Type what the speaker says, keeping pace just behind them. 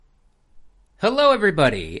Hello,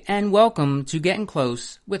 everybody, and welcome to Getting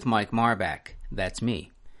Close with Mike Marbach. That's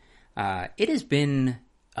me. It has been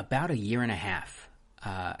about a year and a half.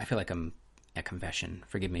 I feel like I'm a confession.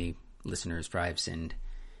 Forgive me, listeners, for I've sinned.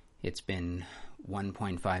 It's been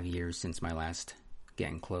 1.5 years since my last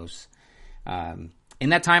Getting Close. In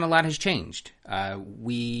that time, a lot has changed.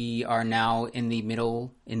 We are now in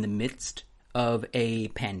the midst of a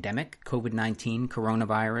pandemic, COVID-19,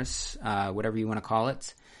 coronavirus, whatever you want to call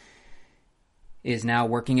it, is now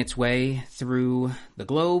working its way through the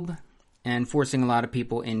globe and forcing a lot of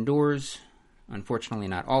people indoors. Unfortunately,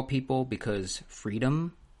 not all people, because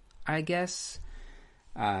freedom, I guess.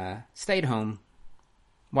 Stay at home,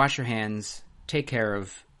 wash your hands, take care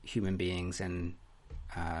of human beings, and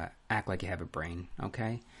act like you have a brain,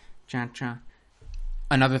 okay? Cha-cha.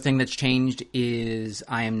 Another thing that's changed is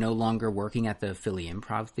I am no longer working at the Philly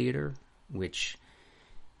Improv Theater, which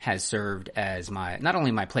has served as not only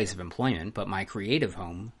my place of employment, but my creative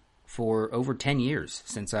home for over 10 years.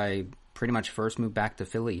 Since I pretty much first moved back to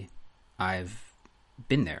Philly, I've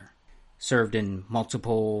been there. Served in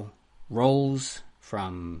multiple roles,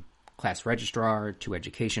 from class registrar to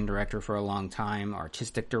education director for a long time,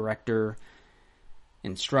 artistic director,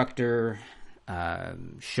 instructor,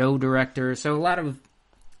 show director. So a lot of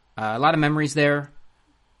memories there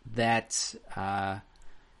that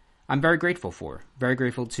I'm very grateful for. Very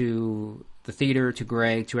grateful to the theater, to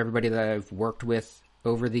Greg, to everybody that I've worked with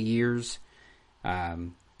over the years. But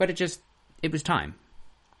it was time.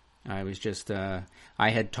 I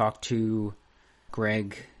had talked to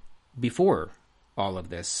Greg before all of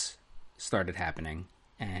this started happening,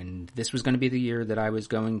 and this was going to be the year that I was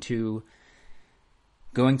going to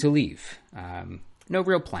leave. No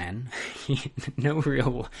real plan, no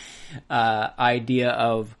real idea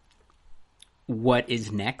of what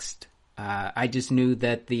is next. I just knew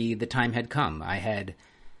that the time had come. I had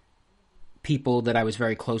people that I was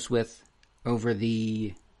very close with over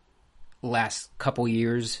the last couple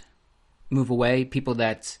years move away, people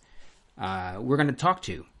that we're going to talk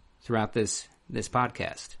to throughout this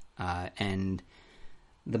podcast. And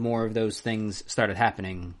the more of those things started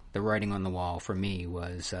happening, the writing on the wall for me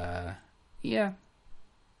was,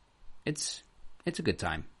 it's a good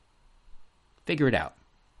time. Figure it out.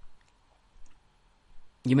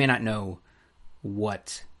 You may not know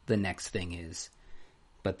what the next thing is,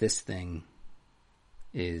 but this thing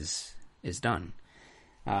is done.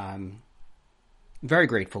 Very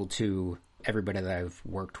grateful to everybody that I've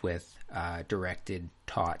worked with, directed,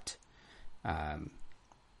 taught,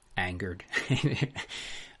 angered.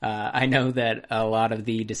 I know that a lot of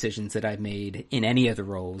the decisions that I've made in any of the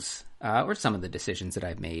roles, or some of the decisions that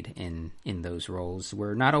I've made in those roles,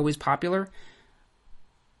 were not always popular,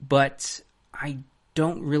 but I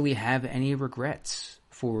don't really have any regrets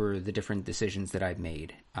for the different decisions that I've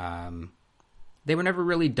made. They were never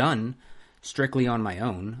really done strictly on my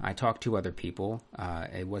own. I talked to other people.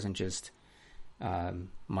 It wasn't just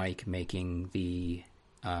Mike making the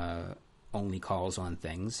only calls on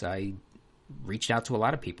things. I reached out to a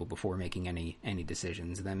lot of people before making any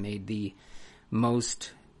decisions, and then made the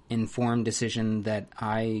most informed decision that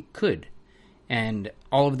I could. And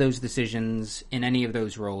all of those decisions in any of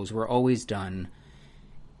those roles were always done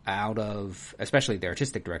out of, especially the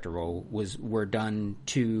artistic director role, were done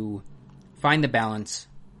to find the balance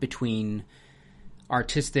between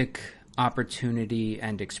artistic opportunity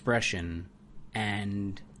and expression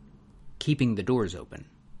and keeping the doors open.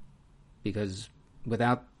 Because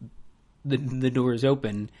without the doors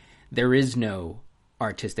open, there is no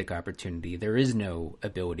artistic opportunity. There is no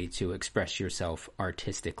ability to express yourself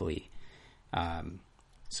artistically.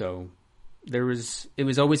 So it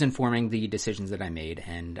was always informing the decisions that I made,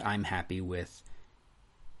 and I'm happy with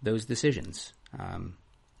those decisions. I'm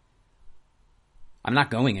not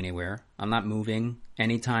going anywhere. I'm not moving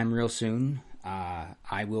anytime real soon.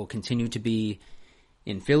 I will continue to be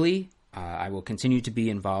in Philly. I will continue to be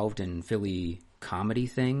involved in Philly comedy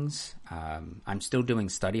things. I'm still doing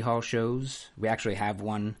study hall shows. We actually have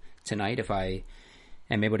one tonight, if I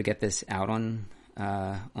am able to get this out on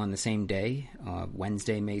the same day,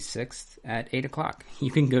 Wednesday, May 6th at 8 o'clock. You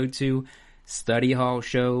can go to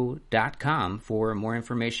studyhallshow.com for more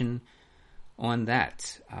information on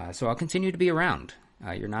that. So I'll continue to be around.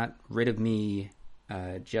 You're not rid of me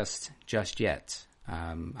just yet.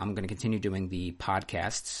 I'm going to continue doing the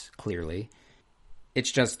podcasts, clearly.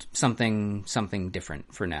 It's just something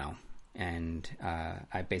different for now. And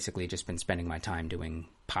I've basically just been spending my time doing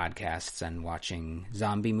podcasts and watching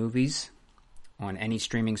zombie movies on any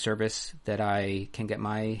streaming service that I can get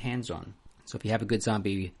my hands on. So if you have a good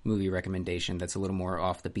zombie movie recommendation that's a little more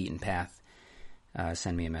off the beaten path,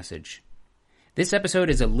 send me a message. This episode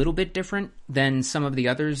is a little bit different than some of the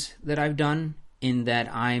others that I've done in that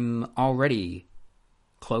I'm already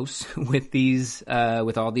close with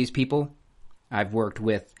with all these people. I've worked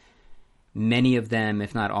with many of them,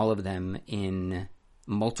 if not all of them, in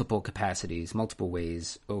multiple capacities, multiple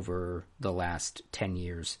ways over the last 10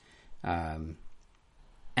 years. And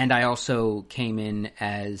I also came in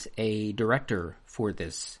as a director for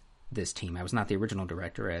this team. I was not the original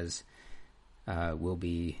director, as will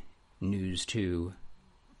be news to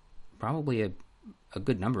probably a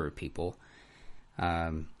good number of people.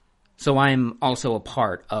 So I'm also a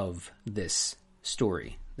part of this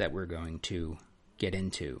story that we're going to get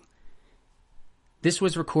into. This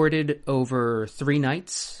was recorded over 3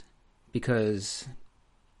 nights because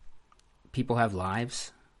people have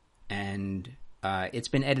lives, and it's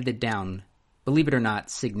been edited down, believe it or not,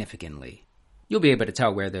 significantly. You'll be able to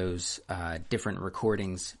tell where those different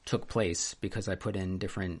recordings took place because I put in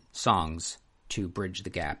different songs to bridge the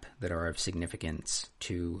gap that are of significance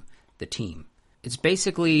to the team. It's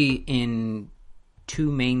basically in 2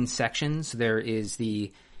 main sections. There is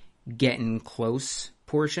the Getting Close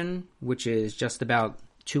portion, which is just about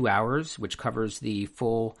 2 hours, which covers the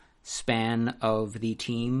full span of the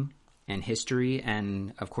team and history,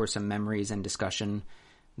 and of course some memories and discussion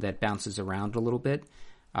that bounces around a little bit.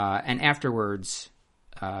 And afterwards,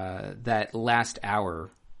 that last hour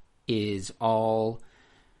is all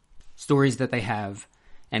stories that they have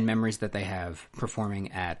and memories that they have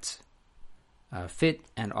performing at FIT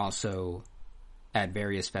and also at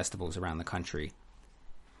various festivals around the country.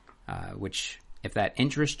 Which, if that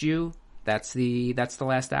interests you, that's the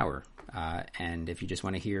last hour. And if you just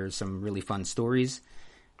want to hear some really fun stories,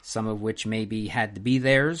 some of which maybe had to be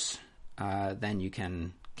theirs, then you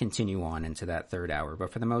can continue on into that 3rd hour.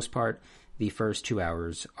 But for the most part, the first 2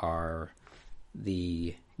 hours are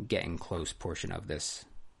the Getting Close portion of this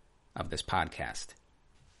podcast.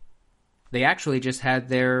 They actually just had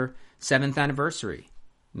their 7th anniversary,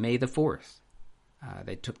 May the 4th.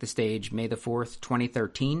 They took the stage May the 4th,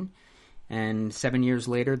 2013, and 7 years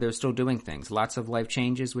later, they're still doing things. Lots of life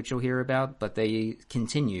changes, which you'll hear about, but they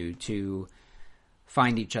continue to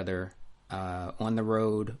find each other on the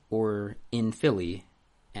road or in Philly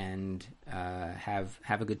and have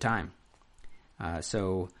a good time.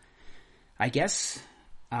 So I guess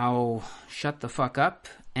I'll shut the fuck up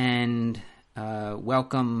and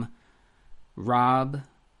welcome Rob,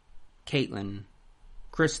 Caitlin,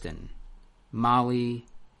 Kristen, Molly,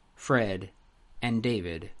 Fred, and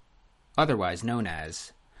David, otherwise known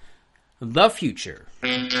as The Future.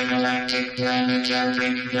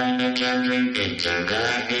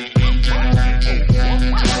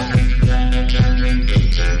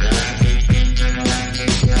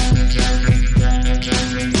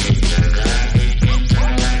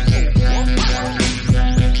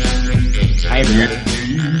 Hi, everybody.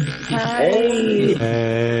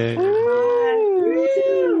 Hey.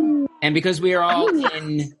 And because we are all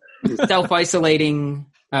in self-isolating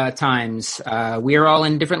times, we are all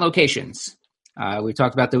in different locations. We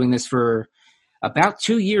talked about doing this for about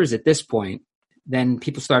 2 years at this point. Then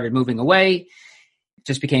people started moving away. It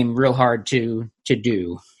just became real hard to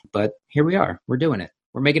do. But here we are. We're doing it.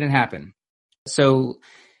 We're making it happen. So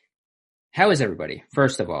how is everybody,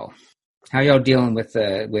 first of all? How y'all dealing with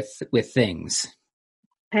things?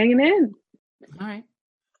 Hanging in. All right.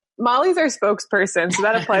 Molly's our spokesperson, so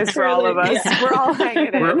that applies for all of us. Yeah. We're all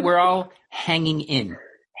hanging in. We're all hanging in.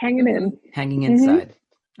 Hanging in. Hanging inside.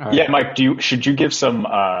 Mm-hmm. All right. Yeah, Mike, should you give some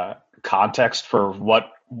context for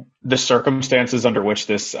what the circumstances under which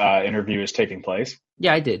this interview is taking place?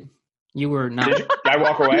 Yeah, I did. You were not. Did I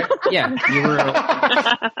walk away? Yeah, you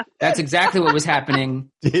were. That's exactly what was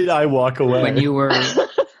happening. Did I walk away? When you were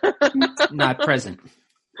not present.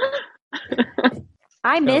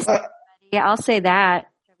 I missed everybody. I'll say that,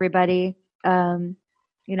 everybody.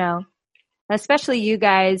 Especially you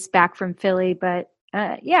guys back from Philly. But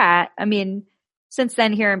yeah, I mean, since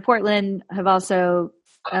then here in Portland, have also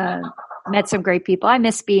met some great people. I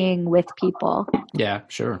miss being with people. Yeah,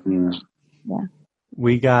 sure. Yeah.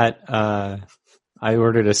 We got, I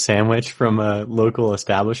ordered a sandwich from a local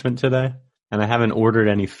establishment today, and I haven't ordered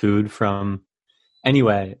any food from.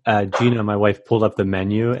 Anyway, Gina, my wife, pulled up the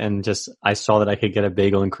menu and I saw that I could get a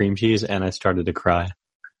bagel and cream cheese, and I started to cry.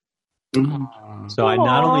 So I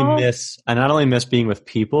not only miss being with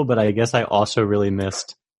people, but I guess I also really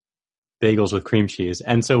missed bagels with cream cheese.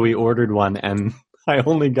 And so we ordered one, and I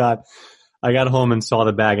got home and saw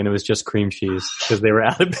the bag, and it was just cream cheese because they were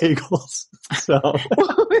out of bagels. So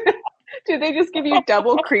did they just give you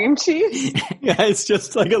double cream cheese? Yeah, it's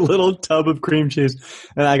just like a little tub of cream cheese,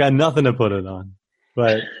 and I got nothing to put it on.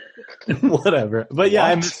 But whatever. But yeah,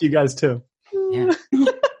 I miss you guys too. Yeah.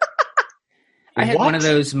 I had one of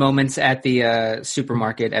those moments at the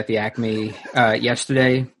supermarket at the Acme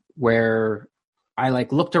yesterday where I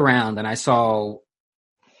looked around and I saw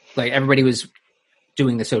everybody was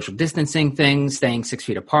doing the social distancing thing, staying 6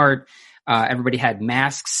 feet apart. Everybody had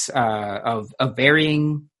masks of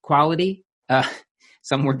varying quality.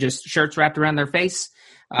 Some were just shirts wrapped around their face,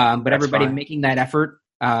 but that's everybody fine. Making that effort.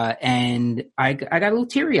 And I got a little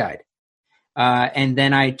teary-eyed. And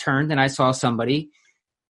then I turned and I saw somebody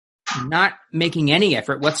not making any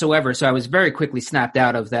effort whatsoever. So I was very quickly snapped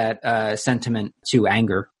out of that sentiment to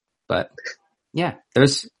anger. But yeah,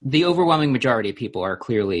 there's the overwhelming majority of people are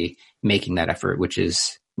clearly making that effort, which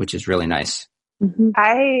is really nice. Mm-hmm.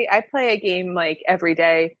 I play a game every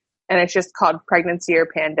day, and it's just called Pregnancy or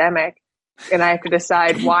Pandemic, and I have to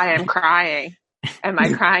decide why I'm crying. Am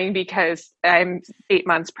I crying because I'm 8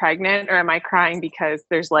 months pregnant, or am I crying because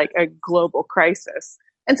there's a global crisis?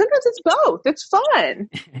 And sometimes it's both. It's fun.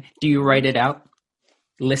 Do you write it out?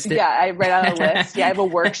 List it? Yeah, I write out a list. Yeah, I have a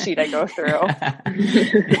worksheet I go through.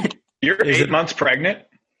 You're 8 months pregnant?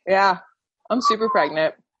 Yeah, I'm super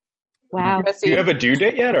pregnant. Wow. Do you have a due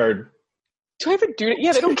date yet, or? Do I have a due date?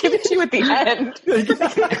 Yeah, they don't give it to you at the end. They give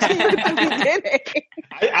it to you at the beginning.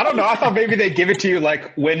 I don't know. I thought maybe they give it to you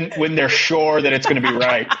when they're sure that it's going to be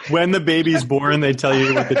right. When the baby's born, they tell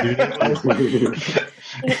you what the due date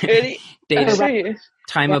was. Date,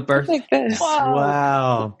 time of birth. Like this.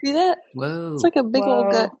 Wow. See that? Whoa. It's like a big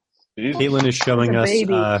old gut. Caitlin is showing us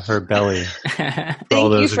her belly. Thank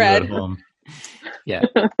you, Fred. At home. Yeah.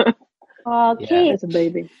 Oh, Kate. It's a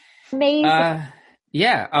baby. Amazing.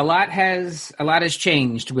 Yeah, a lot has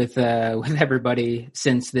changed with everybody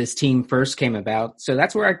since this team first came about. So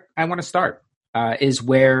that's where I want to start. Is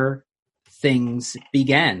where things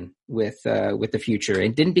began with the Future.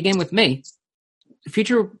 It didn't begin with me. The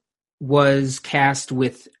Future was cast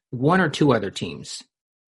with one or two other teams.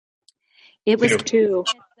 It was two.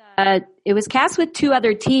 It was cast with two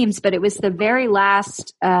other teams, but it was the very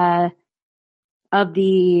last of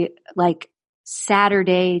the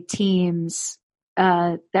Saturday teams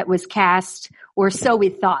that was cast, or so we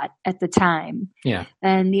thought at the time. Yeah.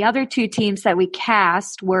 And the other two teams that we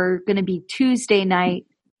cast were going to be Tuesday night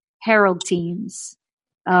Herald teams.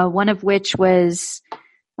 One of which was,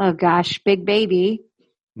 Big Baby.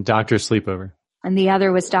 Dr. Sleepover. And the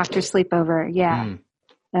other was Dr. Sleepover. Yeah.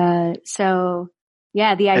 So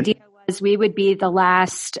yeah, the idea was we would be the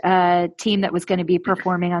last team that was going to be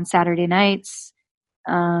performing on Saturday nights.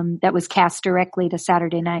 That was cast directly to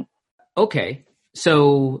Saturday night. Okay.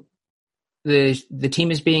 So the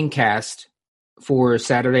team is being cast for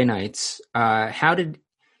Saturday nights. How did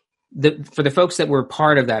for the folks that were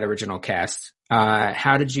part of that original cast,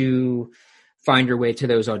 how did you find your way to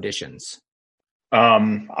those auditions?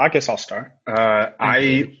 I guess I'll start.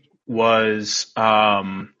 I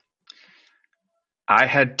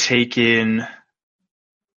had taken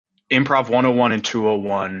Improv 101 and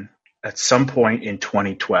 201 at some point in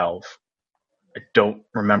 2012. I don't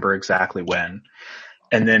remember exactly when,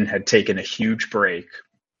 and then had taken a huge break.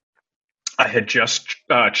 I had just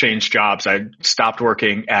changed jobs. I stopped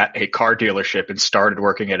working at a car dealership and started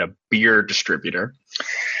working at a beer distributor.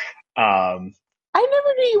 I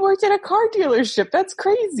never knew you worked at a car dealership. That's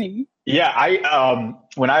crazy. Yeah,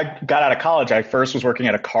 when I got out of college, I first was working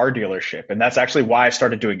at a car dealership, and that's actually why I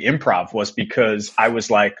started doing improv, was because I was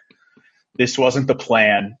like, this wasn't the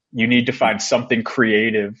plan. You need to find something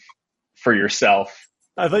creative for yourself.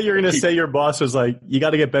 I thought you were going to say your boss was like, you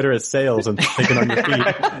got to get better at sales and thinking on your feet.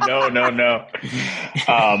 No.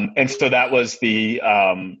 And so that was the,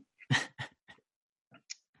 I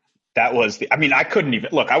mean, I couldn't even,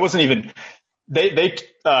 look, I wasn't even,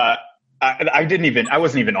 I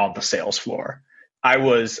wasn't even on the sales floor. I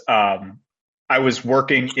was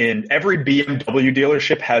working in, every BMW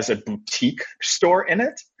dealership has a boutique store in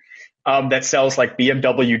it. That sells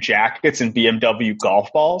BMW jackets and BMW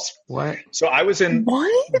golf balls. What? So I was in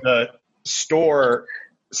the store,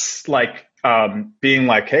 being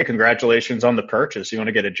like, hey, congratulations on the purchase. You want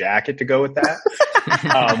to get a jacket to go with that?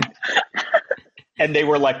 And they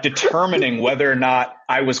were determining whether or not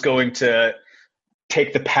I was going to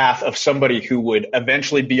take the path of somebody who would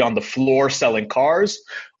eventually be on the floor selling cars,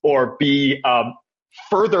 or be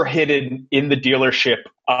further hidden in the dealership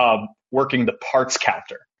working the parts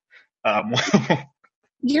counter.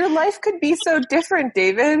 Your life could be so different,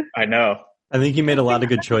 David. I know. I think you made a lot of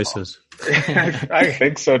good choices. I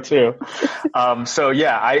think so too. So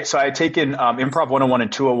I had taken Improv 101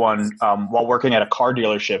 and 201 while working at a car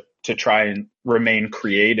dealership to try and remain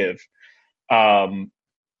creative.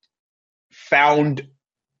 Found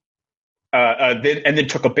then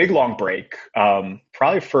took a big long break,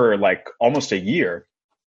 probably for like almost a year,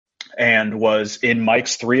 and was in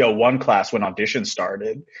Mike's 301 class when audition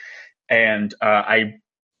started. And I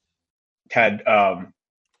had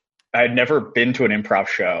never been to an improv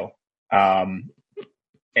show.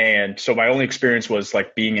 And so my only experience was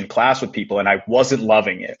like being in class with people, and I wasn't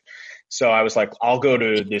loving it. So I was like, I'll go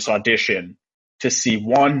to this audition to see,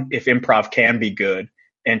 one, if improv can be good,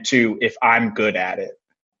 and two, if I'm good at it.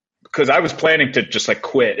 Because I was planning to just like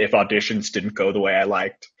quit if auditions didn't go the way I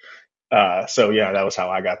liked. So yeah, that was how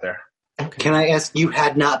I got there. Okay. Can I ask, you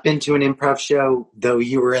had not been to an improv show, though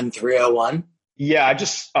you were in 301? Yeah, I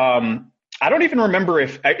just, I don't even remember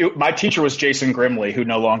my teacher was Jason Grimley, who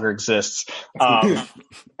no longer exists.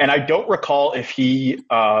 And I don't recall if he,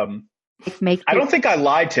 I don't think I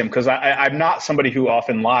lied to him, because I'm not somebody who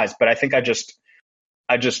often lies, but I think I just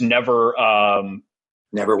never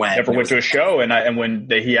went to a show. And when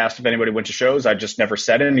he asked if anybody went to shows, I just never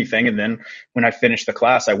said anything. And then when I finished the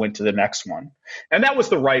class, I went to the next one. And that was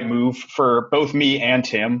the right move for both me and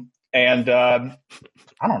him. And I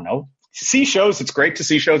don't know. See shows. It's great to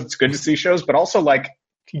see shows. It's good to see shows. But also, like,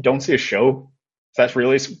 if you don't see a show, that's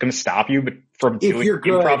really going to stop you from doing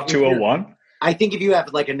Improv 201. I think if you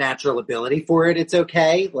have like a natural ability for it, it's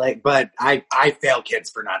okay. Like, but I fail kids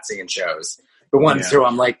for not seeing shows. The ones who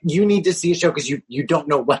I'm like, you need to see a show because you don't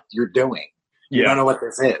know what you're doing. You don't know what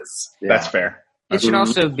this is. Yeah. That's fair. It should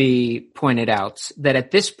also be pointed out that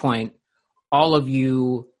at this point, all of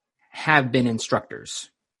you have been instructors.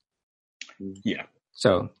 Yeah.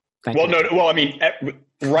 So, thank you. Well, I mean,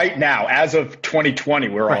 right now, as of 2020,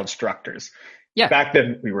 we're all instructors. Yeah. Back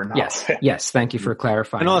then, we were not. Yes. Thank you for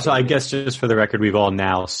clarifying. And also, I guess just for the record, we've all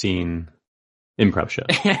now seen improv shows.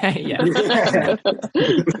 Yeah.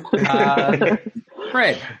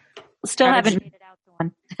 Fred. Still haven't made it out to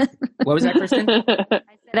one. What was that, Kristen? I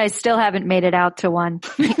said I still haven't made it out to one.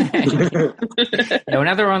 No,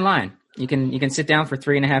 now they're online. You can sit down for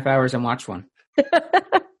 3.5 hours and watch one.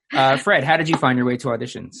 Fred, how did you find your way to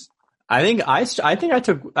auditions? I think I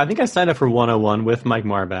signed up for 101 with Mike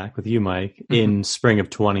Marback, with you, Mike, in spring of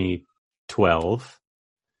 2012.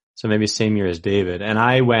 So maybe same year as David. And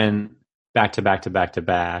I went back to back to back to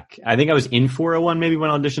back. I think I was in 401 maybe when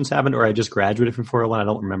auditions happened, or I just graduated from 401. I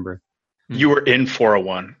don't remember. You were in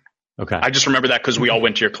 401. Okay. I just remember that because we all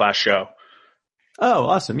went to your class show. Oh,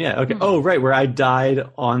 awesome. Yeah. Okay. Oh, right. Where I died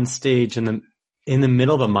on stage in the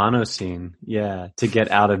middle of a mono scene. Yeah. To get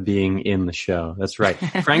out of being in the show. That's right.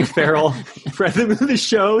 Frank Farrell, the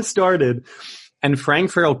show started and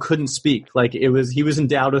Frank Farrell couldn't speak. Like he was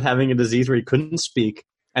endowed with having a disease where he couldn't speak.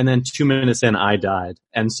 And then 2 minutes in, I died.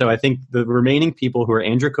 And so I think the remaining people who are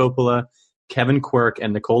Andrew Coppola, Kevin Quirk,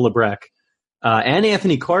 and Nicole Lebrecht, and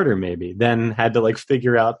Anthony Carter maybe, then had to like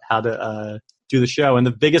figure out how to do the show. And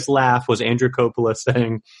the biggest laugh was Andrew Coppola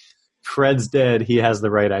saying, "Fred's dead. He has the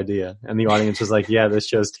right idea." And the audience was like, "Yeah, this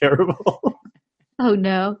show's terrible." Oh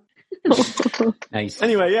no. Nice.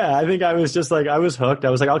 Anyway, yeah, I think I was just like, I was hooked. I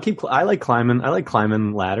was like, I like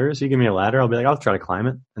climbing ladders. You give me a ladder, I'll be like, I'll try to climb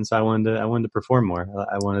it. And so I wanted to perform more.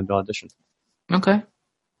 I wanted to audition. Okay.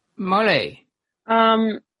 Mole.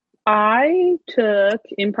 I took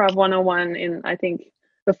Improv 101 in, I think,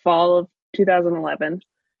 the fall of 2011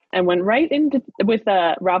 and went right into with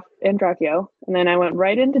Ralph Andracchio. And then I went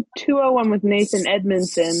right into 201 with Nathan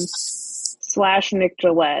Edmondson / Nick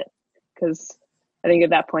Gillette, because I think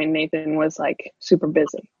at that point Nathan was like super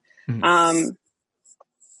busy. Mm-hmm.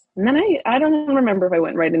 And then I don't remember if I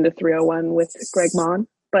went right into 301 with Greg Mon,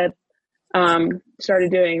 but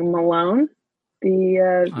started doing Malone,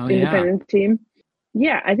 the independent team.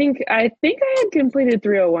 Yeah, I think I had completed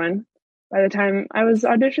 301 by the time I was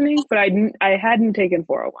auditioning, but I hadn't taken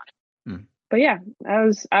 401. Mm. But yeah, I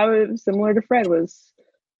was similar to Fred, was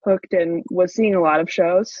hooked and was seeing a lot of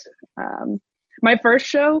shows. My first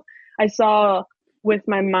show I saw with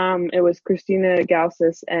my mom, it was Christina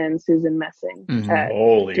Gaussis and Susan Messing at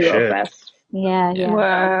Holy Duo shit. Fest. Yeah.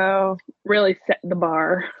 Wow. Really set the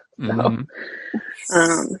bar. So,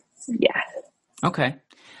 yeah. Okay.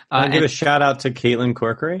 I'll give a shout out to Caitlin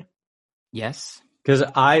Corkery. Yes. Because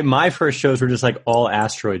my first shows were just like all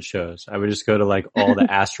asteroid shows. I would just go to like all the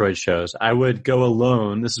asteroid shows. I would go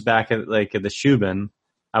alone. This is back at the Shubin.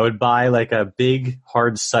 I would buy like a big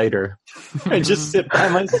hard cider and just sit by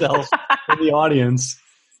myself in the audience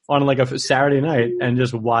on like a Saturday night and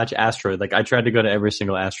just watch Asteroid. Like I tried to go to every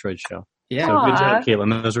single Asteroid show. Yeah. So good job,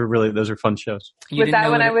 Caitlin. Those are fun shows. Was that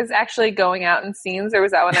when I was actually going out in scenes, or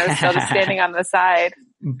was that when I was still just standing on the side?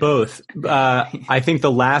 Both. I think the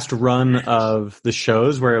last run of the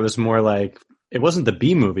shows where it was more like, it wasn't the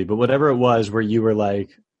B movie, but whatever it was where you were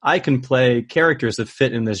like I can play characters that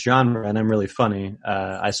fit in this genre, and I'm really funny.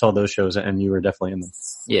 I saw those shows, and you were definitely in them.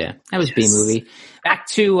 Yeah, that was B-movie. Back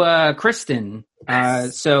to Kristen.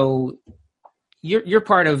 So you're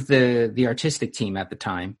part of the artistic team at the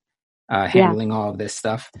time, handling all of this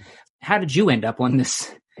stuff. How did you end up on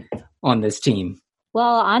this team?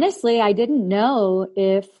 Well, honestly, I didn't know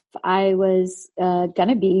if I was going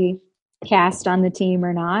to be cast on the team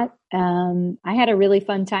or not. I had a really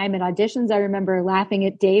fun time at auditions. I remember laughing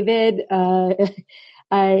at David,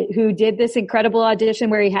 who did this incredible audition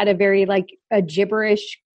where he had a very a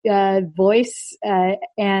gibberish voice,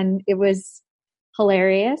 and it was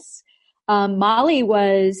hilarious. Molly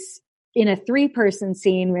was in a 3-person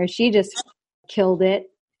scene where she just killed it.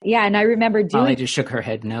 Yeah, and I remember doing. Molly just shook her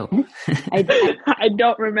head no. I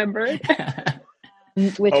don't remember it.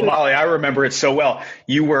 Molly, I remember it so well.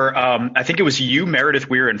 You were, I think it was you, Meredith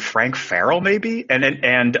Weir, and Frank Farrell, maybe,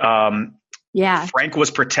 and Frank was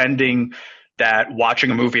pretending that watching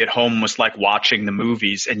a movie at home was like watching the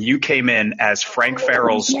movies, and you came in as Frank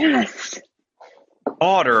Farrell's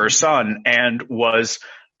daughter or son, and was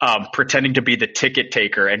pretending to be the ticket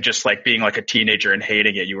taker and just being like a teenager and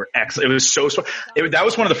hating it. You were excellent. It was so that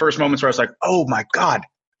was one of the first moments where I was like, oh my God.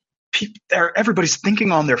 Everybody's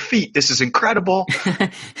thinking on their feet. This is incredible.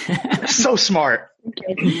 So smart.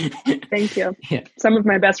 Okay. Thank you. Yeah. Some of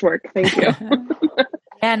my best work. Thank you.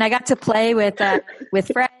 And I got to play with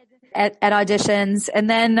Fred at auditions, and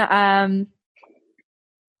then I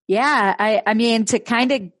mean, to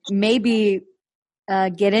kind of maybe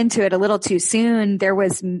get into it a little too soon, there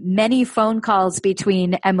was many phone calls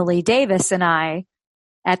between Emily Davis and I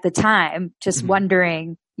at the time, just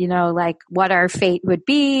wondering, what our fate would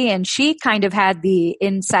be. And she kind of had the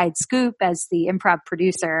inside scoop as the improv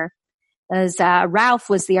producer, as Ralph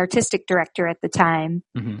was the artistic director at the time.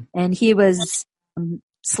 And he was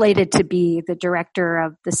slated to be the director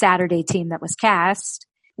of the Saturday team that was cast,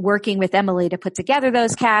 working with Emily to put together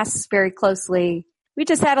those casts very closely. We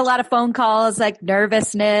just had a lot of phone calls,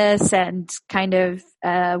 nervousness and kind of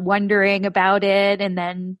wondering about it. And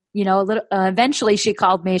then, eventually she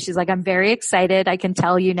called me. She's like, I'm very excited. I can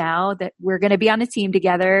tell you now that we're going to be on a team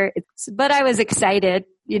together. But I was excited,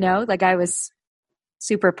 I was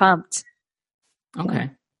super pumped.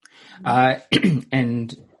 Okay.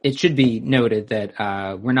 And it should be noted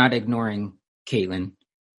that we're not ignoring Caitlin.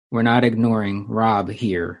 We're not ignoring Rob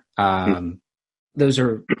here.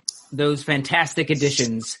 Those fantastic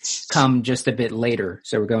additions come just a bit later.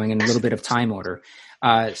 So we're going in a little bit of time order.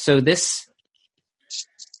 So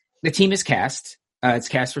the team is cast. It's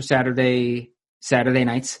cast for Saturday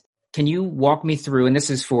nights. Can you walk me through, and this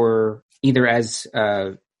is for either as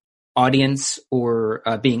audience or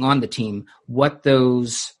being on the team, what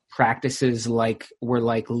those practices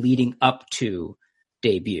were leading up to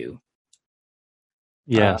debut?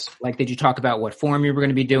 Yes. Did you talk about what form you were going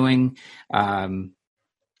to be doing?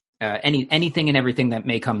 Anything and everything that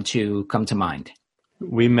may come to mind.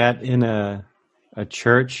 We met in a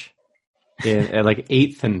church at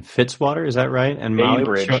 8th and Fitzwater, is that right? And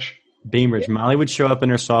Bainbridge. Molly would show up in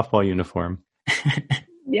her softball uniform.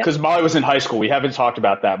 Because Molly was in high school. We haven't talked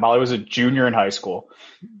about that. Molly was a junior in high school.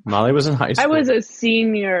 Molly was in high school. I was a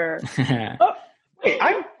senior. Were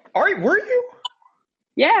you?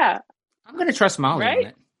 Yeah. I'm going to trust Molly. Right? On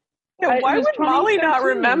it. Yeah, why would Molly not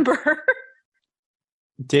remember?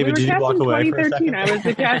 David, did you walk away for a second? I was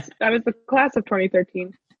the class of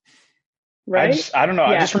 2013. Right? I don't know.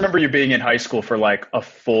 Yeah. I just remember you being in high school for a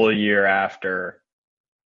full year after.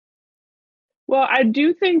 Well, I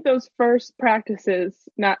do think those first practices,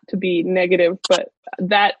 not to be negative, but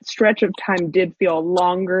that stretch of time did feel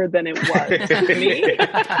longer than it was to me.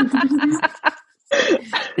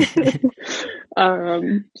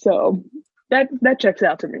 So that checks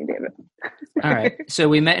out to me, David. All right. So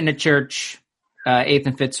we met in a church. 8th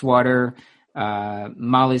and Fitzwater.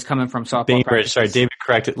 Molly's coming from softball Bainbridge. Practices. Sorry, David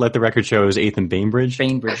corrected. Let the record show it was 8th and Bainbridge.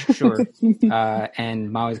 Bainbridge, sure.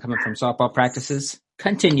 And Molly's coming from softball practices.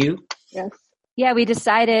 Continue. Yes. Yeah, we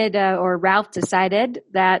decided, or Ralph decided,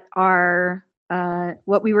 that our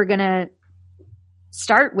what we were going to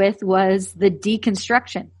start with was the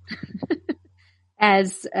deconstruction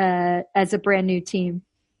as a brand new team,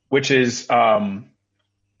 which is a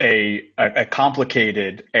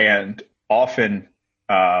complicated and often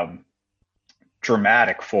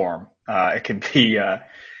dramatic form. It can be. I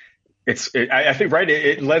think right.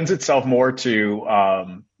 It lends itself more to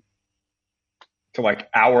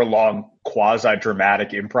hour-long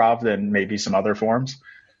quasi-dramatic improv than maybe some other forms.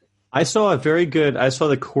 I saw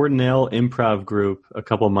the Cornell Improv Group a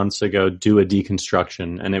couple months ago do a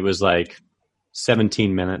deconstruction, and it was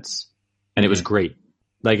 17 minutes, and it was great.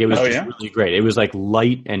 Like it was really great. It was like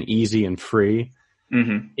light and easy and free.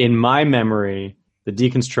 Mm-hmm. In my memory, the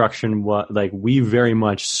deconstruction was like we very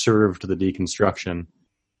much served the deconstruction.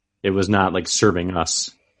 It was not like serving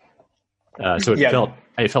us. So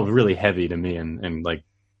it felt really heavy to me and like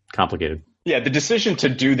complicated. Yeah, the decision to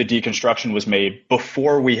do the deconstruction was made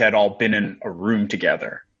before we had all been in a room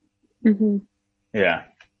together. Mm-hmm. Yeah,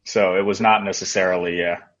 so it was not necessarily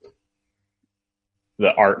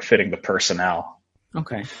the art fitting the personnel.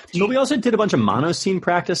 Okay. But we also did a bunch of monoscene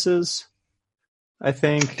practices, I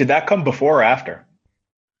think. Did that come before or after?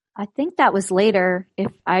 I think that was later,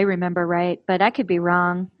 if I remember right, but I could be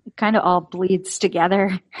wrong. It kind of all bleeds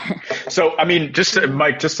together. So, I mean,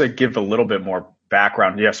 Mike, just to give a little bit more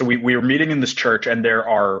background. Yeah, so we were meeting in this church, and there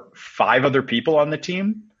are 5 other people on the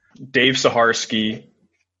team. Dave Saharsky,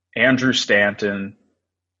 Andrew Stanton,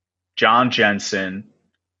 John Jensen,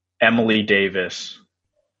 Emily Davis,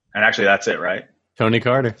 and actually that's it, right? Tony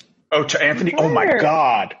Carter. Oh, to Anthony. Oh my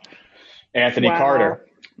God. Anthony Carter.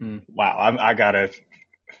 Wow. I gotta.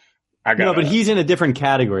 No, but he's in a different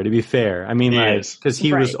category, to be fair. I mean, because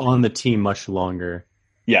he was on the team much longer.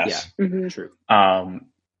 Yes. Yeah. Mm-hmm. True.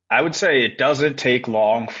 I would say it doesn't take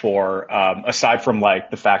long for, aside from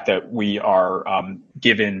like the fact that we are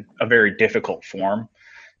given a very difficult form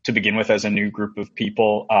to begin with as a new group of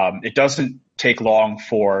people, it doesn't take long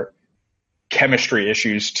for chemistry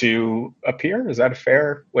issues to appear. Is that a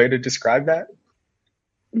fair way to describe that?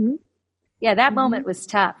 Mm-hmm. Yeah, that moment was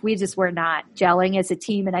tough. We just were not gelling as a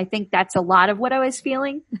team, and I think that's a lot of what I was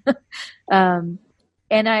feeling. And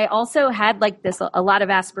I also had like a lot of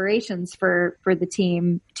aspirations for the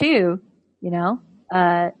team too. You know,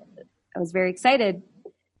 I was very excited,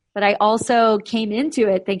 but I also came into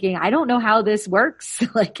it thinking, I don't know how this works.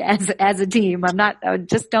 Like as a team, I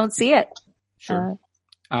just don't see it. Sure.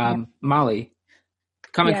 Molly,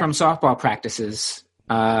 coming from softball practices,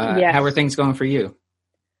 how are things going for you?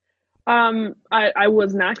 I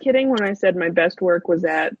was not kidding when I said my best work was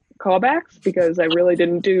at callbacks, because I really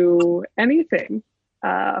didn't do anything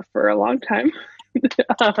for a long time.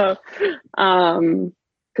 Because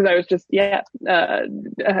I was just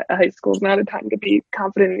high school is not a time to be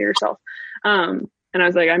confident in yourself. And I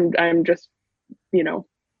was like, I'm just, you know,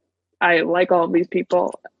 I like all of these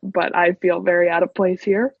people, but I feel very out of place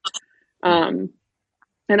here. And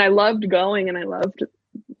I loved going, and I loved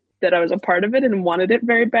that I was a part of it and wanted it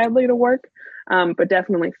very badly to work. But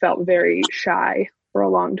definitely felt very shy for a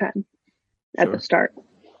long time at the start.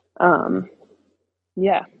 But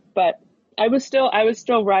I was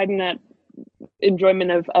still riding that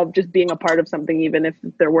enjoyment of just being a part of something, even if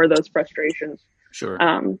there were those frustrations. Sure.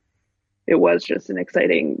 It was just an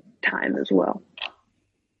exciting time as well.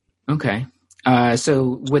 Okay.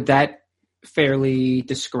 So would that fairly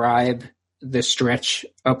describe the stretch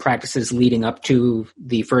of practices leading up to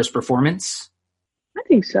the first performance? I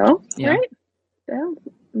think so. Yeah. Right? Yeah.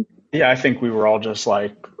 Yeah, I think we were all just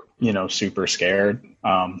like, you know, super scared.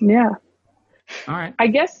 Yeah. All right. I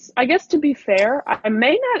guess to be fair, I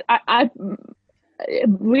may not. I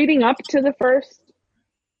leading up to the first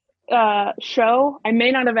show, I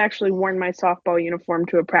may not have actually worn my softball uniform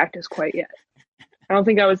to a practice quite yet. I don't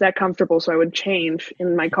think I was that comfortable, so I would change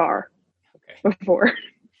in my car before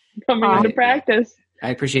coming into practice.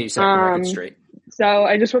 I appreciate you setting the record straight. So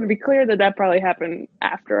I just want to be clear that probably happened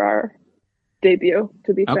after our debut,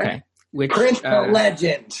 to be fair. Okay. Which, Prince the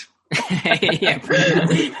legend.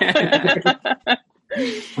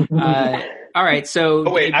 All right. So,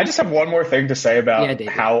 wait, I just have one more thing to say about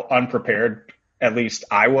how unprepared, at least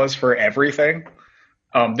I was, for everything.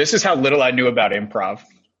 This is how little I knew about improv.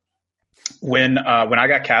 When I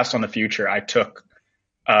got cast on The Future, I took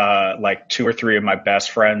like 2 or 3 of my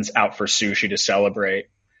best friends out for sushi to celebrate,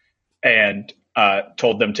 and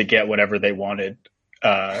told them to get whatever they wanted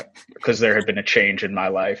because there had been a change in my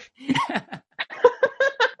life.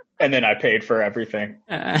 And then I paid for everything.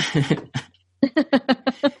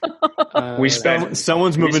 We spent.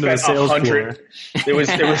 Someone's moving to the sales floor.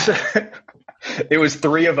 It was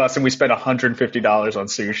 3 of us, and we spent $150 on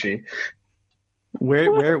sushi. What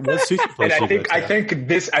sushi place? And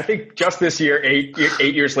I think just this year,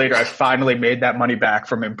 8 years later, I finally made that money back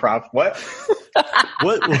from improv. What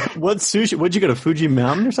sushi? What'd you go to, Fuji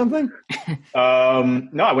Mountain or something?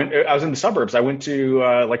 No, I was in the suburbs. I went to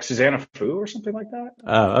like Susanna Fu or something like that.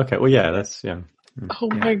 Oh, okay. Well, yeah, that's yeah. Oh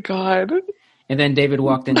my God. And then David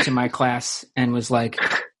walked into my class and was like,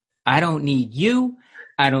 "I don't need you.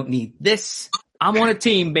 I don't need this. I'm on a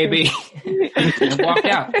team, baby." And walked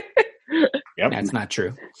out. Yep. That's not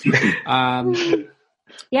true.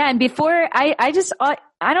 Yeah, and before I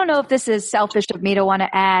don't know if this is selfish of me to want to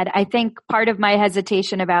add. I think part of my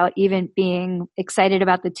hesitation about even being excited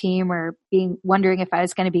about the team or wondering if I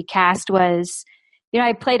was going to be cast was,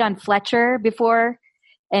 I played on Fletcher before,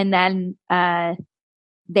 and then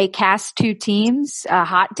they cast 2 teams,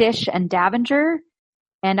 Hot Dish and Davinger,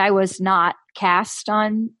 and I was not cast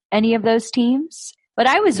on any of those teams. But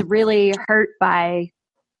I was really hurt by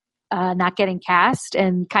not getting cast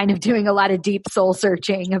and kind of doing a lot of deep soul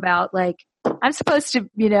searching about like, I'm supposed to,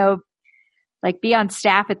 like be on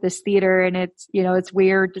staff at this theater and it's, it's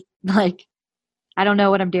weird. Like, I don't know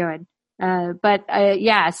what I'm doing.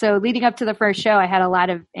 So leading up to the first show, I had a lot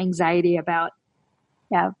of anxiety about,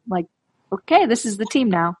 like, okay, this is the team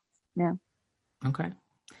now. Yeah. Okay.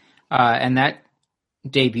 And that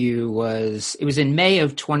debut was in May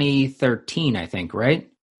of 2013, I think, right?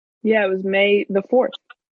 Yeah, it was May the 4th.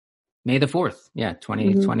 May the 4th. Yeah,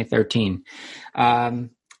 2013. I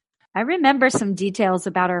remember some details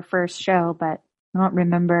about our first show, but I don't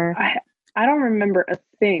remember. I don't remember a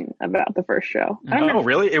thing about the first show. Oh,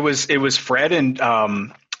 really? It was Fred and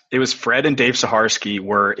Dave Saharsky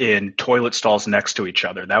were in toilet stalls next to each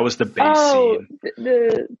other. That was the base scene.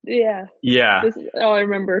 Yeah. I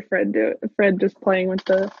remember Fred just playing with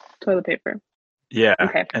the toilet paper. Yeah.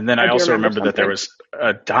 Okay. And then I also remember that there was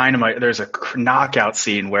there's a knockout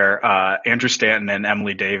scene where Andrew Stanton and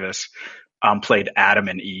Emily Davis played Adam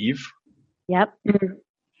and Eve. Yep.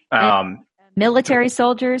 Military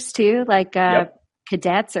soldiers too, like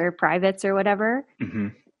cadets or privates or whatever.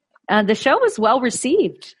 Mm-hmm. The show was well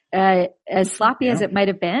received. As sloppy as it might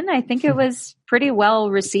have been, I think it was pretty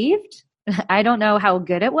well received. I don't know how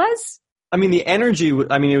good it was. I mean, the energy,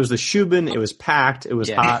 it was the Shubin, it was packed, it was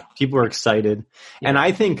hot, people were excited. Yeah. And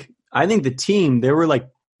I think the team, they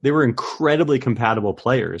were incredibly compatible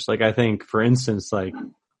players. Like, I think, for instance, like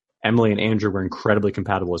Emily and Andrew were incredibly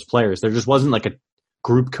compatible as players. There just wasn't like a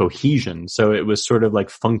group cohesion. So it was sort of like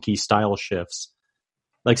funky style shifts.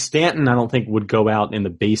 Like Stanton, I don't think would go out in the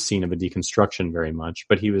base scene of a deconstruction very much,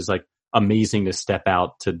 but he was like amazing to step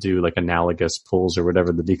out to do like analogous pulls or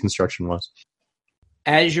whatever the deconstruction was.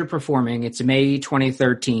 As you're performing, it's May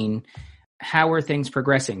 2013. How are things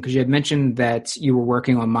progressing? Because you had mentioned that you were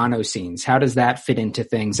working on mono scenes. How does that fit into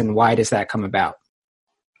things, and why does that come about?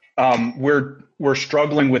 We're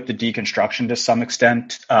struggling with the deconstruction to some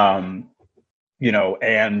extent, and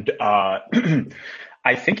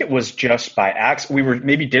I think it was just by accident. We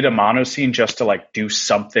maybe did a mono scene just to like do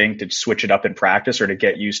something to switch it up in practice or to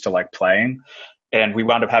get used to like playing, and we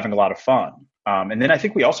wound up having a lot of fun. And then I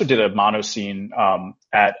think we also did a mono scene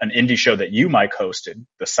at an indie show that you, Mike, hosted,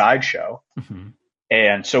 the Sideshow. Mm-hmm.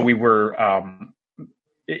 And so we were,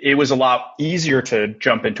 it was a lot easier to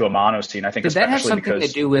jump into a mono scene, I think. Did that have something to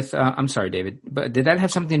do with, I'm sorry, David, but did that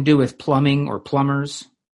have something to do with plumbing or plumbers?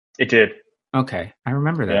 It did. Okay. I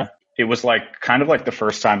remember that. Yeah. It was like kind of like the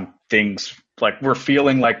first time things like were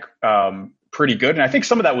feeling like pretty good. And I think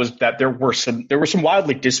some of that was that there were some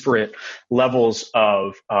wildly disparate levels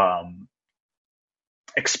of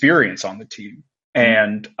experience on the team.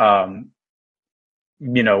 And, the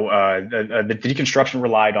deconstruction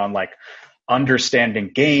relied on like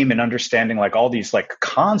understanding game and understanding like all these like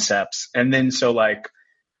concepts. And then so like,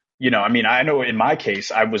 I know in my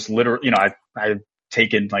case, I was literally, I had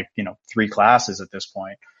taken like, 3 classes at this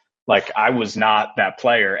point. Like I was not that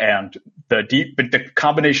player, and but the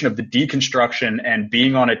combination of the deconstruction and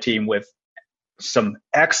being on a team with some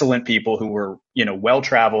excellent people who were,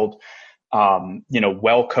 well-traveled,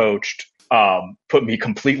 well coached, put me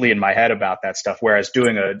completely in my head about that stuff. Whereas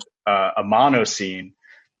doing a mono scene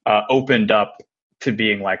opened up to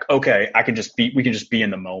being like, okay, we can just be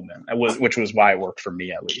in the moment, which was why it worked for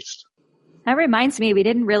me at least. That reminds me, we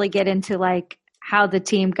didn't really get into like how the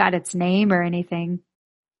team got its name or anything.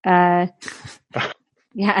 I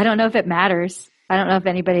don't know if it matters. I don't know if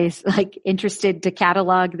anybody's like interested to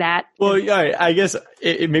catalog that. Well, yeah, I guess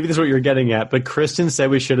maybe this is what you're getting at, but Kristen said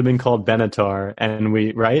we should have been called Benatar, and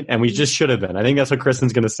we just should have been. I think that's what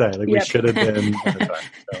Kristen's going to say. Like, we should have been Benatar.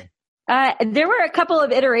 So. There were a couple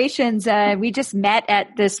of iterations. We just met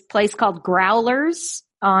at this place called Growlers,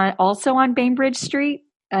 also on Bainbridge Street,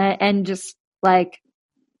 and just like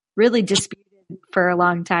really disputed for a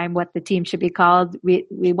long time what the team should be called. We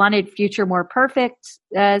wanted Future More Perfect.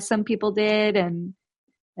 Some people did. And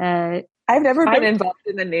I've never been involved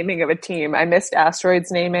in the naming of a team. I missed Asteroids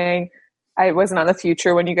naming. I wasn't on the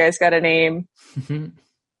Future when you guys got a name.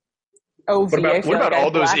 What about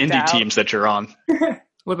all those indie teams that you're on?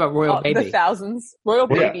 What about Royal Baby? The thousands. Royal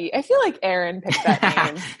Baby. I feel like Aaron picked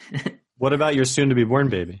that name. What about your soon-to-be-born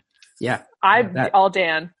baby? Yeah. All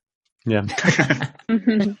Dan. Yeah.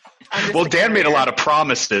 Well, Dan made a lot of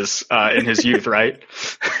promises in his youth, right?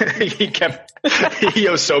 He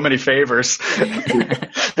owes so many favors.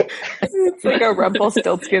 It's like a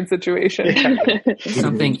Rumpelstiltskin situation. Yeah.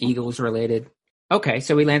 Something Eagles related. Okay,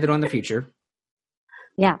 so we landed on the future.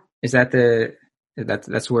 Yeah. Is that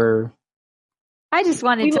that's where? I just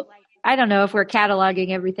wanted to, I don't know if we're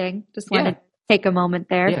cataloging everything. Just wanted to take a moment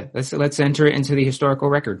there. Yeah, let's enter it into the historical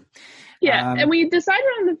record. Yeah, and we decided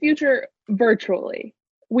on the future virtually.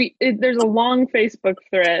 There's a long Facebook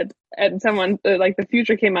thread, and someone like the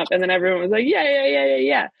future came up, and then everyone was like,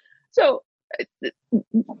 yeah. So,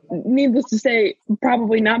 needless to say,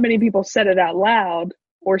 probably not many people said it out loud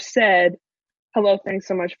or said, "Hello, thanks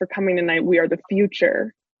so much for coming tonight. We are the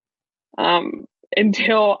future."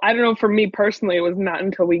 Until, I don't know, for me personally, it was not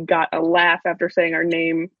until we got a laugh after saying our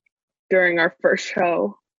name during our first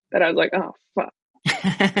show that I was like, "Oh fuck."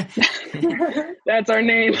 That's our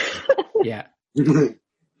name.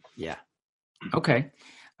 Yeah. Okay.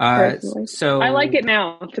 So I like it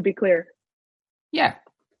now, to be clear. Yeah.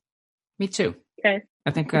 Me too. Okay.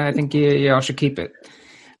 I think you all should keep it.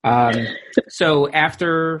 So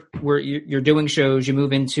after you're doing shows, you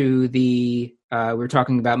move into the we were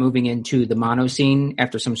talking about moving into the mono scene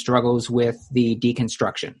after some struggles with the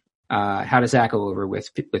deconstruction. How does that go over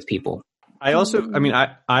with people?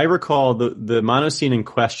 I recall the mono scene in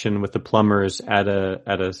question with the plumbers at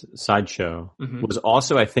a sideshow was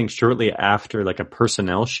also, I think, shortly after like a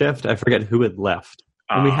personnel shift. I forget who had left.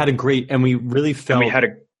 And we had we really felt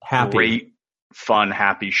happy. Great, fun,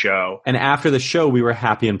 happy show. And after the show, we were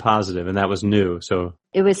happy and positive, and that was new. So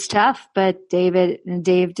it was tough, but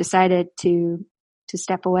Dave decided to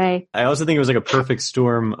step away. I also think it was like a perfect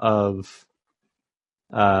storm of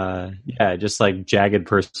just like jagged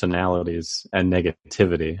personalities and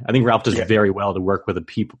negativity. I think Ralph does very well to work with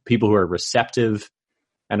people who are receptive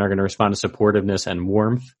and are going to respond to supportiveness and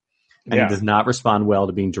warmth. And he does not respond well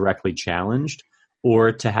to being directly challenged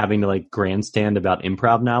or to having to like grandstand about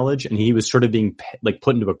improv knowledge. And he was sort of being like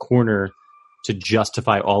put into a corner to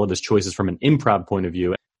justify all of his choices from an improv point of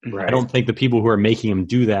view. Right. I don't think the people who are making him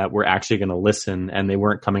do that were actually going to listen, and they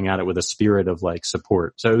weren't coming at it with a spirit of like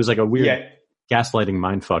support. So it was like a weird gaslighting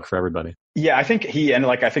mindfuck for everybody. Yeah, I think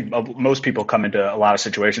I think most people come into a lot of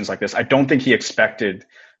situations like this. I don't think he expected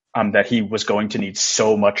that he was going to need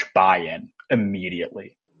so much buy-in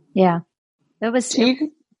immediately. Yeah. That was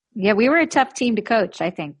we were a tough team to coach, I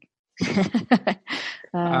think.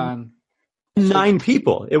 9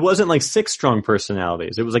 people. It wasn't like 6 strong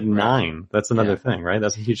personalities. It was like 9. That's another thing, right?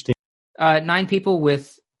 That's a huge team. 9 people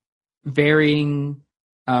with varying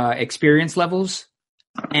experience levels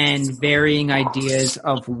and varying ideas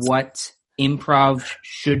of what improv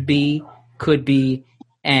should be, could be,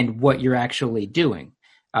 and what you're actually doing.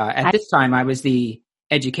 At this time, I was the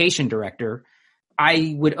education director.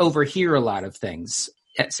 I would overhear a lot of things.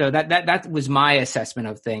 So that was my assessment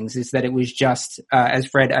of things, is that it was just, as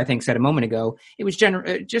Fred, I think, said a moment ago, it was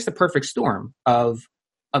just a perfect storm of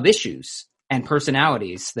issues and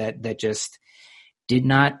personalities that just did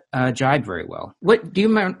not jibe very well. What do you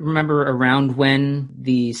remember around when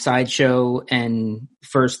the sideshow and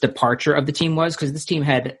first departure of the team was? Because this team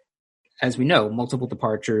had, as we know, multiple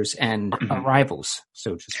departures and arrivals,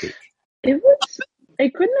 so to speak.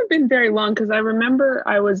 It couldn't have been very long, because I remember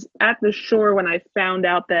I was at the shore when I found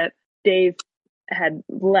out that Dave had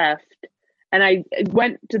left, and I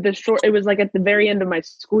went to the shore. It was like at the very end of my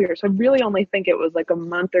school year, so I really only think it was like a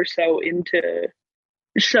month or so into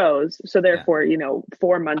shows. So therefore,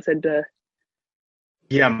 4 months into.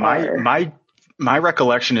 Yeah, my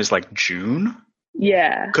recollection is like June.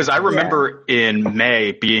 Yeah, because I remember in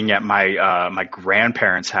May being at my my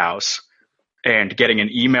grandparents' house and getting an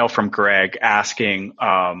email from Greg asking,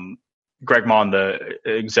 Greg Maughan, the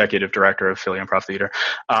executive director of Philly Improv Theater,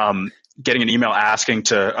 getting an email asking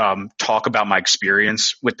to talk about my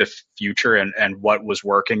experience with the future and what was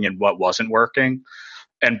working and what wasn't working.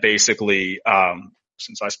 And basically,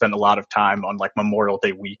 since I spent a lot of time on like Memorial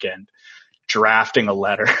Day weekend drafting a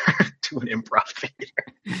letter to an improv theater.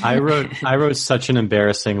 I wrote such an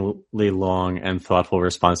embarrassingly long and thoughtful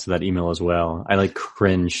response to that email as well. I like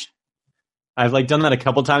cringed. I've like done that a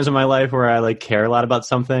couple times in my life where I like care a lot about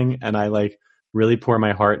something and I like really pour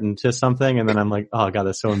my heart into something, and then I'm like, oh god,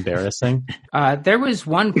 that's so embarrassing. There was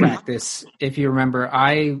one practice, if you remember,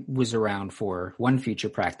 I was around for one future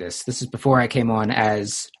practice. This is before I came on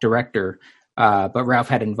as director, but Ralph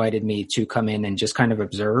had invited me to come in and just kind of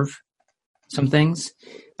observe some things.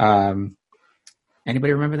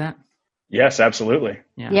 Anybody remember that? Yes, absolutely.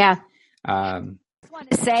 Yeah. I just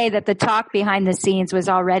want to say that the talk behind the scenes was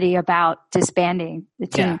already about disbanding the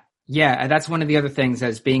team. Yeah, that's one of the other things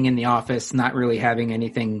as being in the office, not really having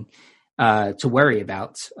anything to worry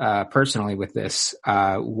about personally with this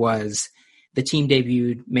was the team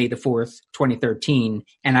debuted May the 4th, 2013.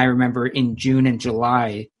 And I remember in June and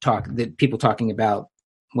July people talking about,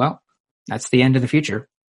 well, that's the end of the future.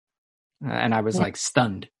 And I was like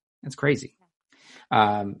stunned. That's crazy.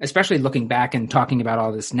 Especially looking back and talking about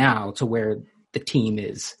all this now to where the team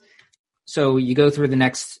is. So you go through the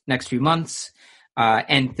next few months,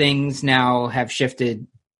 and things now have shifted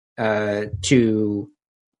to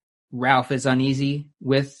Ralph is uneasy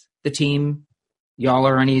with the team. Y'all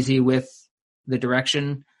are uneasy with the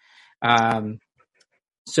direction.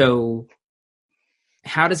 So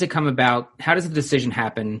how does it come about? How does the decision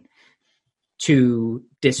happen to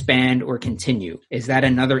disband or continue? Is that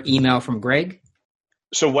another email from Greg?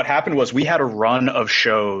 So what happened was we had a run of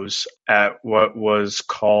shows at what was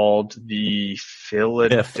called the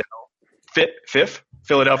Philadelphia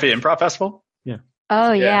Improv Festival. Yeah.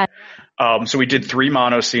 Oh, yeah. So we did 3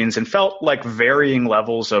 mono scenes and felt like varying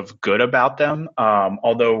levels of good about them.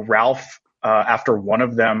 Although Ralph, after one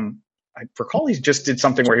of them, I recall he just did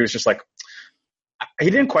something where he was just like, he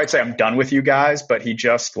didn't quite say I'm done with you guys, but he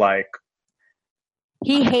just like,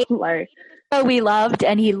 He hated Like, the show we loved,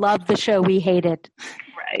 and he loved the show we hated.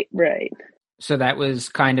 right. So that was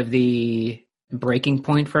kind of the breaking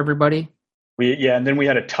point for everybody. and then we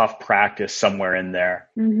had a tough practice somewhere in there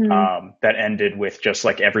that ended with just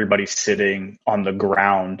like everybody sitting on the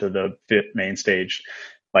ground of the main stage,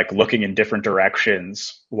 like looking in different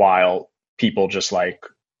directions while people just like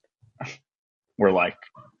were like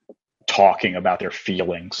talking about their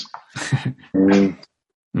feelings.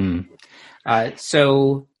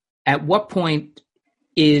 So at what point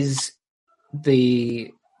is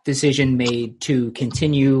the decision made to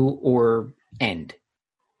continue or end?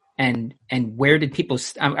 And where did people?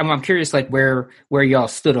 I'm curious, like where y'all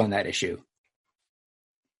stood on that issue.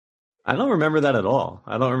 I don't remember that at all.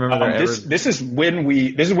 I don't remember This is when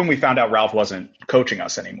we found out Ralph wasn't coaching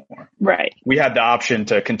us anymore. Right. We had the option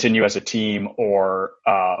to continue as a team or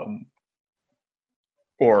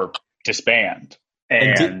disband.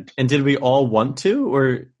 And did we all want to,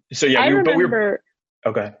 or so yeah, I remember.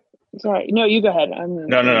 Okay. Sorry, no, you go ahead. No.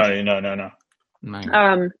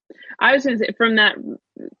 I was going to say from that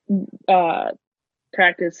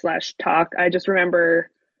practice / talk, I just remember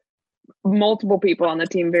multiple people on the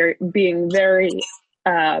team being very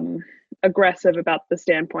aggressive about the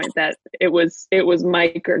standpoint that it was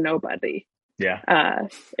Mike or nobody. Yeah.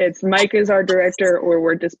 It's Mike is our director or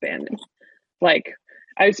we're disbanding. Like,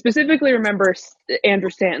 I specifically remember Andrew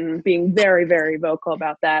Stanton being very, very vocal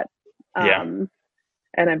about that.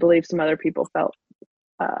 And I believe some other people felt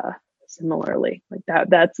similarly. Like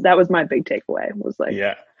that was my big takeaway, was like,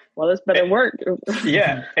 well, this better work.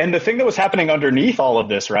 Yeah. And the thing that was happening underneath all of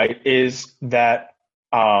this, right, is that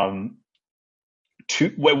what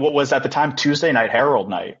was at the time Tuesday Night Herald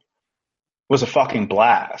Night was a fucking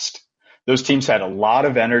blast. Those teams had a lot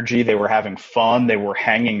of energy. They were having fun. They were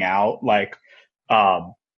hanging out. Like,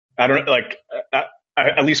 I don't like,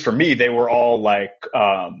 at least for me, they were all like,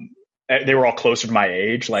 they were all closer to my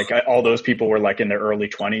age. Like all those people were like in their early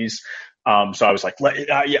 20s. So I was like,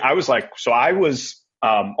 I was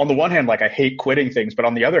on the one hand, like I hate quitting things, but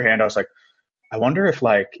on the other hand, I was like, I wonder if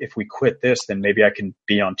we quit this, then maybe I can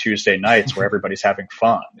be on Tuesday nights where everybody's having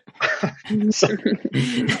fun.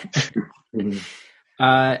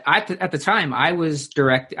 At the time, I was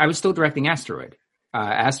still directing Asteroid.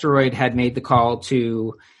 Asteroid had made the call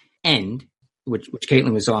to end, which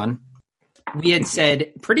Caitlin was on. We had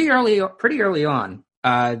said pretty early on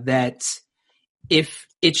that if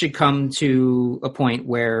it should come to a point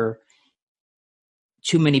where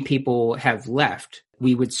too many people have left,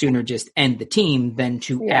 we would sooner just end the team than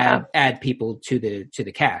to add people to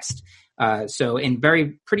the cast. So in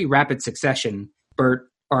pretty rapid succession, Bert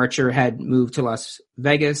Archer had moved to Las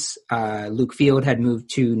Vegas. Luke Field had moved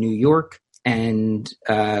to New York, and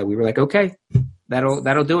we were like, okay,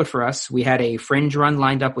 that'll do it for us. We had a fringe run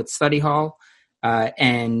lined up with Study Hall,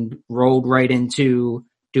 and rolled right into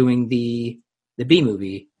doing the B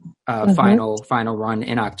movie final run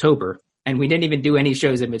in October. And we didn't even do any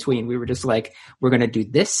shows in between. We were just like, we're going to do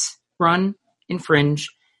this run in Fringe,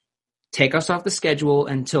 take us off the schedule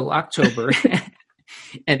until October,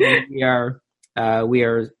 and then we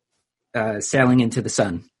are sailing into the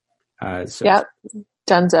sun. Yep,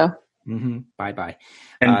 Dunzo. Bye.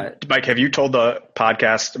 And Mike, have you told the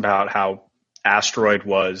podcast about how Asteroid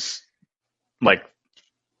was like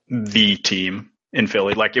the team in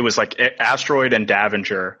Philly? Like it was like Asteroid and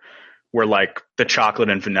Davinger were like the chocolate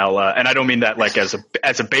and vanilla. And I don't mean that like as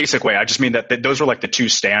a basic way. I just mean that those were like the two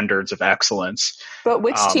standards of excellence. But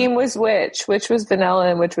which team was which? Which was vanilla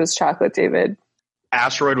and which was chocolate, David?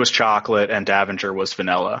 Asteroid was chocolate and Davinger was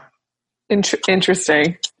vanilla.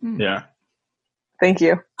 Interesting. Yeah. Thank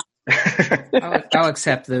you. I'll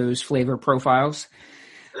accept those flavor profiles.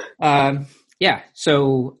 Yeah.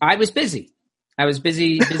 So I was busy.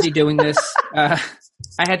 doing this.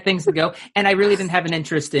 I had things to go, and I really didn't have an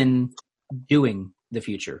interest in doing the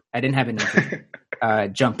future. I didn't have an interest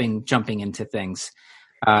jumping into things.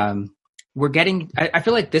 I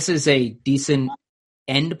feel like this is a decent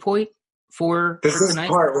end point for tonight.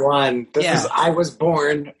 Part one. This is I was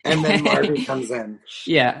born, and then Marvin comes in.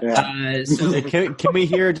 Yeah. So can we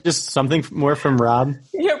hear just something more from Rob?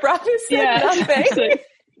 Yeah, Rob has said nothing.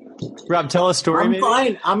 Rob, tell a story. I'm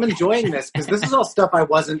fine. I'm enjoying this because this is all stuff I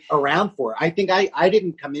wasn't around for. I think I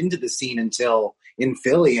didn't come into the scene in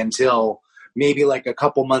Philly until maybe like a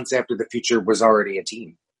couple months after the Future was already a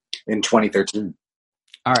team in 2013.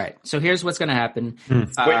 All right. So here's what's going to happen. Wait,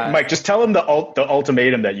 Mike, just tell him the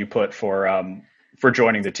ultimatum that you put for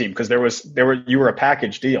joining the team, because you were a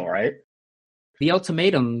package deal, right? The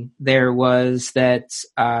ultimatum there was that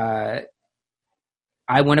I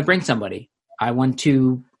want to bring somebody. I want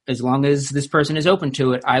to, as long as this person is open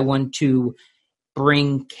to it, I want to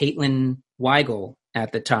bring Caitlin Weigel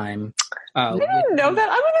at the time. I didn't know that.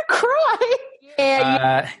 I'm going to cry.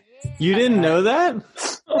 Yeah. You didn't know that? No,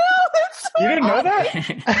 that's you didn't know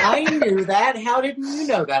that? I knew that. How didn't you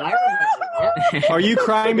know that? I remember that. Are you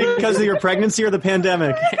crying because of your pregnancy or the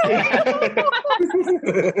pandemic?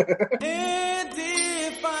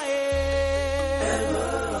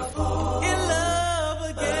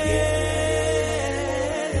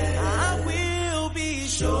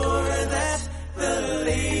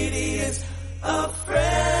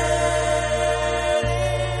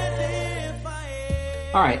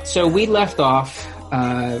 All right, so we left off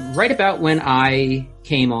right about when I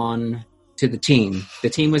came on to the team. The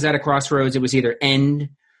team was at a crossroads. It was either end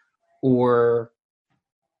or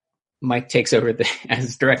Mike takes over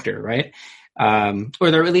as director, right?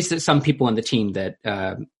 Or there were at least some people on the team that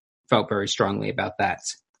felt very strongly about that.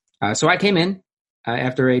 So I came in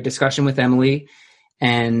after a discussion with Emily,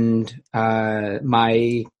 and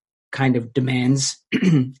my kind of demands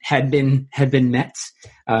had been met.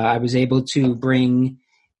 I was able to bring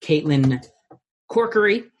Caitlin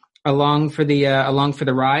Corkery along for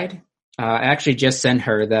the ride. I actually just sent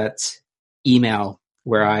her that email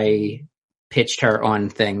where I pitched her on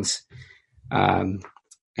things, and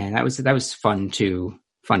that was fun to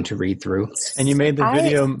read through. And you made the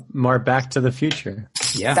video more Back to the Future.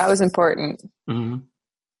 Yeah, that was important. Mm-hmm.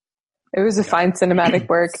 It was a fine cinematic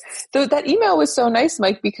work. Though that email was so nice,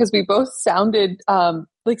 Mike, because we both sounded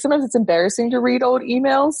like sometimes it's embarrassing to read old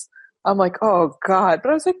emails. I'm like, oh God. But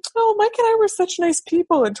I was like, oh, Mike and I were such nice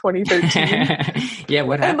people in 2013. Yeah,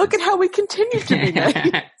 what happened? And look at how we continue to be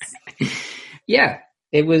nice. Yeah,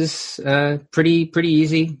 it was pretty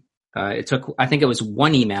easy. I think it was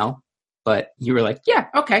one email, but you were like, yeah,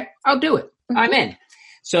 okay, I'll do it. Mm-hmm. I'm in.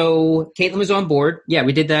 So Caitlin was on board. Yeah,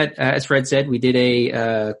 we did that. As Fred said, we did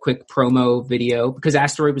a quick promo video because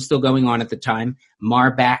Asteroid was still going on at the time.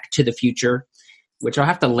 Back to the Future, which I'll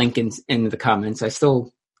have to link in the comments.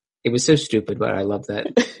 It was so stupid, but I love that.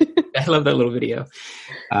 I love that little video.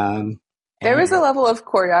 There was a level of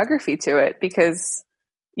choreography to it because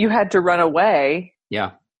you had to run away.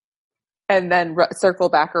 Yeah. And then circle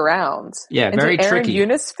back around. Yeah, and very did Aaron tricky.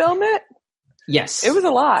 Eunice film it? Yes. It was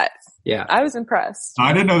a lot. Yeah. I was impressed.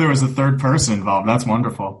 I didn't know there was a third person involved. That's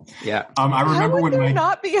wonderful. Yeah. I remember How would when there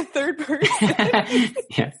not be a third person?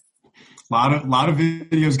 Yeah. A lot of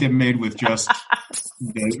videos get made with just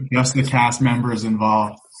the cast members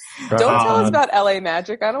involved. Don't tell us about LA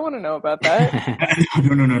Magic. I don't want to know about that.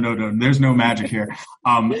 No. There's no magic here.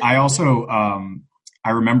 I also I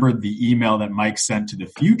remember the email that Mike sent to the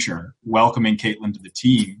Future welcoming Caitlin to the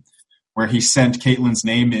team, where he sent Caitlin's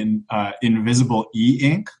name in invisible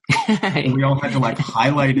e-ink. We all had to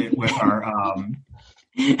highlight it with our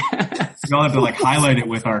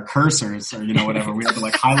cursors or whatever. We had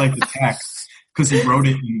to highlight the text because he wrote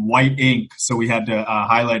it in white ink, so we had to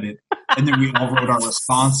highlight it, and then we all wrote our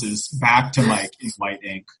responses back to Mike in white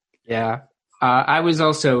ink. Yeah. I was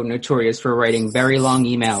also notorious for writing very long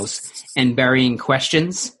emails and burying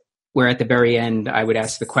questions, where at the very end I would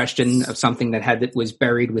ask the question of something that was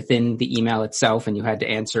buried within the email itself, and you had to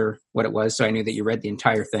answer what it was, so I knew that you read the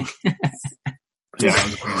entire thing. Yeah, that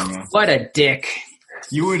was cool, man. What a dick.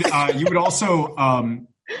 You would also that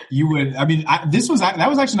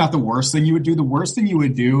was actually not the worst thing you would do. The worst thing you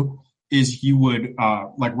would do is he would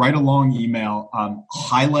like write a long email,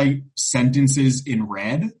 highlight sentences in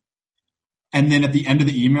red, and then at the end of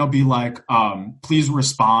the email be like, please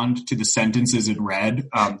respond to the sentences in red.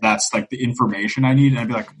 That's like the information I need. And I'd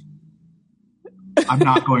be like, I'm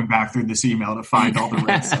not going back through this email to find all the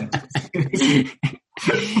red sentences.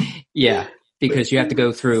 Yeah, because you have to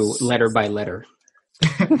go through letter by letter.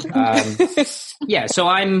 Yeah, so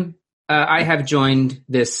I have joined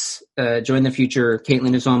this, Join the Future.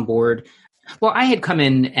 Caitlin is on board. Well, I had come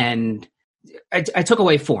in and I took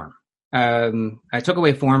away form. I took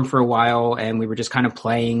away form for a while, and we were just kind of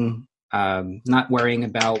playing, not worrying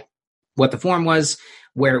about what the form was,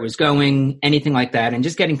 where it was going, anything like that, and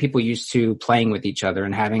just getting people used to playing with each other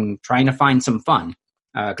and trying to find some fun.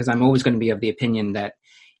 Because I'm always going to be of the opinion that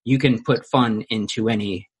you can put fun into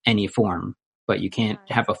any form, but you can't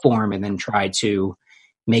have a form and then try to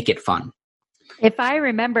make it fun. If I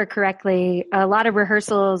remember correctly, a lot of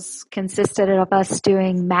rehearsals consisted of us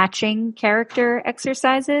doing matching character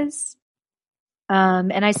exercises.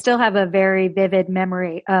 And I still have a very vivid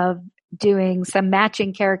memory of doing some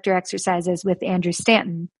matching character exercises with Andrew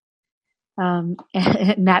Stanton. And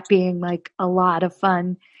that being like a lot of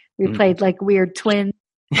fun. We played like weird twins.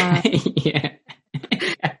 Yeah.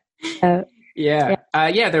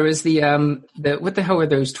 Yeah, there was the what the hell were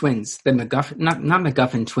those twins? The MacGuffin, not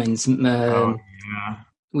MacGuffin twins.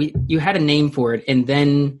 You had a name for it, and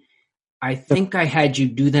then I think I had you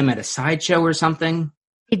do them at a sideshow or something.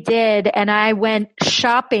 I did, and I went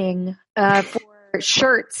shopping for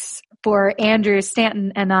shirts for Andrew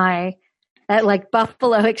Stanton and I at like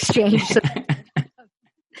Buffalo Exchange.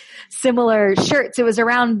 Similar shirts. It was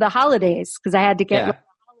around the holidays because I had to get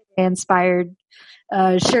holiday-inspired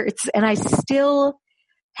shirts, and I still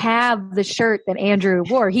have the shirt that Andrew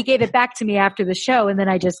wore. He gave it back to me after the show, and then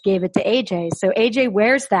I just gave it to AJ. So AJ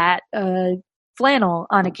wears that flannel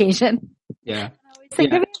on occasion. Yeah.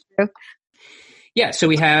 Think of Andrew. Yeah, so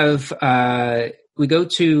we go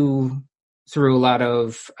through a lot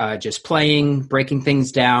of just playing, breaking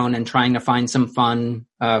things down, and trying to find some fun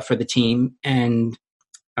for the team. And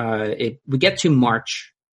we get to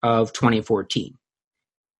March of 2014,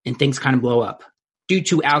 and things kind of blow up due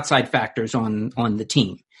to outside factors on the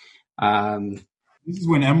team. This is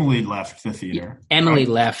when Emily left the theater. Emily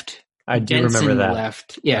left. I do Jensen remember that.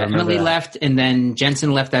 Left. Yeah, Emily left, and then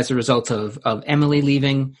Jensen left as a result of Emily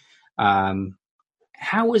leaving.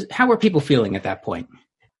 How were people feeling at that point?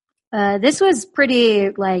 This was pretty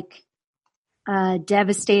like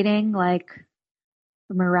devastating, like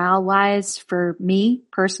morale wise for me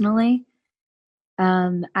personally.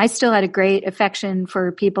 I still had a great affection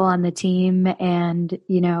for people on the team and,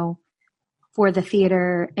 for the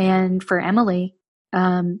theater and for Emily.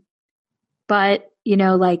 But,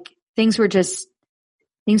 like things were just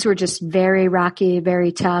very rocky,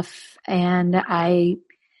 very tough. And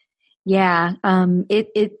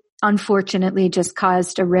it unfortunately just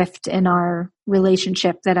caused a rift in our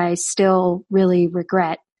relationship that I still really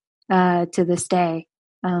regret, to this day.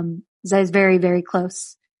 'Cause I was very, very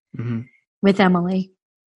close with Emily.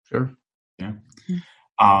 Sure. Yeah.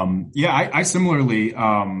 I similarly,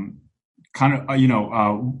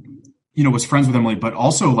 was friends with Emily, but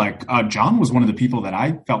also like, John was one of the people that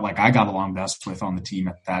I felt like I got along best with on the team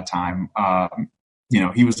at that time.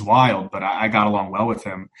 He was wild, but I got along well with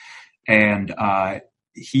him. And,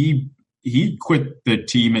 he quit the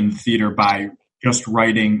team in the theater by just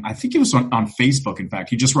writing, I think it was on Facebook. In fact,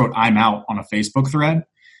 he just wrote, "I'm out" on a Facebook thread.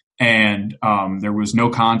 And, there was no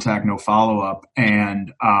contact, no follow up.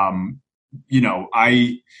 And, I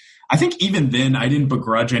think even then I didn't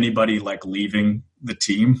begrudge anybody like leaving the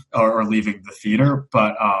team or leaving the theater.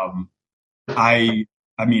 But, I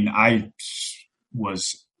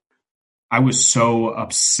was so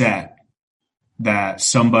upset that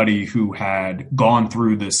somebody who had gone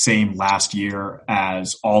through the same last year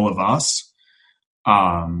as all of us,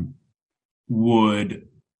 would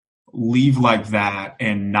leave like that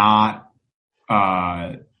and not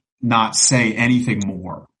say anything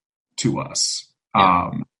more to us. Yeah.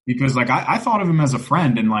 Because like, I thought of him as a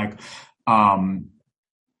friend and like,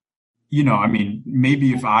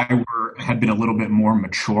 maybe if I had been a little bit more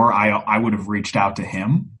mature, I would have reached out to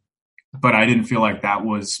him, but I didn't feel like that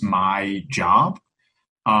was my job.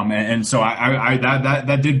 And so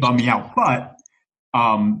that did bum me out. But,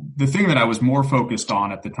 the thing that I was more focused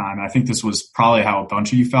on at the time, and I think this was probably how a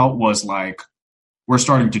bunch of you felt, was like, we're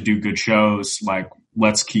starting to do good shows. Like,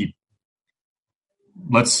 let's keep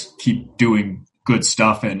doing good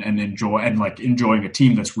stuff and enjoying a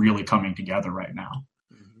team that's really coming together right now.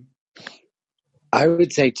 I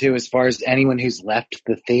would say too, as far as anyone who's left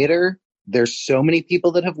the theater, there's so many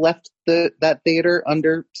people that have left that theater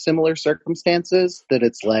under similar circumstances that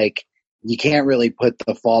it's like you can't really put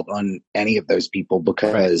the fault on any of those people,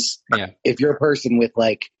 because if you're a person with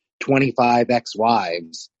like 25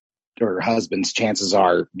 ex-wives or husbands, chances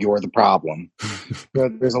are you're the problem.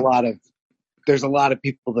 There's a lot of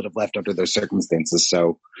people that have left under those circumstances,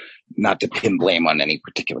 so not to pin blame on any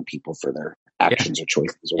particular people for their actions or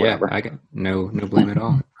choices or whatever. I got no blame at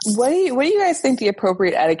all. What do you guys think the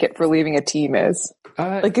appropriate etiquette for leaving a team is?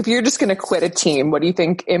 Like, if you're just going to quit a team, what do you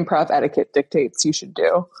think improv etiquette dictates you should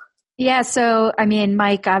do? Yeah, so, I mean,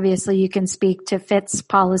 Mike, obviously you can speak to Fitz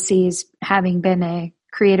policies, having been a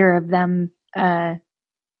creator of them,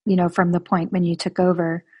 from the point when you took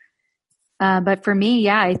over. But for me,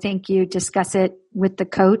 I think you discuss it with the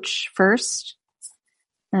coach first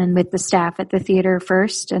and with the staff at the theater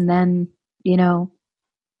first, and then,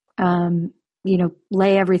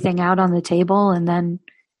 lay everything out on the table, and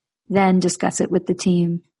then discuss it with the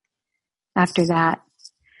team after that.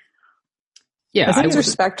 Yeah, I think it's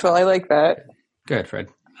respectful. I like that. Go ahead, Fred.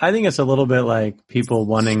 I think it's a little bit like people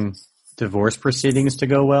wanting divorce proceedings to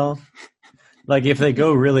go well. Like, if they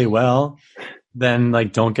go really well, then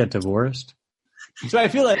like don't get divorced. So I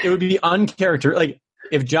feel like it would be like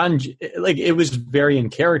if John, like, it was very in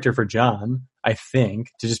character for John, I think,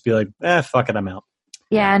 to just be like, fuck it, I'm out.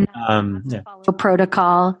 Yeah, and follow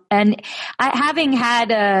protocol. And having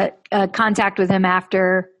had a contact with him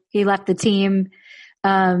after he left the team,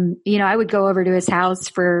 I would go over to his house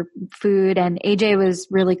for food, and AJ was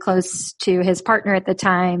really close to his partner at the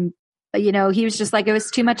time. He was just like, it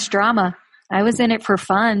was too much drama. I was in it for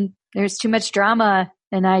fun. There's too much drama,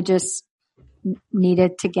 and I just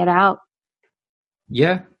needed to get out.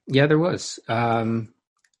 Yeah, there was. I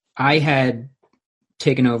had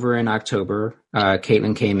taken over in October.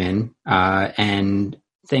 Caitlin came in, and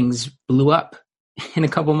things blew up in a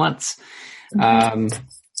couple months.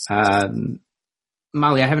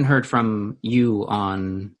 Molly, I haven't heard from you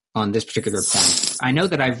on this particular point. I know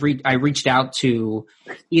that I reached out to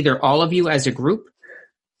either all of you as a group,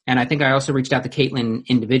 and I think I also reached out to Caitlin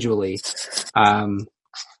individually around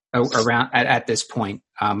at this point.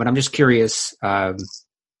 But I'm just curious what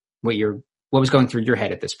was going through your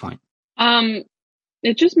head at this point.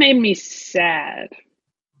 It just made me sad.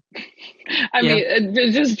 I mean,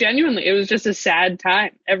 just genuinely, it was just a sad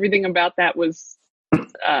time. Everything about that was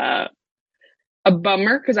a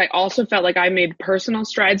bummer, because I also felt like I made personal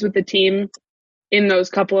strides with the team in those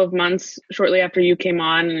couple of months shortly after you came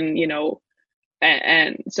on,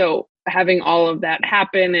 and so having all of that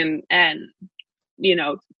happen, and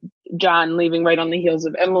John leaving right on the heels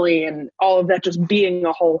of Emily, and all of that just being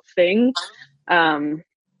a whole thing,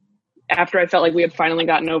 after I felt like we had finally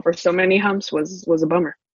gotten over so many humps, was a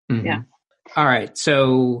bummer. Mm-hmm. Yeah. All right,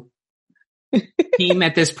 so team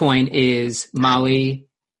at this point is Molly,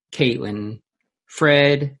 Caitlin,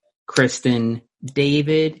 Fred, Kristen,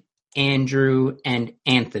 David, Andrew, and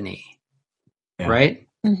Anthony, right?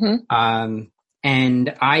 Mm-hmm.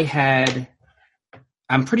 And I'm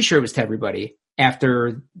pretty sure it was to everybody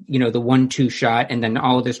after, the 1-2 shot, and then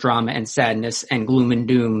all of this drama and sadness and gloom and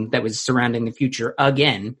doom that was surrounding the future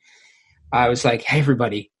again. I was like, hey,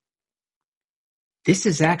 everybody, this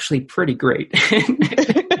is actually pretty great.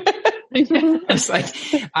 It's like,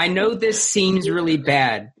 I know this seems really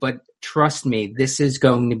bad, but trust me, this is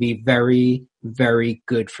going to be very, very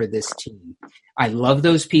good for this team. I love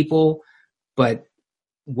those people, but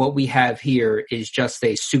what we have here is just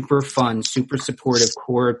a super fun, super supportive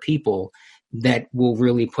core of people that will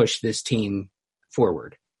really push this team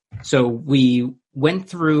forward. So we went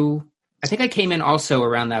through, I think I came in also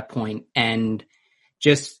around that point and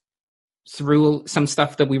just threw some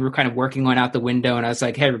stuff that we were kind of working on out the window. And I was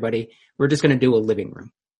like, hey, everybody, we're just going to do a living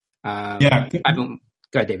room. Go ahead,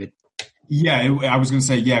 David. Yeah, I was going to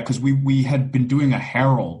say, because we had been doing a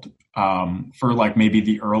Herald for like maybe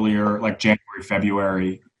the earlier, like January,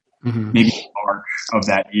 February, maybe March of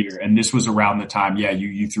that year. And this was around the time,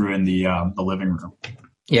 you threw in the living room.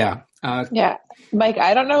 Yeah. Mike,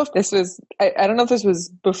 I don't know if this was, I don't know if this was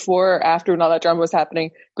before or after when all that drama was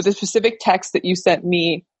happening, but the specific text that you sent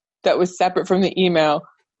me that was separate from the email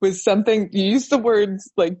was something, you used the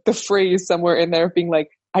words, like the phrase somewhere in there being like,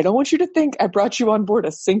 I don't want you to think I brought you on board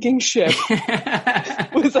a sinking ship.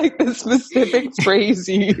 Was like the specific phrase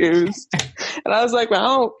you used. And I was like,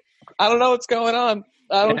 well, I don't know what's going on.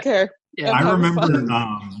 I don't care. Yeah. I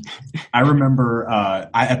remember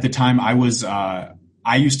at the time I was,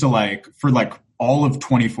 I used to like, for like all of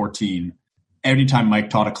 2014, anytime Mike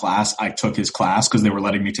taught a class, I took his class because they were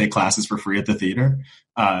letting me take classes for free at the theater.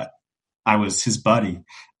 I was his buddy.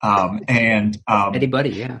 Eddie Buddy,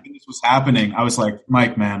 yeah. When this was happening, I was like,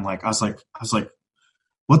 Mike, man, like, I was like,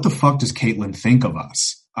 what the fuck does Caitlin think of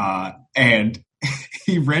us? And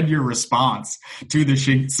he read your response to the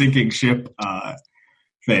sinking ship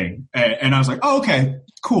thing. And I was like, oh, okay,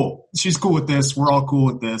 cool. She's cool with this. We're all cool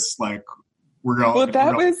with this. Like, we're going. Well,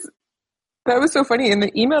 that was so funny. In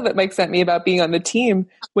the email that Mike sent me about being on the team,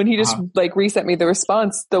 when he just like resent me the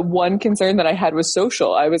response, the one concern that I had was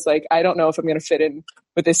social. I was like, I don't know if I'm going to fit in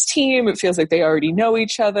with this team. It feels like they already know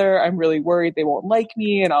each other. I'm really worried they won't like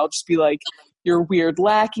me. And I'll just be like, you're weird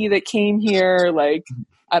lackey that came here. Like,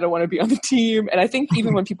 I don't want to be on the team. And I think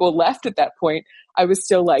even when people left at that point, I was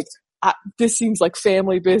still like, this seems like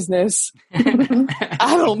family business.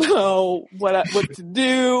 I don't know what to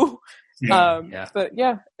do. But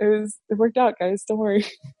yeah, it worked out, guys. Don't worry.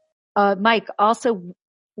 Mike, also,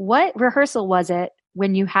 what rehearsal was it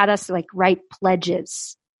when you had us like write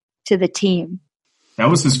pledges to the team? That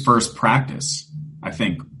was his first practice, I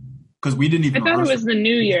think, because we didn't even. I thought it was the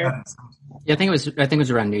New Year. Yeah, I think it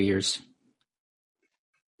was around New Year's.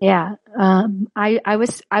 Yeah, I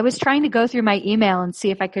was trying to go through my email and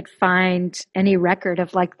see if I could find any record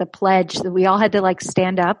of like the pledge that we all had to like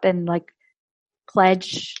stand up and like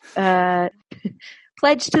pledge to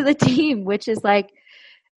the team, which is like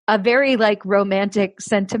a very like romantic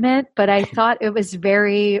sentiment, but I thought it was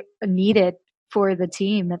very needed for the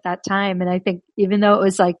team at that time. And I think even though it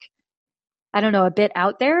was like, I don't know, a bit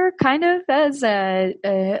out there kind of as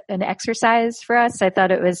an exercise for us, I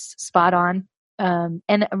thought it was spot on.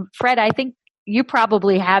 And Fred, I think you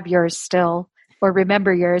probably have yours still or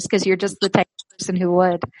remember yours because you're just the type of person who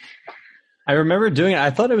would. I remember doing it. I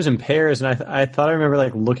thought it was in pairs, and I thought I remember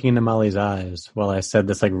like looking into Molly's eyes while I said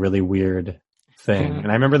this like really weird thing. And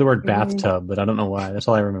I remember the word bathtub, but I don't know why. That's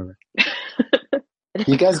all I remember.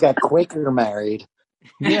 You guys got Quaker married.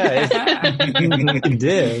 Yeah, it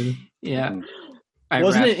did. Yeah.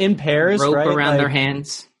 Wasn't it in pairs? Rope right? around like, their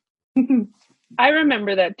hands. I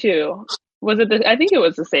remember that too. Was it? I think it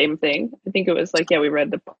was the same thing. I think it was like, yeah, we read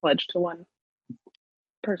the pledge to one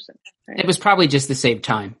person. Right? It was probably just the same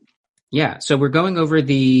time. Yeah. So we're going over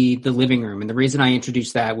the living room, and the reason I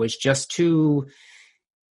introduced that was just to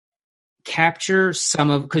capture some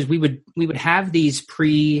of, because we would have these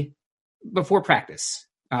before practice.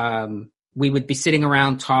 We would be sitting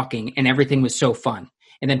around talking, and everything was so fun,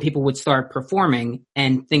 and then people would start performing,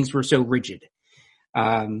 and things were so rigid.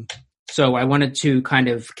 So I wanted to kind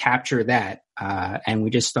of capture that, and we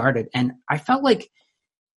just started. And I felt like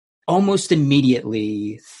almost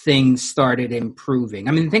immediately things started improving.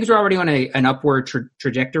 I mean, things were already on an upward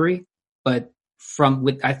trajectory, but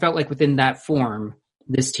I felt like within that form,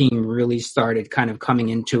 this team really started kind of coming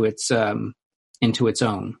into its own.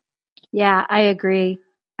 Yeah, I agree.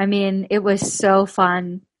 I mean, it was so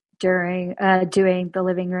fun during doing the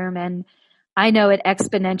living room, and I know it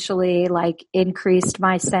exponentially like increased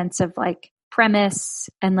my sense of like premise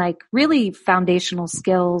and like really foundational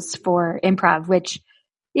skills for improv, which,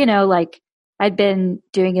 you know, like I'd been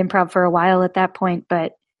doing improv for a while at that point,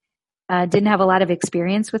 but didn't have a lot of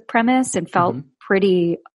experience with premise and felt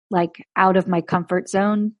pretty like out of my comfort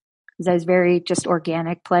zone because I was very just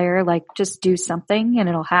organic player, like just do something and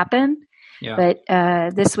it'll happen. Yeah.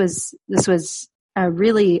 But this was a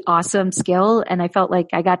really awesome skill, and I felt like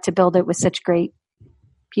I got to build it with such great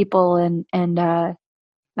people and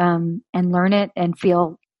learn it and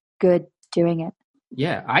feel good doing it.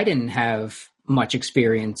 Yeah, I didn't have much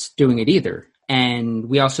experience doing it either. And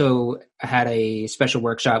we also had a special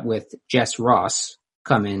workshop with Jess Ross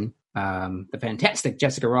come in, the fantastic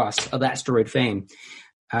Jessica Ross of Asteroid fame.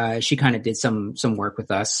 She kind of did some work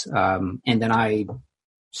with us. And then I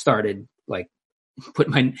started like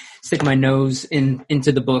stick my nose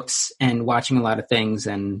into the books and watching a lot of things.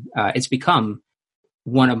 And it's become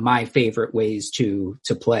one of my favorite ways to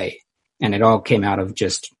play. And it all came out of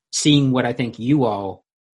just seeing what I think you all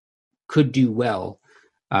could do well,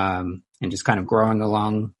 and just kind of growing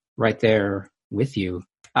along right there with you.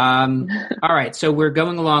 All right. So we're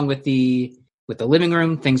going along with the living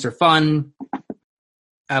room. Things are fun.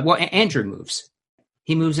 Well, Andrew moves.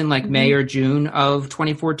 He moves in like May or June of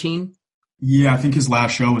 2014. Yeah, I think his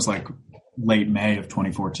last show was like late May of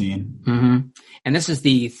 2014. Mm-hmm. And this is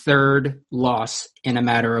the third loss in a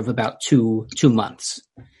matter of about two months.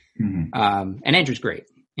 Mm-hmm. And Andrew's great.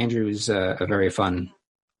 Andrew is a very fun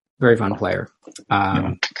player.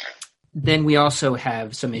 Then we also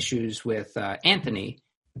have some issues with Anthony,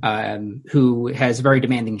 who has a very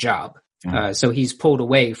demanding job. So he's pulled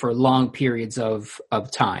away for long periods of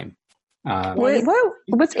time.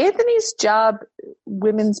 Was Anthony's job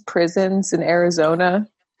women's prisons in Arizona?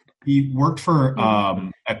 He worked for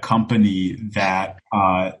a company that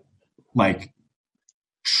like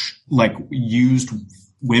used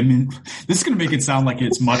women. This is going to make it sound like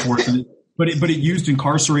it's much worse than it, but it used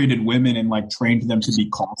incarcerated women and like trained them to be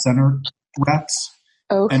call center reps.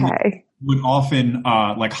 Okay. And would often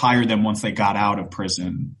like hire them once they got out of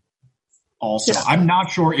prison. Also, yeah. I'm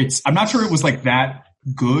not sure it was like that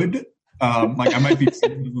good. Like I might be,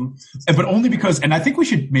 but only because, and I think we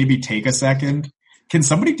should maybe take a second. Can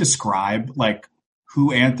somebody describe like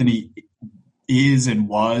who Anthony is and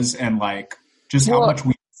was, and like just how much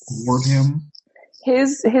we adored him?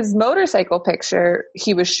 His motorcycle picture,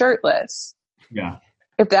 he was shirtless. Yeah.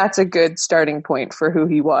 If that's a good starting point for who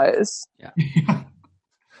he was. Yeah.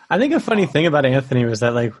 I think a funny thing about Anthony was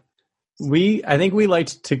that like I think we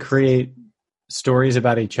liked to create stories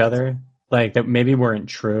about each other like that maybe weren't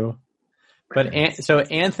true. But so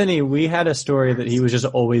Anthony, we had a story that he was just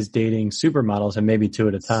always dating supermodels and maybe 2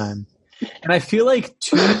 at a time. And I feel like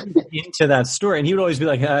 2 years into that story, and he would always be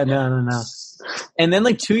like, no. And then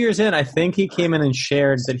like 2 years in, I think he came in and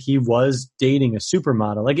shared that he was dating a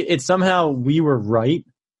supermodel. Like it somehow we were right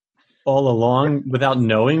all along without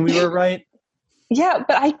knowing we were right. Yeah,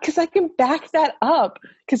 but because I can back that up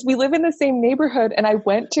because we live in the same neighborhood, and I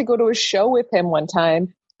went to go to a show with him one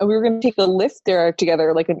time, and we were going to take a Lyft there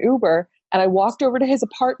together, like an Uber. And I walked over to his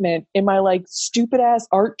apartment in my like stupid ass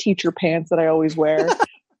art teacher pants that I always wear.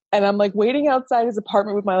 And I'm like waiting outside his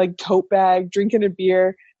apartment with my like tote bag, drinking a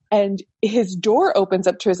beer. And his door opens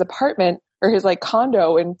up to his apartment or his like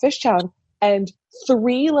condo in Fishtown. And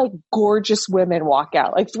 3 like gorgeous women walk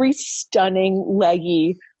out, like 3 stunning,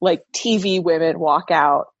 leggy, like TV women walk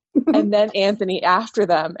out. And then Anthony after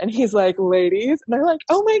them. And he's like, ladies. And they're like,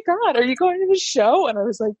 oh my God, are you going to the show? And I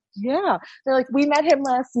was like, yeah. They're like, we met him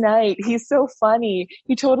last night. He's so funny.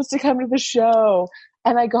 He told us to come to the show.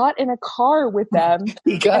 And I got in a car with them.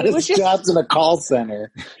 He got his jobs in a call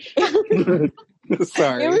center.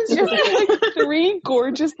 Sorry. It was just like 3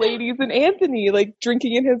 gorgeous ladies and Anthony like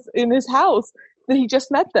drinking in his house. That he just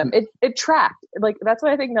met them. It tracked. Like that's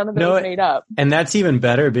why I think none of it was made up. And that's even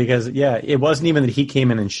better because it wasn't even that he came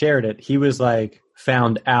in and shared it. He was like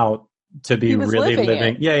found out to be really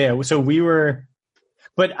living. Yeah. So we were,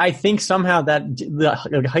 but I think somehow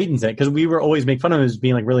that heightens it because we were always making fun of him as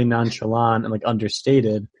being like really nonchalant and like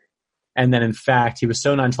understated. And then in fact, he was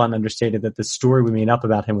so nonchalant and understated that the story we made up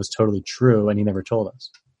about him was totally true and he never told us.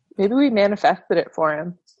 Maybe we manifested it for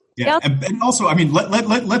him. Yeah, and also, I mean,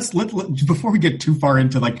 let's before we get too far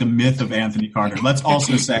into like the myth of Anthony Carter, let's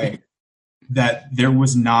also say that there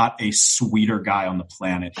was not a sweeter guy on the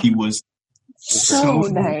planet. He was so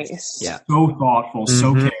nice, so thoughtful,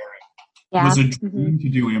 so caring. Yeah. It was a dream to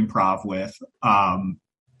do improv with.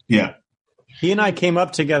 Yeah, he and I came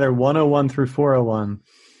up together 101 through 401,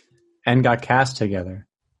 and got cast together.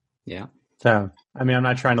 Yeah. So, I mean, I'm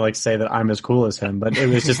not trying to like say that I'm as cool as him, but it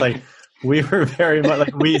was just like. We were very much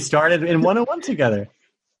like we started in 101 together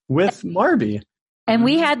with Marby. And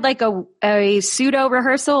we had like a pseudo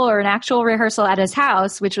rehearsal or an actual rehearsal at his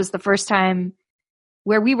house, which was the first time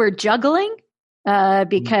where we were juggling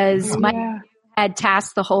because Mike had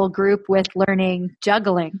tasked the whole group with learning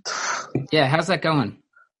juggling. Yeah, how's that going?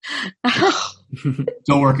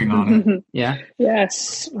 Still working on it. Yeah?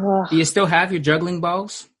 Yes. Do you still have your juggling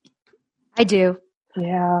balls? I do.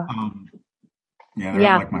 Yeah. They're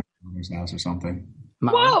at like my mother's house or something.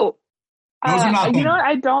 Whoa! Those are not them. You know what?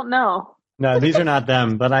 I don't know. No, these are not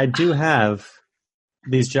them, but I do have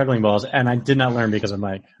these juggling balls, and I did not learn because of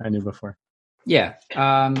Mike. I knew before. Yeah.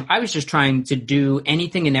 I was just trying to do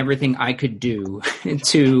anything and everything I could do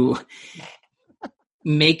to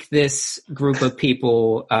make this group of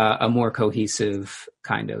people a more cohesive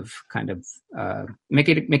kind of make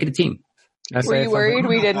it a team. Were you worried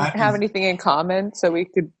we didn't have anything in common so we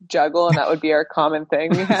could juggle and that would be our common thing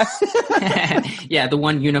we have? Yeah, the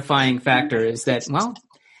one unifying factor is that, well,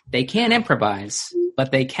 they can't improvise,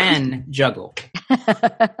 but they can juggle.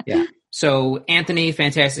 Yeah. So Anthony,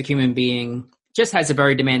 fantastic human being, just has a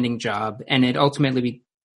very demanding job. And it ultimately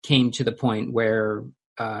came to the point where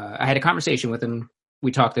I had a conversation with him.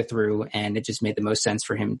 We talked it through, and it just made the most sense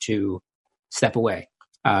for him to step away.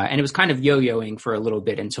 And it was kind of yo-yoing for a little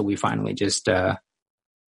bit until we finally just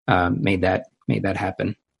made that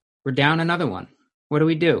happen. We're down another one. What do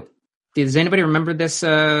we do? Does anybody remember this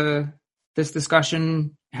this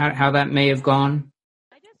discussion? How that may have gone?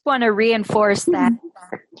 I just want to reinforce that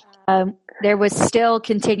there was still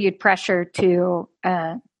continued pressure to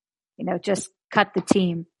just cut the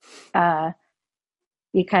team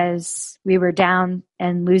because we were down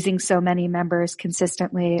and losing so many members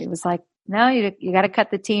consistently. It was like, no, you got to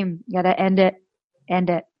cut the team. You got to end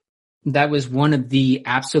it. that was one of the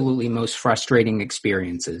absolutely most frustrating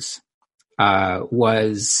experiences.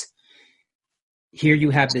 Was here you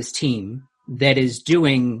have this team that is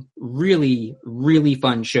doing really, really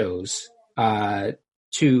fun shows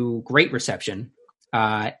to great reception.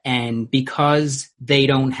 And because they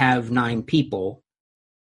don't have 9 people,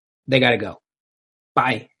 they got to go.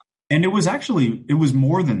 Bye. And it was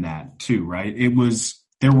more than that too, right?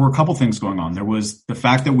 There were a couple things going on. There was the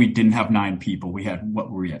fact that we didn't have 9 people. We had,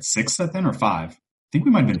 what were we at, 6 then or 5? I think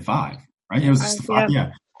we might have been 5, right? It was just 5,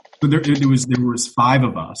 yeah. So there was 5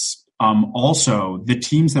 of us. Also, the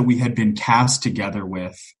teams that we had been cast together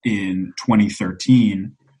with in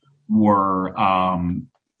 2013 were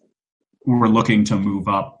looking to move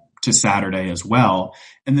up to Saturday as well.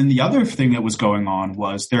 And then the other thing that was going on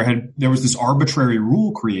was there was this arbitrary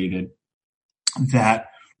rule created that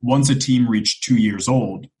once a team reached 2 years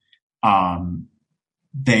old, that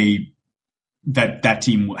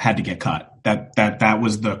team had to get cut. That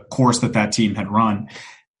was the course that team had run.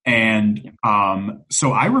 And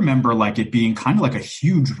so I remember like it being kind of like a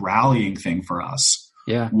huge rallying thing for us.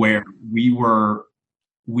 Yeah. Where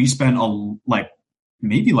we spent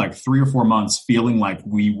maybe 3 or 4 months feeling like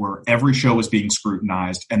every show was being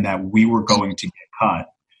scrutinized and that we were going to get cut,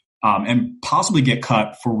 and possibly get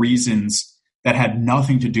cut for reasons that had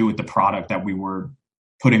nothing to do with the product that we were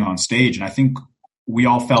putting on stage. And I think we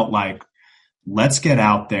all felt like, let's get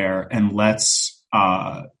out there and let's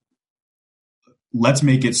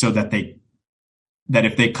make it so that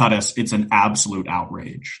if they cut us, it's an absolute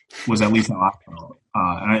outrage, was at least how I felt.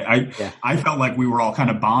 I felt like we were all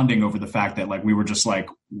kind of bonding over the fact that like we were just like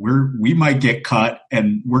we might get cut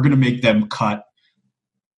and we're going to make them cut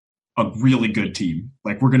a really good team.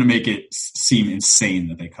 Like we're going to make it seem insane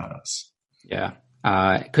that they cut us. Yeah,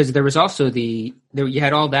 because there was also you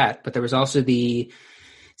had all that, but there was also the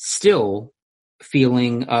still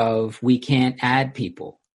feeling of we can't add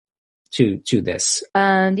people to this.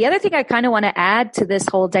 The other thing I kind of want to add to this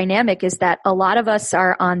whole dynamic is that a lot of us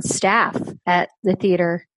are on staff at the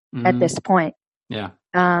theater at this point. Yeah.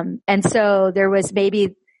 And so there was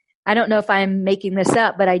maybe, I don't know if I'm making this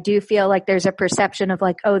up, but I do feel like there's a perception of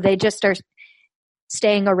like, oh, they just are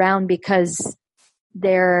staying around because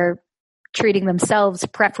they're treating themselves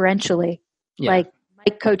preferentially. Yeah. Like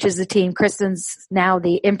Mike coaches the team. Kristen's now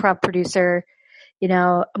the improv producer. You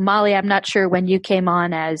know, Molly, I'm not sure when you came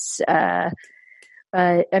on as, I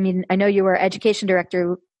mean, I know you were education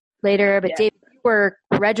director later, but Dave, you were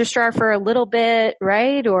registrar for a little bit,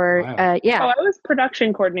 right? Or, wow. Yeah. Oh, I was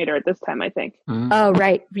production coordinator at this time, I think. Mm-hmm. Oh,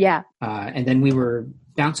 right. Yeah. And then we were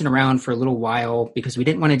bouncing around for a little while because we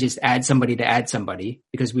didn't want to just add somebody to add somebody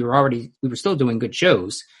because we were still doing good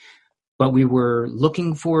shows, but we were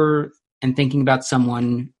looking for and thinking about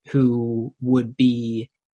someone who would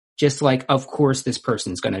be just like, of course, this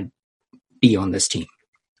person's going to be on this team.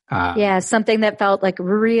 Something that felt like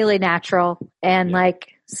really natural and like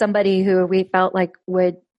somebody who we felt like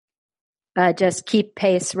would just keep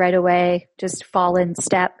pace right away, just fall in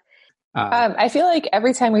step. I feel like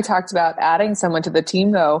every time we talked about adding someone to the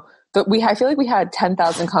team, though, I feel like we had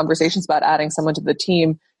 10,000 conversations about adding someone to the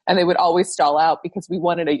team, and they would always stall out because we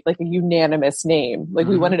wanted a unanimous name. Like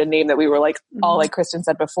we wanted a name that we were like, all like Kristen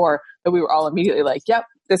said before, that we were all immediately like, yep,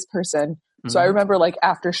 this person. So I remember like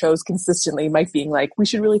after shows consistently, Mike being like, we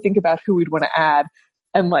should really think about who we'd want to add,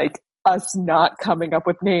 and like us not coming up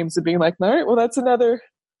with names and being like, all right, well, that's another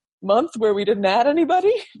month where we didn't add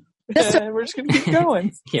anybody. And we're just going to keep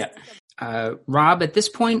going. Yeah. Rob, at this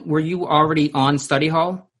point, were you already on Study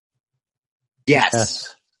Hall?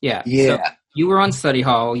 Yes. Yeah. Yeah. So you were on Study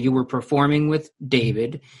Hall. You were performing with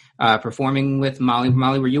David, performing with Molly.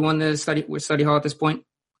 Molly, were you on the Study Hall at this point?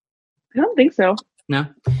 I don't think so. No.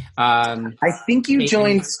 I think you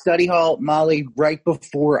joined Study Hall, Molly, right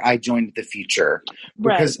before I joined The Future.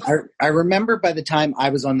 Because I remember by the time I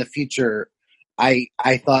was on The Future, I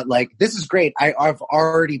thought, like, this is great. I've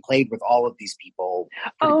already played with all of these people.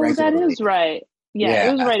 That is right. Yeah,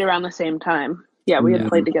 it was right around the same time. Yeah, we had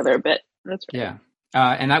played together a bit. That's right. Yeah.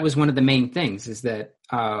 And that was one of the main things is that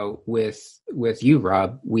with you,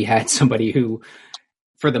 Rob, we had somebody who,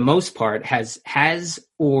 for the most part, has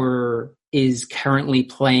or is currently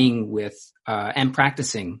playing with and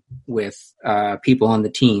practicing with people on the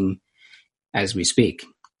team as we speak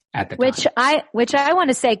at the time. Which I want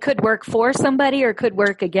to say could work for somebody or could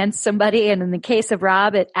work against somebody. And in the case of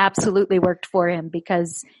Rob, it absolutely worked for him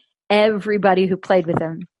because everybody who played with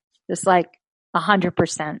him, just like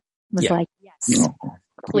 100%, was like, yes,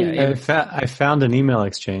 please. I found an email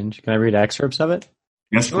exchange. Can I read excerpts of it?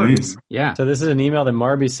 Yes, please. Yeah. So this is an email that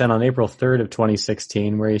Marby sent on April 3rd of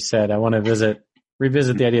 2016 where he said, I want to visit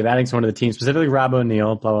revisit the idea of adding someone to the team, specifically Rob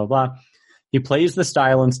O'Neill, blah, blah, blah. He plays the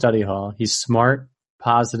style in study hall. He's smart,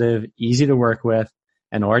 positive, easy to work with,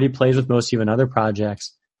 and already plays with most of you in other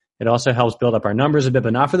projects. It also helps build up our numbers a bit,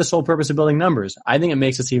 but not for the sole purpose of building numbers. I think it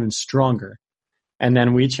makes us even stronger. And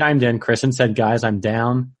then we chimed in, Kristen said, guys, I'm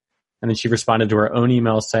down. And then she responded to her own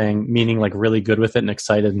email saying, meaning like really good with it and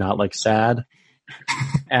excited, not like sad.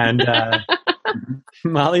 And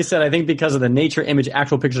Molly said, I think because of the nature, image,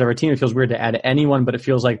 actual pictures of our team, it feels weird to add anyone, but it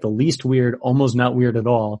feels like the least weird, almost not weird at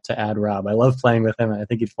all, to add Rob. I love playing with him. I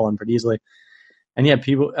think he'd fall in pretty easily. And yeah,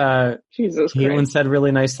 people, Caitlin said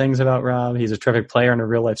really nice things about Rob. He's a terrific player and a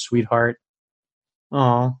real life sweetheart.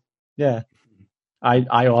 Oh, yeah.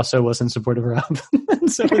 I also was in support of Rob.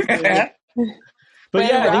 So but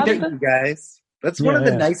yeah, I think you guys. That's one of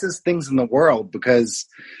the nicest things in the world because,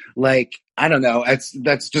 like, I don't know,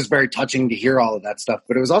 that's just very touching to hear all of that stuff.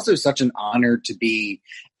 But it was also such an honor to be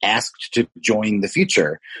asked to join the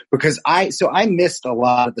future because I missed a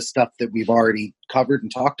lot of the stuff that we've already covered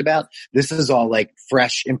and talked about. This is all like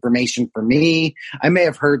fresh information for me. I may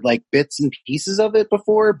have heard like bits and pieces of it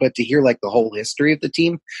before, but to hear like the whole history of the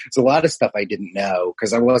team, there's a lot of stuff I didn't know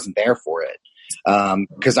because I wasn't there for it.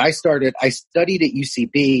 Because I studied at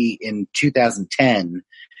UCB in 2010,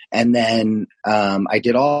 and then I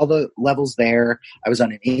did all the levels there. I was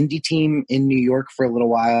on an indie team in New York for a little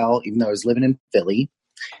while, even though I was living in Philly.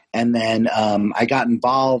 And then I got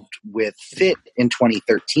involved with FIT in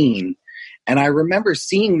 2013. And I remember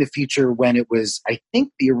seeing the future when it was, I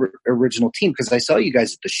think, the original team, because I saw you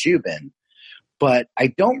guys at the Shubin. But I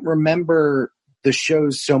don't remember the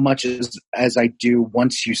shows so much as I do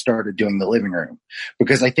once you started doing the living room,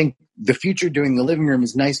 because I think the future doing the living room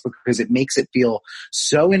is nice because it makes it feel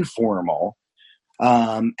so informal.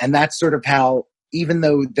 And that's sort of how, even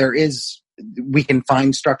though we can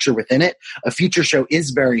find structure within it, a future show is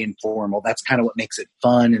very informal. That's kind of what makes it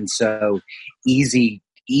fun and so easy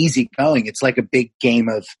going. It's like a big game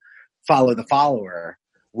of follow the follower,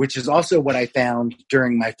 which is also what I found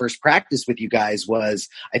during my first practice with you guys. Was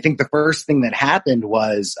I think the first thing that happened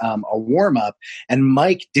was a warm-up, and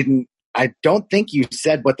Mike I don't think you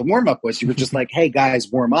said what the warm-up was. You were just like, hey, guys,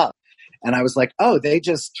 warm up. And I was like, oh,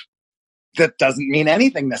 that doesn't mean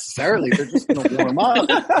anything necessarily. They're just going to warm up.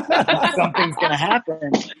 Something's going to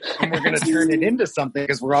happen, and we're going to turn it into something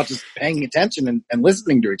because we're all just paying attention and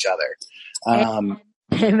listening to each other.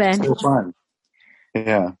 Amen. So fun.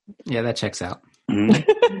 Yeah. Yeah, that checks out.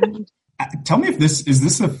 Mm-hmm. Tell me if this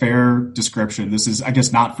is a fair description. This is, I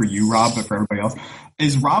guess, not for you, Rob, but for everybody else.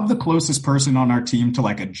 Is Rob the closest person on our team to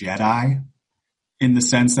like a Jedi, in the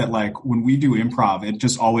sense that like when we do improv, it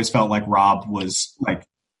just always felt like Rob was like,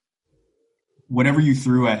 whatever you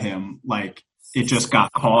threw at him, like it just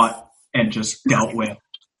got caught and just dealt with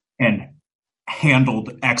and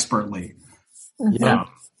handled expertly. Yeah.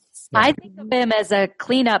 I think of him as a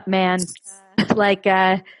cleanup man, like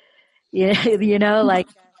you know, like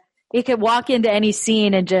he could walk into any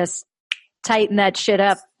scene and just tighten that shit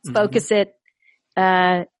up, focus it,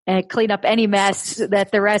 and clean up any mess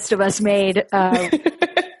that the rest of us made.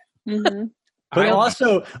 Mm-hmm. But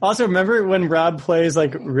also remember when Rob plays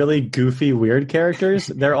like really goofy, weird characters?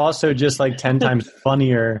 They're also just like 10 times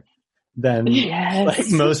funnier than like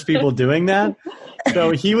most people doing that.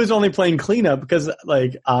 So he was only playing cleanup because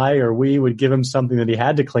like we would give him something that he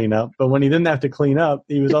had to clean up. But when he didn't have to clean up,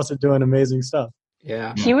 he was also doing amazing stuff.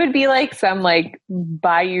 Yeah. He would be like some like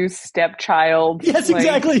Bayou stepchild. Yes,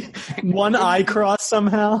 exactly. One eye cross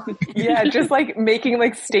somehow. Yeah, just like making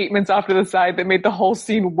like statements off to the side that made the whole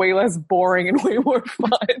scene way less boring and way more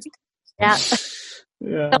fun. Yeah.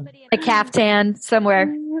 Somebody in a caftan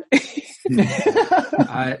somewhere.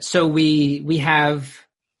 So we have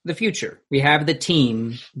the future. We have the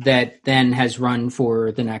team that then has run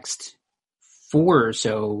for the next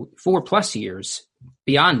 4+ years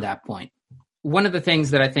beyond that point. One of the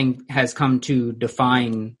things that I think has come to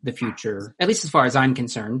define the future, at least as far as I'm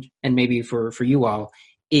concerned, and maybe for you all,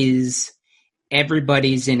 is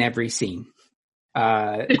everybody's in every scene.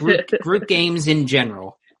 Group games in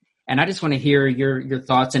general. And I just want to hear your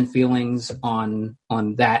thoughts and feelings on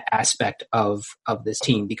that aspect of this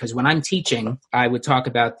team. Because when I'm teaching, I would talk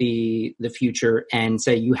about the future and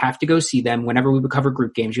say you have to go see them. Whenever we would cover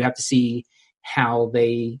group games, you have to see how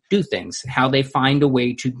they do things, how they find a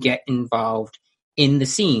way to get involved in the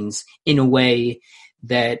scenes in a way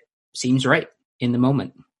that seems right in the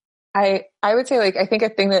moment. I would say, like, I think a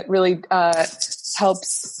thing that really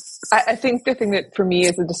helps, I think the thing that for me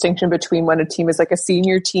is the distinction between when a team is like a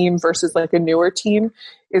senior team versus like a newer team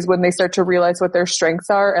is when they start to realize what their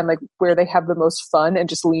strengths are and like where they have the most fun and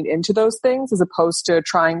just lean into those things, as opposed to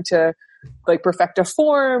trying to like perfect a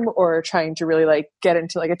form or trying to really like get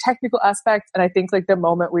into like a technical aspect. And I think like the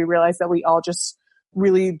moment we realized that we all just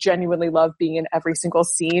really genuinely love being in every single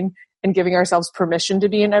scene and giving ourselves permission to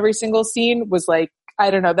be in every single scene was like, I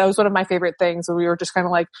don't know, that was one of my favorite things. And we were just kind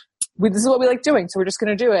of like, this is what we like doing, so we're just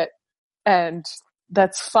going to do it. And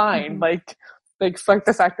that's fine. Like fuck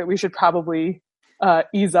the fact that we should probably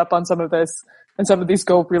ease up on some of this, and some of these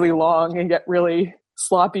go really long and get really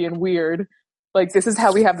sloppy and weird. Like, this is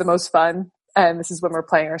how we have the most fun, and this is when we're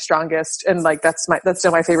playing our strongest. And like, that's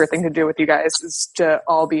still my favorite thing to do with you guys, is to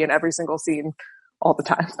all be in every single scene all the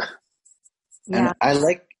time. Yeah.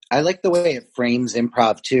 And I like the way it frames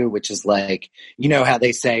improv too, which is like, you know how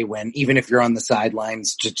they say when, even if you're on the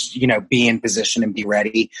sidelines, just, you know, be in position and be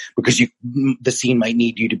ready because the scene might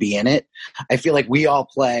need you to be in it. I feel like we all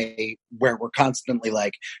play where we're constantly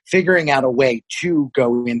like figuring out a way to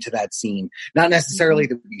go into that scene. Not necessarily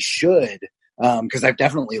that we should, because I've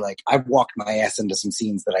definitely I've walked my ass into some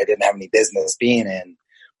scenes that I didn't have any business being in,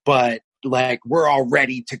 but like, we're all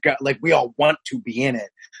ready to go. Like, we all want to be in it.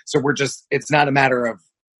 So it's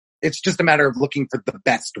just a matter of looking for the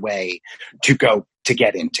best way to go to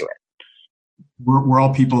get into it. We're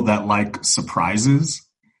all people that like surprises.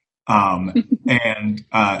 And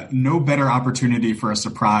no better opportunity for a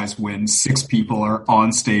surprise when 6 people are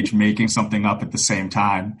on stage making something up at the same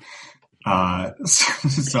time.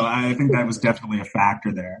 So I think that was definitely a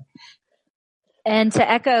factor there. And to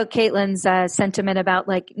echo Caitlin's sentiment about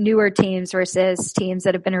like newer teams versus teams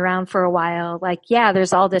that have been around for a while, like, yeah,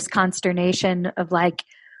 there's all this consternation of like,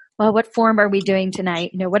 well, what form are we doing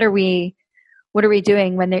tonight? You know, what are we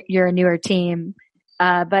doing when you're a newer team?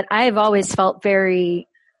 But I've always felt very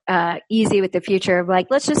easy with the future of like,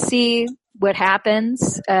 let's just see what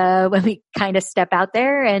happens when we kind of step out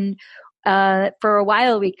there. And for a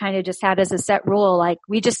while, we kind of just had as a set rule, like,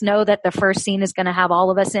 we just know that the first scene is going to have all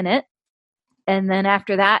of us in it. And then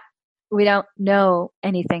after that, we don't know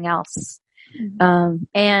anything else. Mm-hmm.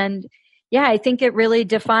 And yeah, I think it really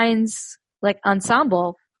defines like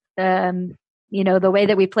ensemble, you know, the way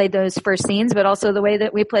that we played those first scenes, but also the way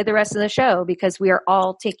that we play the rest of the show, because we are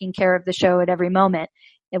all taking care of the show at every moment.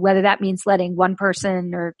 And whether that means letting one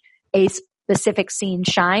person or a specific scene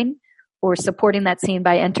shine or supporting that scene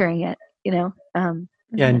by entering it, you know.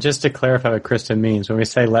 Yeah, and just to clarify what Kristen means, when we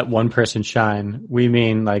say let one person shine, we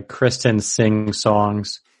mean like Kristen sing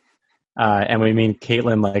songs, and we mean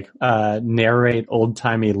Caitlin like narrate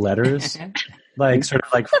old-timey letters, like sort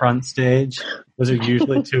of like front stage. Those are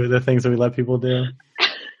usually 2 of the things that we let people do.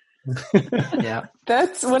 Yeah.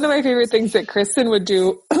 That's one of my favorite things that Kristen would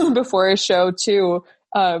do before a show too,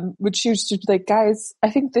 which she used to be like, guys, I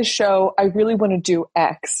think this show, I really want to do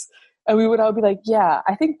X. And we would all be like, yeah,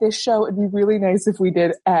 I think this show, it'd be really nice if we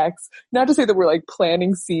did X. Not to say that we're like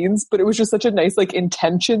planning scenes, but it was just such a nice like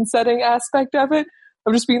intention setting aspect of it.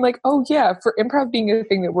 Of just being like, oh yeah, for improv being a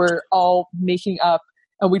thing that we're all making up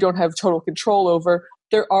and we don't have total control over,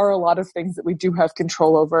 there are a lot of things that we do have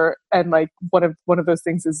control over. And like one of those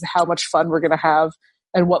things is how much fun we're going to have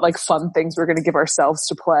and what like fun things we're going to give ourselves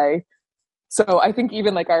to play. So I think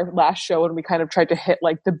even like our last show, when we kind of tried to hit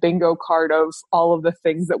like the bingo card of all of the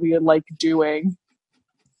things that we would like doing,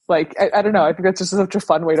 like, I don't know. I think that's just such a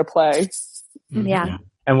fun way to play. Yeah.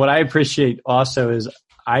 And what I appreciate also is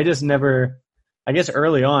I just never, I guess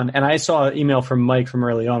early on, and I saw an email from Mike from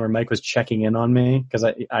early on where Mike was checking in on me because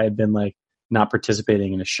I had been like not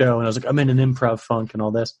participating in a show. And I was like, I'm in an improv funk and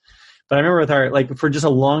all this. But I remember with our, like for just a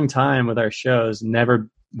long time with our shows, never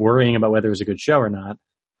worrying about whether it was a good show or not,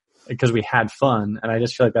 because we had fun. And I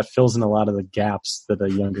just feel like that fills in a lot of the gaps that a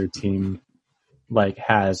younger team like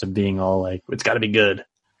has of being all like, it's got to be good.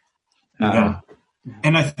 Yeah.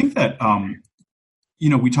 And I think that,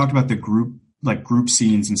 we talked about the group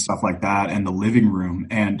scenes and stuff like that and the living room.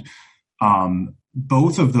 And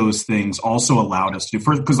both of those things also allowed us to,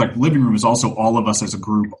 first, because like living room is also all of us as a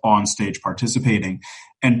group on stage participating.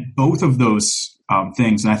 And both of those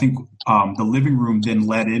things, and I think the living room then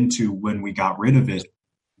led into when we got rid of it,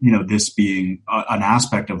 this being an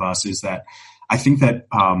aspect of us, is that I think that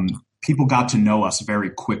people got to know us very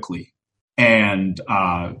quickly. And,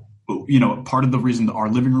 part of the reason that our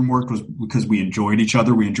living room worked was because we enjoyed each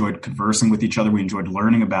other. We enjoyed conversing with each other. We enjoyed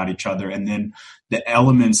learning about each other. And then the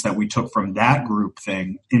elements that we took from that group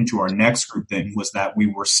thing into our next group thing was that we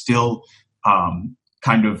were still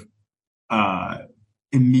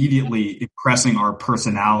immediately impressing our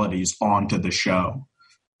personalities onto the show,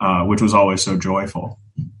 which was always so joyful.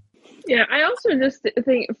 Yeah, I also just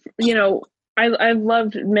think, I've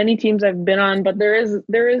loved many teams I've been on, but there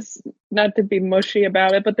is not to be mushy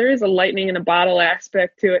about it, but there is a lightning in a bottle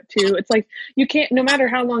aspect to it too. It's like you can't, no matter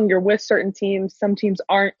how long you're with certain teams, some teams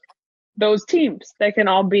aren't those teams that can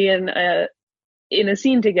all be in a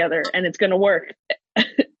scene together, and it's going to work,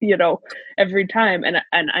 every time. And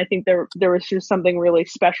I think there was just something really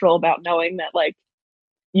special about knowing that, like,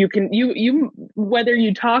 you whether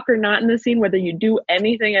you talk or not in the scene, whether you do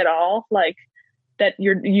anything at all, like that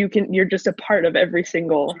you're just a part of every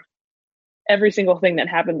single thing that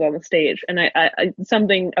happens on the stage. And I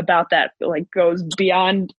something about that, like, goes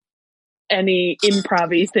beyond any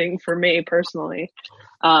improv-y thing for me personally.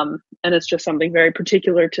 And it's just something very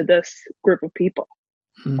particular to this group of people.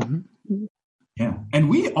 Mm-hmm. Yeah. And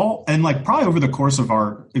we all, and like probably over the course of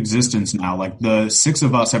our existence now, like the six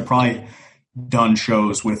of us have probably done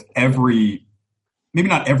shows with maybe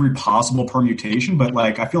not every possible permutation, but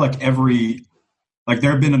like, I feel like there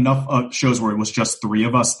have been enough shows where it was just three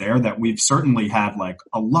of us there that we've certainly had like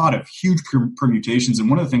a lot of huge permutations. And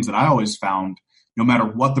one of the things that I always found, no matter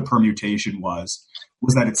what the permutation was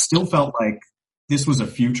that it still felt like this was a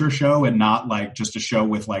future show and not like just a show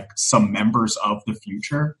with like some members of the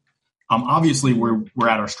future. Obviously we're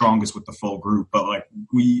at our strongest with the full group, but like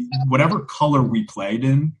whatever color we played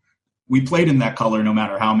in that color, no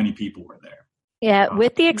matter how many people were there. Yeah,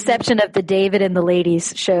 with the exception of the David and the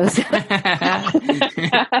ladies shows. I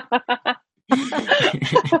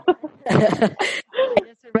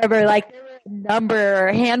just remember, like, there were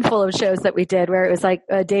a handful of shows that we did where it was like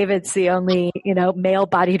David's the only,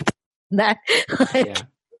 male-bodied that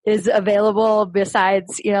is available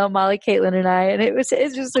besides, Molly, Caitlin, and I. And it's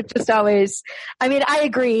just always, I mean, I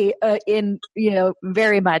agree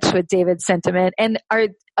very much with David's sentiment. And our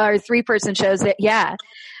 3-person shows that, yeah.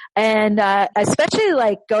 And especially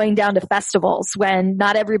like going down to festivals when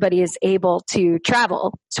not everybody is able to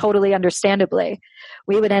travel, totally understandably,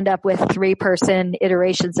 we would end up with 3-person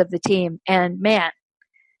iterations of the team. And man,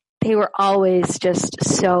 they were always just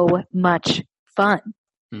so much fun,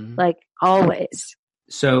 like always.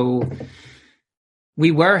 So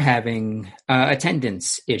we were having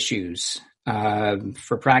attendance issues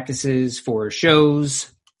for practices, for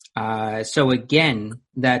shows. So again,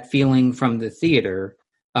 that feeling from the theater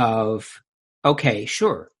of, okay,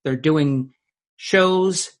 sure, they're doing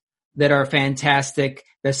shows that are fantastic.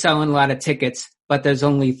 They're selling a lot of tickets, but there's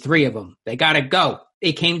only 3 of them. They got to go.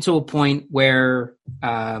 It came to a point where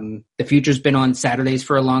The Future's been on Saturdays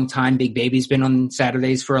for a long time. Big Baby's been on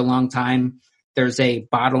Saturdays for a long time. There's a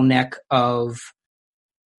bottleneck of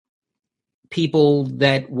people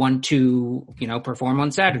that want to, perform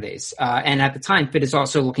on Saturdays. And at the time, FIT is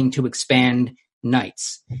also looking to expand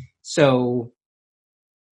nights. So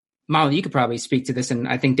Molly, you could probably speak to this, and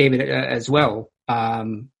I think David as well,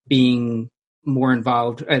 being more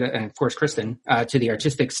involved, and of course Kristen, to the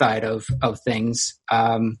artistic side of things.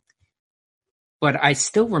 But I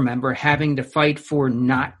still remember having to fight for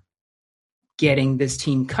not getting this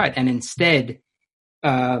team cut, and instead,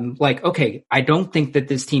 okay, I don't think that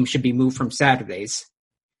this team should be moved from Saturdays,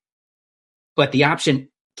 but the option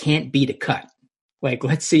can't be to cut. Like,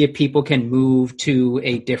 let's see if people can move to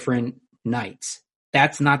a different nights.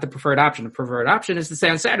 That's not the preferred option. The preferred option is to stay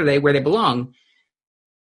on Saturday where they belong,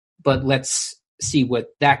 but let's see what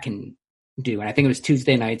that can do. And I think it was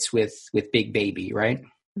Tuesday nights with Big Baby, right?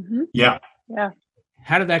 Mm-hmm. Yeah.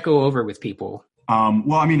 How did that go over with people?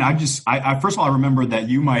 Well, I mean, I first of all, I remember that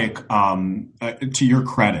you, Mike, to your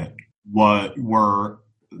credit,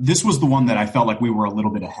 this was the one that I felt like we were a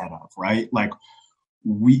little bit ahead of, right? Like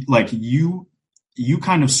you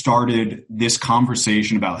kind of started this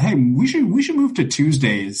conversation about, hey, we should move to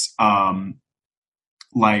Tuesdays,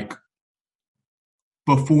 like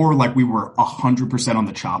before, like we were 100% on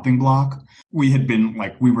the chopping block. We had been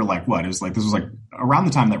like, we were like, what? It was like, this was like around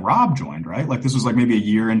the time that Rob joined, right? Like this was like maybe a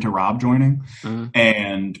year into Rob joining,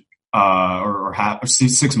 and or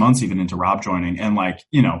 6 months even into Rob joining, and like,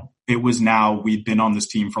 it was now we'd been on this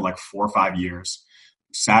team for like 4 or 5 years.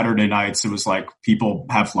 Saturday nights, it was like people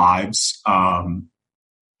have lives,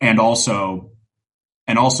 and also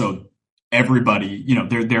everybody,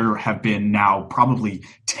 there have been now probably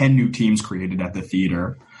 10 new teams created at the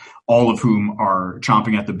theater, all of whom are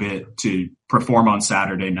chomping at the bit to perform on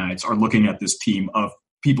Saturday nights, are looking at this team of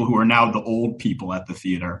people who are now the old people at the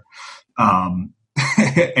theater,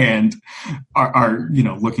 and are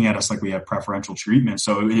looking at us like we have preferential treatment.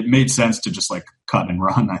 So it made sense to just like cut and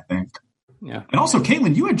run, I think. Yeah. And also,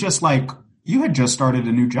 Caitlin, you had just started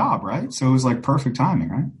a new job, right? So it was like perfect timing,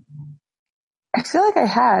 right? I feel like I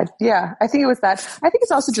had. Yeah. I think it was that. I think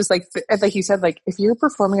it's also just like you said, like if you're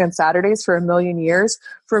performing on Saturdays for a million years,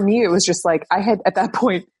 for me, it was just like I had at that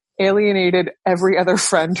point alienated every other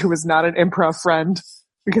friend who was not an improv friend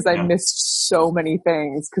because I missed so many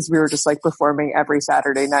things because we were just like performing every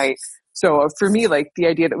Saturday night. So for me, like the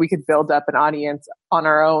idea that we could build up an audience on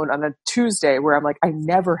our own on a Tuesday where I'm like, I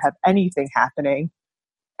never have anything happening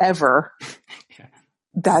ever. Yeah.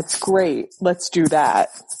 That's great. Let's do that.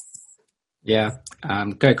 Yeah.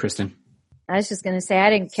 Go ahead, Kristen. I was just going to say, I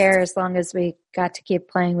didn't care as long as we got to keep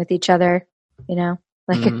playing with each other, you know,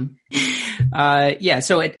 like, yeah.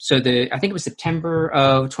 So I think it was September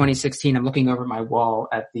of 2016. I'm looking over my wall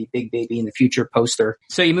at the Big Baby in the Future poster.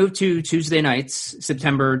 So you moved to Tuesday nights,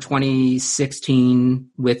 September 2016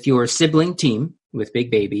 with your sibling team with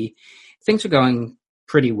Big Baby. Things are going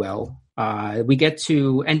pretty well. We get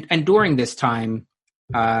to, and during this time,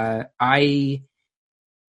 I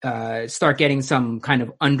start getting some kind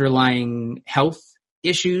of underlying health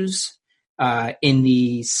issues in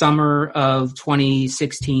the summer of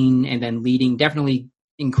 2016, and then definitely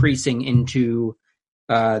increasing into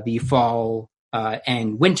the fall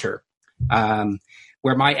and winter,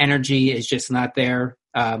 where my energy is just not there.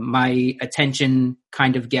 My attention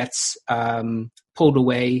kind of gets pulled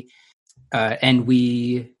away, and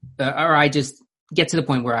I just get to the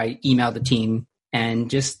point where I email the team and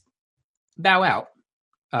just bow out.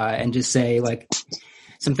 And just say, like,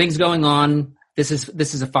 some things going on. This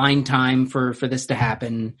is a fine time for this to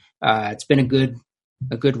happen. It's been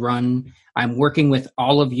a good run. I'm working with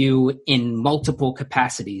all of you in multiple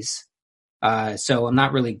capacities, so I'm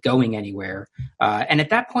not really going anywhere. And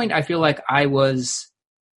at that point, I feel like I was,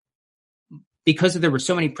 because there were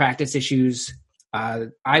so many practice issues,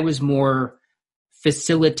 I was more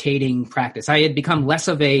facilitating practice. I had become less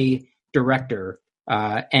of a director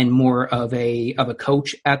and more of a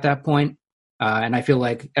coach at that point. And I feel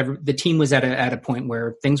like the team was at a point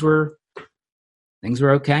where things were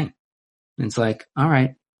okay. And it's like, all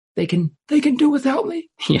right, they can do without me.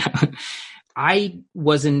 Yeah. I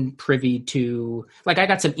wasn't privy to, like, I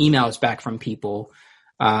got some emails back from people.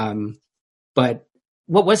 But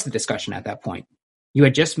what was the discussion at that point? You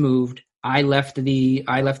had just moved. I left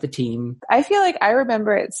the team. I feel like I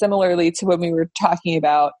remember it similarly to when we were talking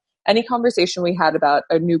about any conversation we had about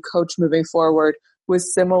a new coach moving forward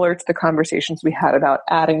was similar to the conversations we had about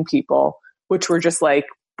adding people, which were just like,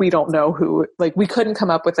 we don't know who, like, we couldn't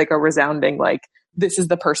come up with like a resounding, like, this is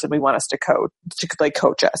the person we want us to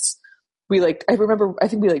coach us. I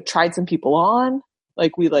think we tried some people on,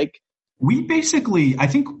 we basically, I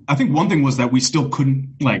think one thing was that we still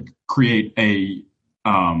couldn't create a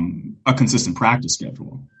consistent practice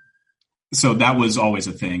schedule. So that was always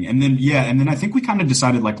a thing. And then I think we kind of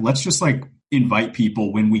decided, let's just invite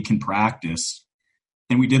people when we can practice.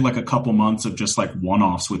 And we did a couple months of just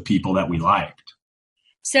one-offs with people that we liked.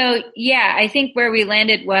 So yeah, I think where we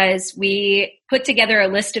landed was we put together a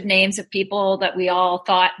list of names of people that we all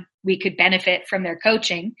thought we could benefit from their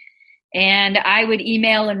coaching. And I would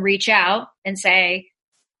email and reach out and say,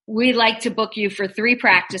 we'd like to book you for 3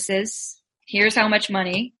 practices. Here's how much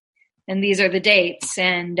money. And these are the dates.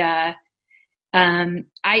 And,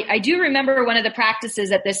 I do remember one of the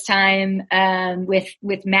practices at this time,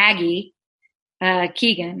 with Maggie,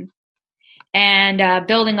 Keegan, and,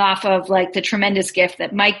 building off of the tremendous gift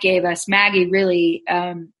that Mike gave us. Maggie really,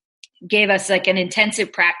 gave us an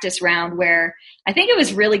intensive practice round where I think it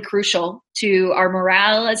was really crucial to our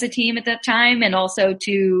morale as a team at that time. And also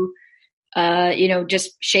to,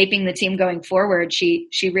 just shaping the team going forward. She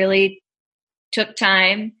really took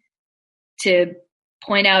time to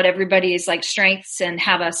point out everybody's strengths and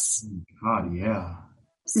have us. God, yeah.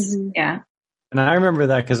 Mm-hmm. Yeah. And I remember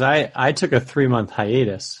that because I took a 3-month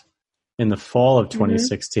hiatus in the fall of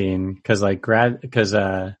 2016 because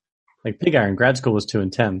Pig Iron grad school was too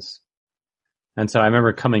intense. And so I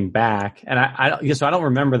remember coming back, and I don't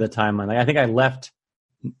remember the timeline. I think I left.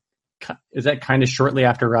 Is that kind of shortly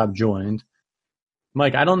after Rob joined?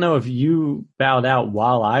 Mike, I don't know if you bowed out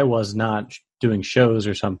while I was not doing shows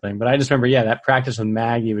or something, but I just remember, that practice with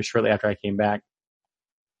Maggie was shortly after I came back.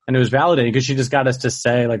 And it was validating because she just got us to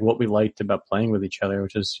say what we liked about playing with each other,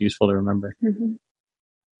 which is useful to remember. Mm-hmm.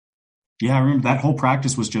 Yeah, I remember that whole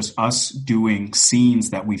practice was just us doing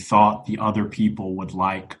scenes that we thought the other people would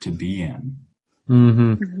like to be in.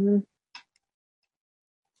 Mm-hmm. Mm-hmm.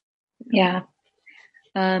 Yeah.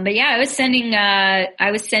 But yeah, I was sending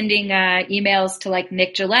emails to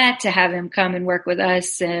Nick Gillette to have him come and work with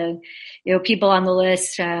us. People on the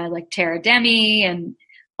list, like Tara Demi and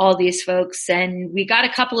all these folks. And we got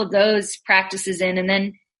a couple of those practices in, and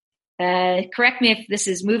then, correct me if this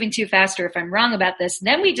is moving too fast or if I'm wrong about this. And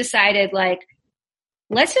then we decided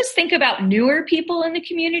let's just think about newer people in the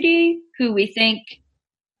community who we think,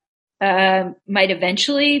 might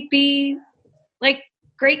eventually be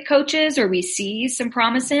great coaches, or we see some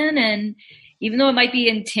promise in. And even though it might be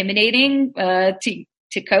intimidating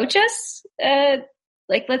to coach us,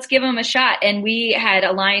 like, let's give them a shot. And we had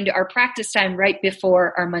aligned our practice time right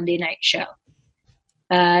before our Monday night show,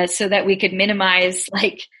 so that we could minimize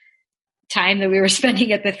like time that we were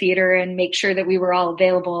spending at the theater and make sure that we were all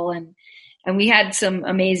available. And we had some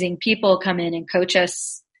amazing people come in and coach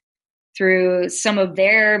us through some of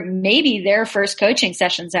maybe their first coaching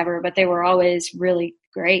sessions ever, but they were always really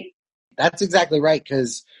great. That's exactly right.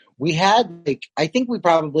 Cause we had I think we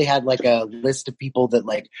probably had like a list of people that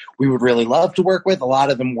like we would really love to work with. A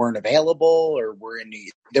lot of them weren't available or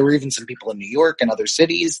there were even some people in New York and other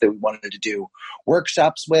cities that we wanted to do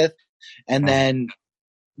workshops with. And then,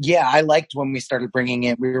 yeah, I liked when we started bringing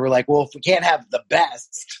it, we were like, well, if we can't have the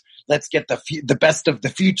best, let's get the best of the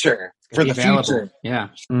future for the future. Yeah.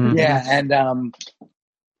 Mm-hmm. Yeah. And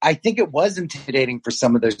I think it was intimidating for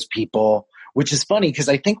some of those people, which is funny because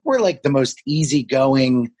I think we're like the most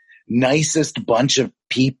easygoing, nicest bunch of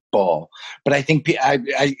people. But I think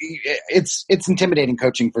it's intimidating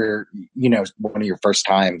coaching for, one of your first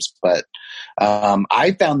times. But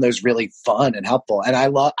I found those really fun and helpful. And I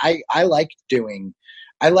liked doing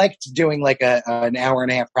like an hour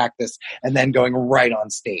and a half practice and then going right on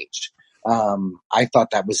stage. I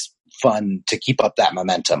thought that was fun to keep up that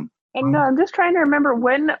momentum. And I'm just trying to remember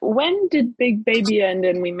when did Big Baby end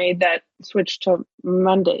and we made that switch to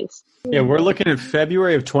Mondays? Yeah, we're looking at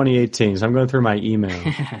February of 2018. So I'm going through my email.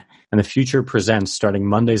 And the Future presents starting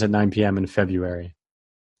Mondays at 9 p.m. in February.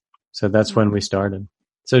 So that's when we started.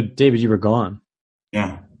 So David, you were gone.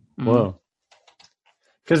 Yeah. Whoa.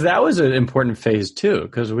 Because that was an important phase too.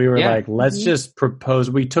 Because we were like, let's just propose.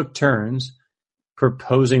 We took turns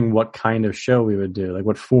proposing what kind of show we would do, like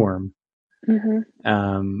what form. Mm-hmm.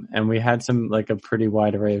 And we had some like a pretty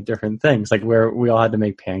wide array of different things, like where we all had to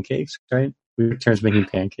make pancakes, right? We took turns making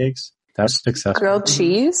pancakes. That was successful. Grilled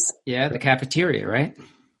cheese. Yeah, the cafeteria, right?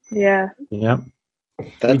 Yeah. Yep.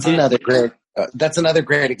 That's another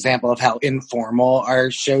great example of how informal our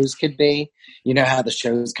shows could be. You know how the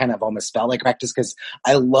shows kind of almost felt like practice, because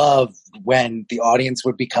I love when the audience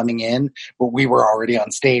would be coming in, but we were already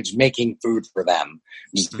on stage making food for them.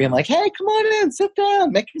 Just being like, hey, come on in, sit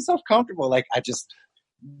down, make yourself comfortable. Like,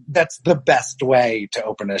 that's the best way to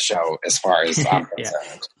open a show as far as I'm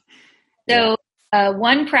concerned. So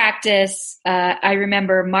one practice, I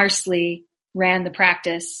remember Marsley ran the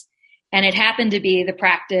practice, and it happened to be the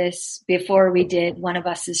practice before we did One of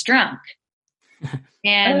Us is Drunk.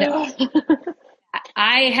 And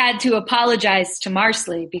I had to apologize to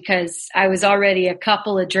Marsley because I was already a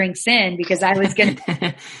couple of drinks in because I was going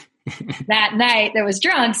to that night that was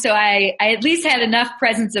drunk. So I at least had enough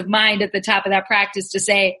presence of mind at the top of that practice to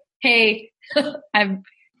say, hey, I'm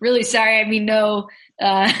really sorry. I mean, no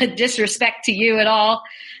disrespect to you at all.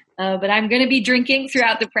 But I'm going to be drinking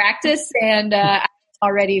throughout the practice, and I'm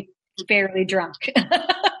already fairly drunk.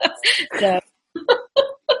 So.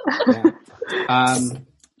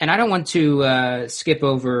 And I don't want to skip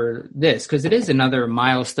over this because it is another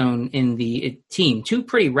milestone in the team. Two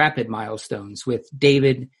pretty rapid milestones with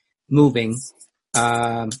David moving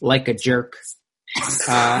like a jerk.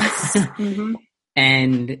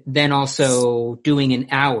 And then also doing an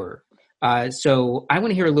hour. So I want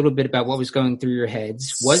to hear a little bit about what was going through your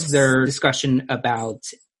heads. Was there discussion about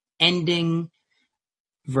ending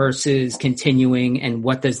versus continuing, and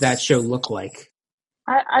what does that show look like?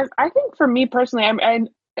 I think for me personally,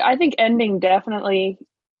 I think ending definitely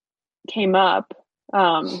came up,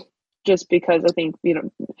 just because I think,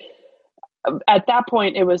 at that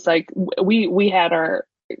point it was like we had our,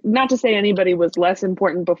 not to say anybody was less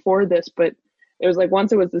important before this, but it was like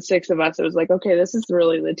once it was the six of us, it was like, okay, this is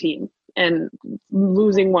really the team, and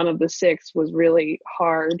losing one of the six was really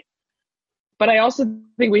hard. But I also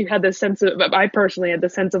think we had this sense of, I personally had the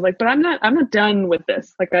sense of like, but I'm not done with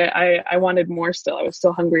this. Like I wanted more still. I was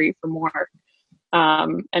still hungry for more.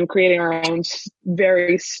 And creating our own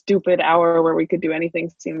very stupid hour where we could do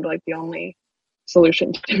anything seemed like the only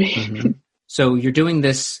solution to me. Mm-hmm. So you're doing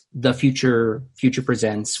this, the Future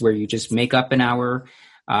Presents, where you just make up an hour.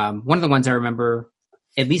 One of the ones I remember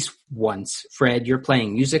at least once, Fred, you're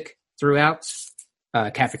playing music throughout,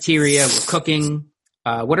 cafeteria, we're cooking.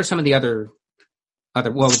 What are some of the other,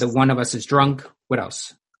 the One of Us is Drunk. What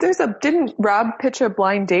else? Didn't Rob pitch a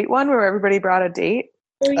blind date one where everybody brought a date?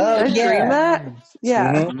 Oh, Dream that?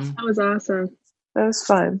 Yeah. That was awesome. That was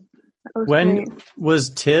fun. When was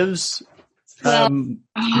Tiv's? When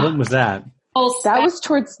was that? That was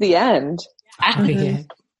towards the end.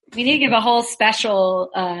 We need to give a whole special,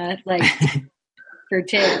 for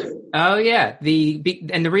Tiv's. Oh yeah.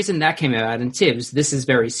 And the reason that came out in Tiv's, this is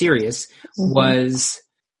very serious, was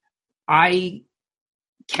I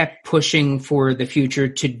kept pushing for the Future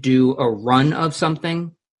to do a run of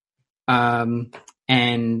something.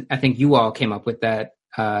 And I think you all came up with that.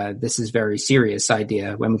 This is very serious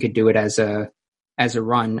idea when we could do it as a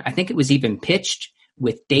run. I think it was even pitched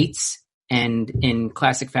with dates, and in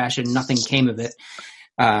classic fashion, nothing came of it.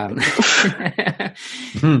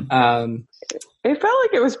 It felt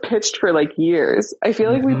like it was pitched for like years. I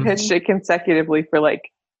feel like we pitched it consecutively for like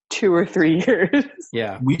 2 or 3 years.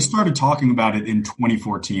 Yeah. We started talking about it in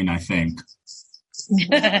 2014, I think.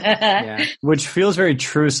 Yeah. Which feels very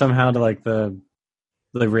true somehow to like the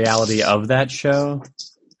reality of that show.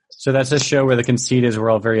 So that's a show where the conceit is we're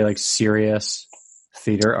all very like serious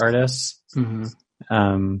theater artists.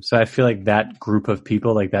 Mm-hmm. So I feel like that group of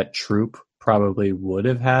people, like that troupe, probably would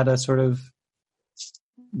have had a sort of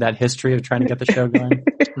that history of trying to get the show going.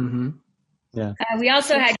 Mm-hmm. Yeah. We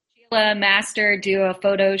also had Sheila Master do a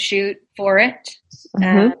photo shoot for it.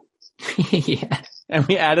 Yeah. And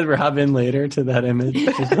we added Robin later to that image,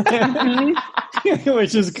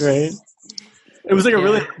 which is great. It was like a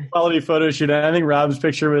really quality photo shoot. And I think Rob's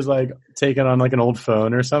picture was like taken on like an old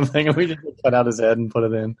phone or something. And we just cut out his head and put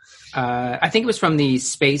it in. I think it was from the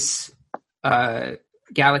Space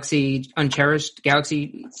Galaxy Uncherished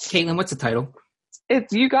Galaxy. Caitlin, what's the title?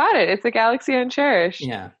 You got it. It's a Galaxy Uncherished.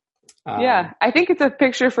 Yeah. Yeah. I think it's a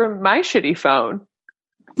picture from my shitty phone.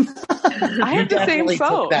 I have the same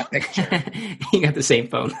phone. That picture. You got the same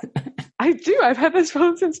phone. I do. I've had this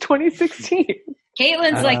phone since 2016.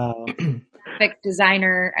 Caitlin's like graphic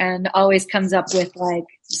designer and always comes up with like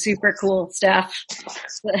super cool stuff,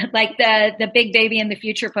 like the Big Baby in the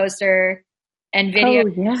Future poster and video.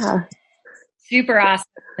 Oh yeah, super awesome.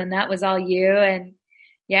 And that was all you. And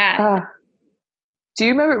yeah. Do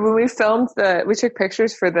you remember when we filmed we took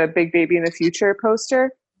pictures for the Big Baby in the Future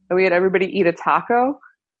poster and we had everybody eat a taco?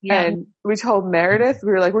 Yeah. And we told Meredith,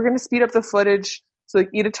 we were like, we're going to speed up the footage to like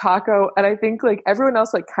eat a taco. And I think like everyone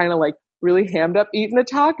else like kind of like really hammed up eating the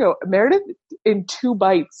taco. Meredith in 2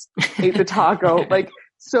 bites ate the taco like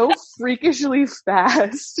so freakishly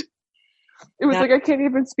fast. It was like, I can't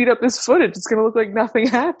even speed up this footage. It's going to look like nothing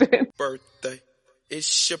happened. Birthday.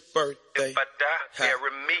 It's your birthday. If I die,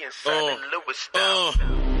 bury me inside the Lewis style.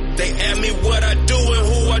 They ask me what I do and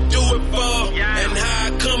who I do it for. Yeah. And how I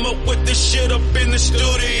come up with this shit up in the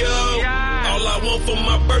studio. Yeah. All I want for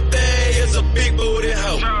my birthday is a big booty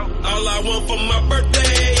hoe. All I want for my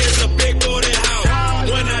birthday is a big booty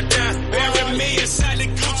hoe. When I die, bury me inside the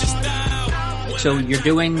Gucci style. So you're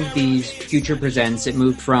doing these Future Presents. It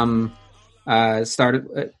moved from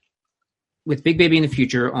started with Big Baby in the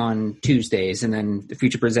Future on Tuesdays, and then the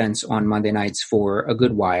Future Presents on Monday nights for a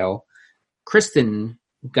good while. Kristen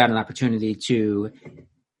got an opportunity to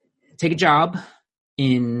take a job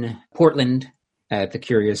in Portland at the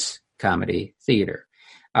Curious Comedy Theater.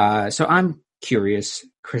 So I'm curious,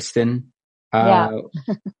 Kristen. Of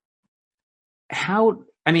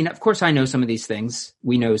course I know some of these things.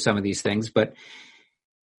 We know some of these things, but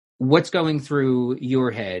what's going through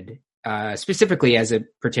your head specifically as it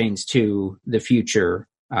pertains to the future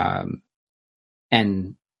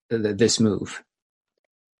and this move?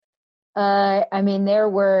 There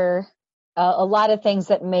were a lot of things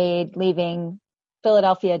that made leaving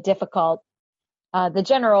Philadelphia difficult. The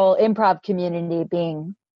general improv community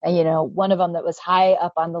being, one of them that was high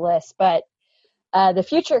up on the list. But the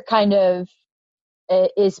future kind of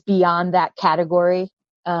is beyond that category.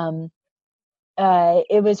 It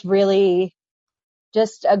was really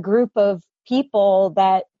just a group of people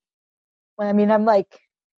that, I'm like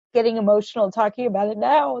getting emotional talking about it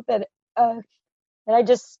now, that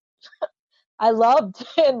I loved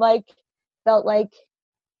and like felt like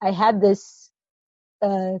I had this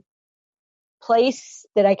place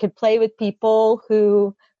that I could play with people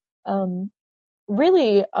who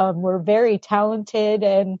really were very talented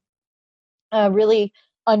and really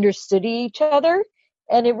understood each other.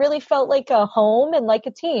 And it really felt like a home and like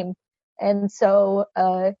a team. And so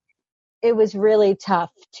it was really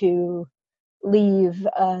tough to leave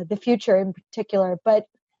the future in particular. But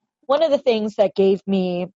one of the things that gave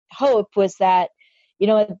me hope was that,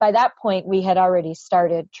 by that point we had already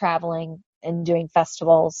started traveling and doing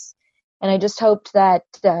festivals. And I just hoped that,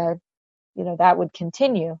 that would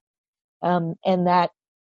continue. And that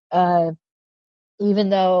even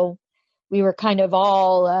though we were kind of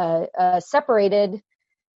all separated,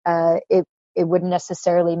 it wouldn't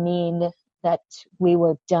necessarily mean that we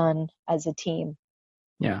were done as a team.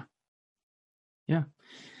 Yeah. Yeah.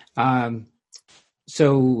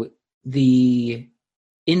 So in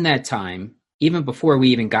that time, even before we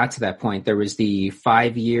even got to that point, there was the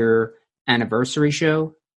 5-year anniversary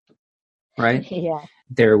show, right? Yeah.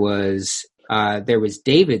 There was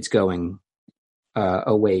David's going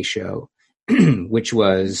away show, which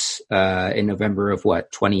was in November of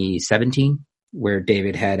 2017? where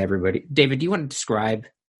David had everybody. David, do you want to describe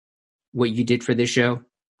what you did for this show?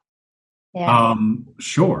 Yeah.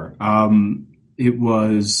 Sure. It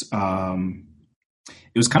was kind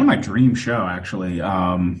of my dream show, actually,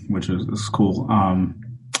 which was cool.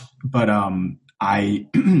 But I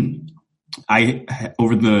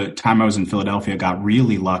over the time I was in Philadelphia, got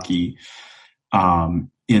really lucky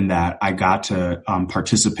in that I got to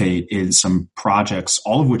participate in some projects,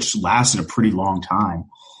 all of which lasted a pretty long time,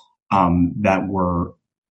 that were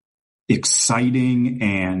exciting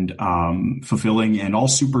and fulfilling and all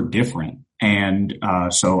super different. And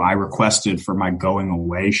so I requested for my going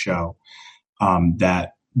away show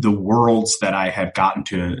that the worlds that I had gotten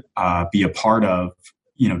to be a part of,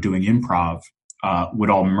 doing improv, would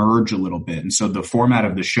all merge a little bit. And so the format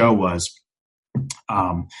of the show was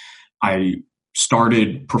I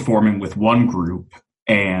started performing with one group,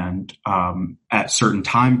 and at certain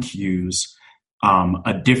time cues,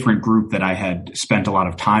 a different group that I had spent a lot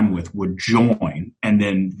of time with would join, and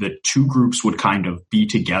then the two groups would kind of be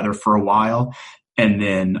together for a while, and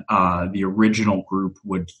then the original group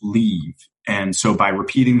would leave. And so by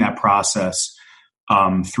repeating that process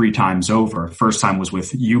 3 times over, first time was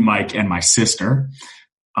with you, Mike, and my sister,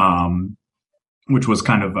 which was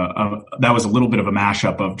kind of that was a little bit of a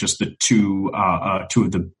mashup of just the two of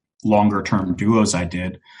the longer term duos I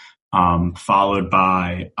did, followed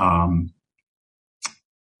by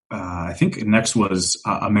I think next was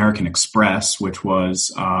American Express, which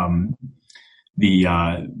was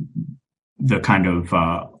the kind of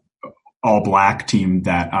all black team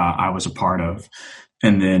that I was a part of.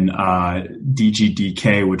 And then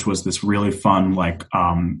DGDK, which was this really fun,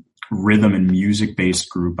 rhythm and music based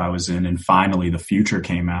group I was in. And finally The Future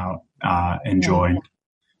came out and joined.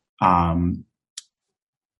 And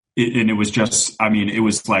it was just, it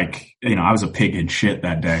was like, I was a pig in shit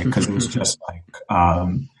that day, because it was just like,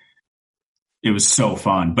 it was so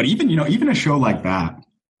fun. But even a show like that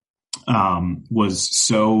was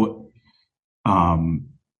so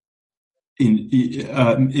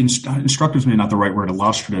instructive is maybe not the right word,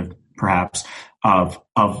 illustrative perhaps, of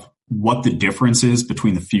what the difference is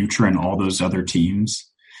between The Future and all those other teams,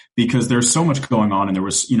 because there's so much going on, and there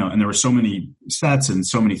was and there were so many sets and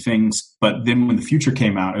so many things. But then when The Future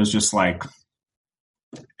came out, it was just like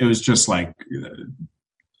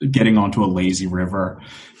getting onto a lazy river,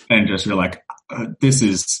 and just you're like, this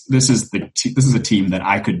is a team that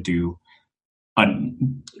I could do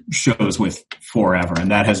shows with forever. And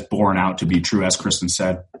that has borne out to be true, as Kristen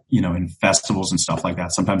said, in festivals and stuff like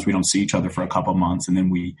that. Sometimes we don't see each other for a couple of months, and then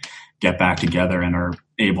we get back together and are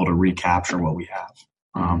able to recapture what we have.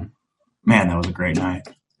 Man, that was a great night.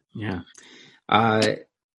 Yeah.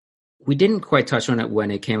 We didn't quite touch on it when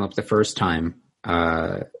it came up the first time.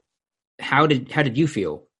 How did you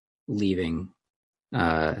feel leaving?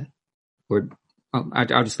 I'll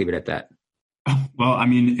just leave it at that. Well,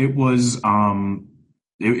 it was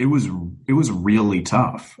it was really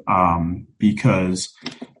tough because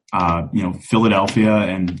Philadelphia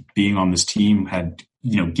and being on this team had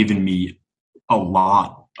given me a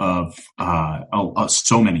lot of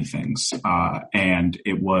so many things, and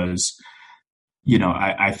it was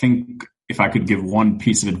I think if I could give one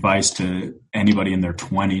piece of advice to anybody in their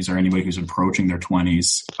 20s or anybody who's approaching their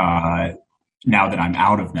 20s, now that I'm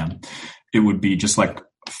out of them, it would be just like,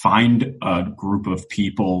 find a group of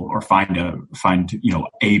people, or find a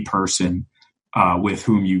person with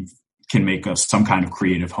whom you can make some kind of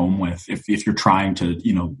creative home with. If you're trying to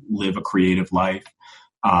live a creative life,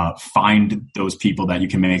 find those people that you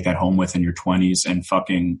can make that home with in your 20s, and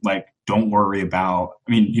fucking don't worry about,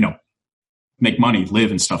 make money,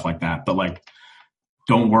 live and stuff like that, but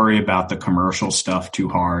don't worry about the commercial stuff too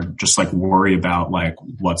hard. Just worry about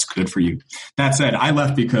what's good for you. That said, I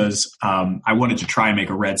left because I wanted to try and make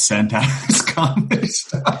a red cent out of this comedy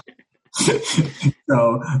stuff.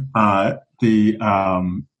 So that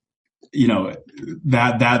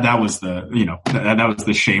was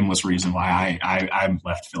the shameless reason why I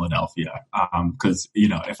left Philadelphia. Because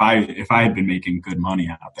if I had been making good money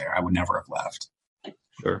out there, I would never have left.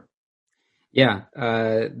 Sure. Yeah,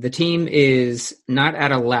 the team is not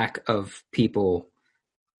at a lack of people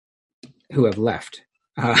who have left.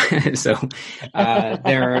 So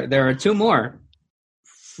there are 2 more.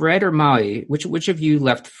 Fred or Molly, which of you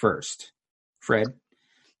left first? Fred?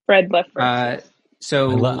 Fred left first.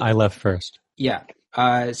 So I left first. Yeah.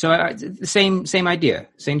 So same idea,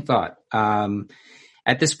 same thought.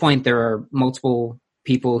 At this point, there are multiple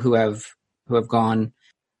people who have gone.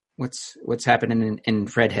 What's happening in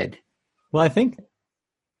Fredhead? Well, I think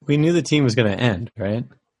we knew the team was going to end, right?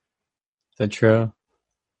 Is that true?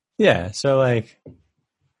 Yeah. So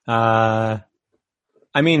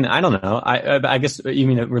I mean, I don't know. I guess you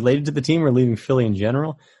mean related to the team or leaving Philly in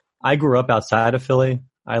general? I grew up outside of Philly.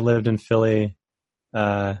 I lived in Philly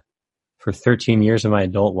for 13 years of my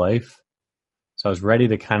adult life. So I was ready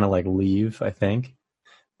to kind of like leave, I think.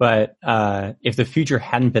 But if the future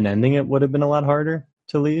hadn't been ending, it would have been a lot harder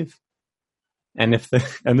to leave. And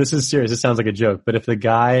and this is serious, it sounds like a joke, but if the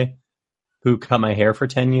guy who cut my hair for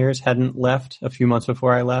 10 years hadn't left a few months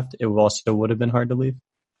before I left, it also would have been hard to leave.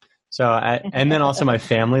 So and then also my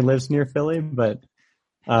family lives near Philly, but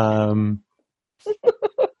that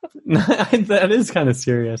is kind of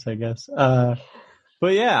serious, I guess.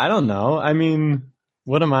 But yeah, I don't know. I mean,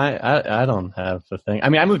 what am I don't have a thing. I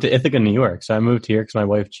mean, I moved to Ithaca, New York. So I moved here because my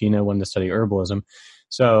wife, Gina, wanted to study herbalism.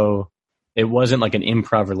 So it wasn't like an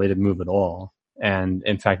improv related move at all. And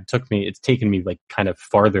in fact, it's taken me like kind of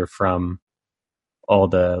farther from all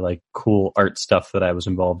the like cool art stuff that I was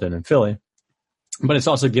involved in Philly. But it's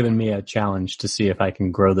also given me a challenge to see if I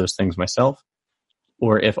can grow those things myself,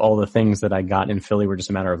 or if all the things that I got in Philly were just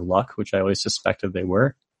a matter of luck, which I always suspected they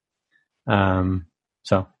were.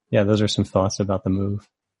 So yeah, those are some thoughts about the move.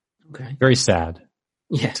 Okay. Very sad.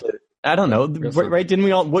 Yeah. I don't know. Right? Didn't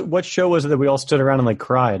we all, what show was it that we all stood around and like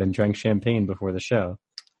cried and drank champagne before the show?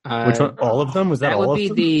 Which one? All of them? Was that all of them? That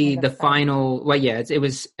would be the final. Well, yeah, it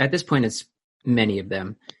was at this point, it's many of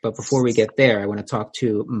them. But before we get there, I want to talk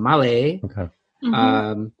to Molly. Okay.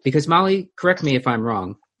 Because Molly, correct me if I'm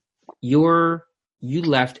wrong. You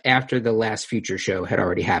left after the last Future show had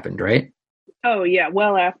already happened, right? Oh yeah,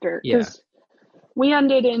 well after. Yeah. We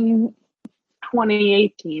ended in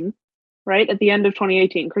 2018, right? At the end of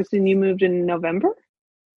 2018. Kristen, you moved in November?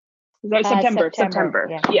 Is that September?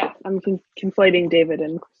 Yeah, I'm conflating David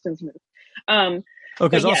and Kristen's move.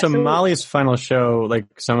 Because also Molly's final show, like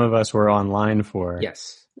some of us were online for.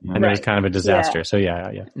 Yes. And it was kind of a disaster. Yeah. So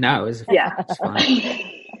yeah. No, it was fine.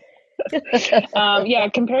 Yeah,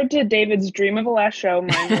 compared to David's dream of a last show,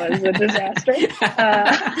 mine was a disaster.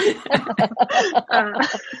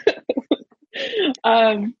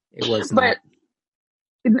 It was not.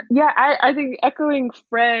 But yeah, I think echoing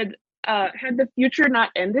Fred, had the Future not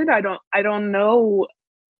ended, I don't know.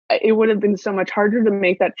 It would have been so much harder to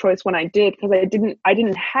make that choice when I did, because I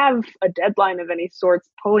didn't have a deadline of any sorts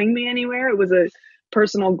pulling me anywhere. It was a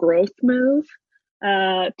personal growth move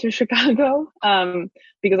to Chicago,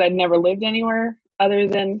 because I'd never lived anywhere other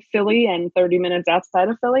than Philly and 30 minutes outside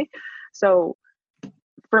of Philly. So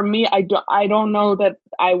for me, I don't know that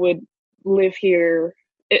I would live here,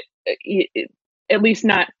 at least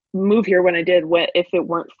not move here when I did, if it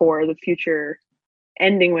weren't for the Future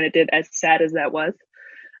ending when it did, as sad as that was.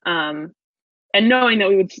 And knowing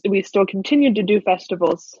that we still continued to do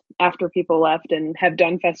festivals after people left, and have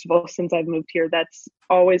done festivals since I've moved here, that's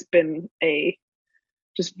always been a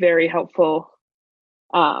just very helpful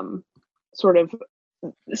sort of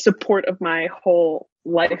support of my whole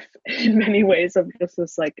life in many ways, of just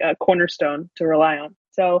this like a cornerstone to rely on.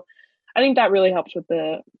 So I think that really helps with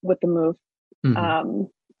the move. Mm-hmm.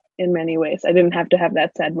 In many ways, I didn't have to have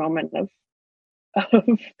that sad moment of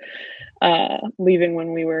leaving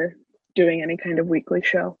when we were doing any kind of weekly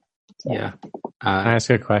show. So. Yeah. Can I ask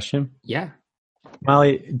a question? Yeah.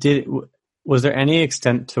 Molly, was there any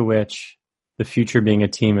extent to which the Future being a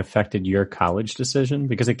team affected your college decision?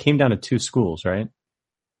 Because it came down to 2 schools, right?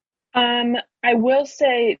 I will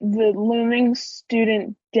say the looming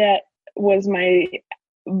student debt was my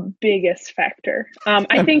biggest factor.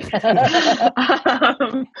 I think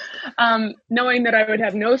knowing that I would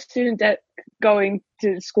have no student debt going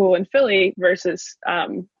to school in Philly versus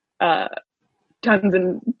tons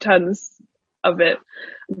and tons of it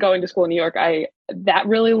going to school in New York, that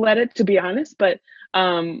really led it, to be honest. But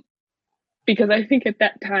because I think at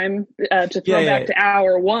that time, to throw back to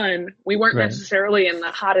hour one, we weren't necessarily in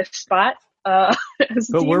the hottest spot. But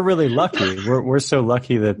we're really lucky. We're so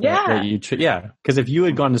lucky that you because if you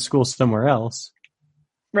had gone to school somewhere else,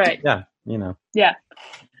 right? Yeah, you know. Yeah.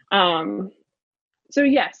 So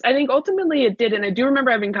yes, I think ultimately it did, and I do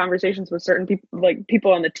remember having conversations with certain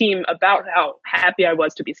people on the team about how happy I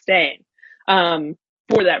was to be staying,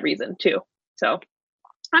 for that reason too. So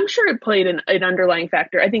I'm sure it played an underlying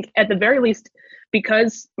factor. I think at the very least,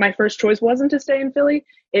 because my first choice wasn't to stay in Philly,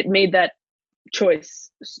 it made that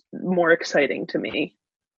choice more exciting to me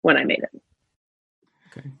when I made it.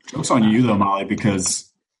 Okay. Joke's on you though, Molly, because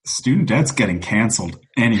student debt's getting canceled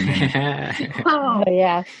any minute. Oh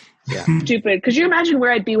yeah. Stupid. Could you imagine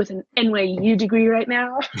where I'd be with an NYU degree right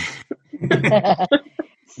now?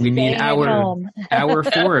 We need hour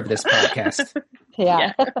 4 of this podcast.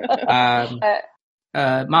 Yeah.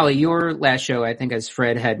 Molly, your last show, I think, as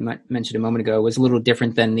Fred had mentioned a moment ago, was a little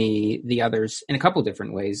different than the others in a couple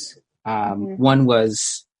different ways. One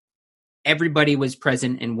was everybody was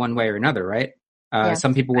present in one way or another, right?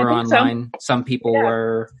 Some people were online, some people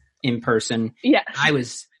were in person. Yeah, I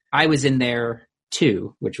was in there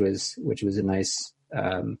too, which was a nice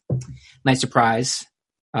surprise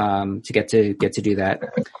to get to do that.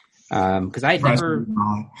 Because I had never.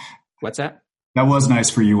 What's that? That was nice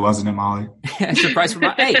for you, wasn't it, Molly? Surprise for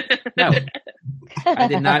Molly. Hey, no, I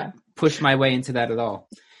did not push my way into that at all.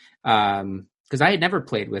 Because I had never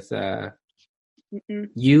played with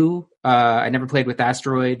you. I never played with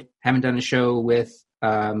Asteroid. Haven't done a show with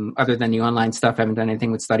other than the online stuff. Haven't done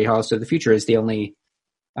anything with Study Hall. So the Future is the only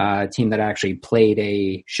team that I actually played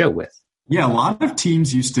a show with. Yeah, a lot of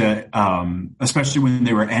teams used to, especially when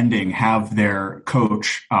they were ending, have their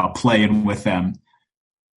coach play in with them.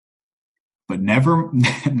 But never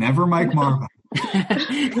Mike Marva.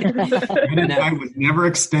 I was never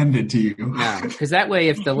extended to you. No, because that way,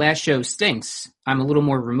 if the last show stinks, I'm a little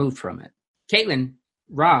more removed from it. Caitlin,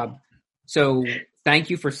 Rob, so thank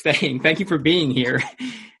you for staying. Thank you for being here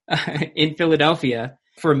in Philadelphia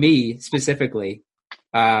for me specifically.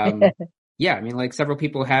 Yeah, I mean, like several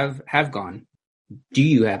people have gone. Do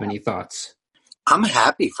you have any thoughts? I'm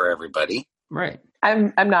happy for everybody. Right.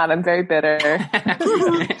 I'm not. I'm very bitter.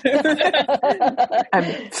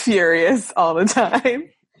 I'm furious all the time.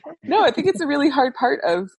 No, I think it's a really hard part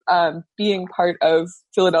of being part of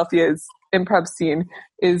Philadelphia's improv scene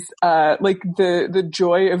is like the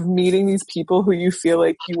joy of meeting these people who you feel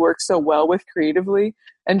like you work so well with creatively,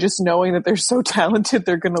 and just knowing that they're so talented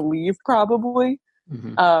they're going to leave probably.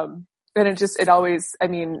 Mm-hmm. And it always, I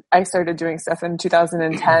mean, I started doing stuff in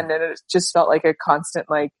 2010 and it just felt like a constant,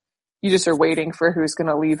 like, you just are waiting for who's going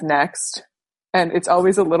to leave next. And it's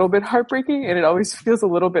always a little bit heartbreaking, and it always feels a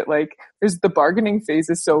little bit like there's the bargaining phase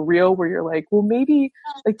is so real where you're like, well, maybe,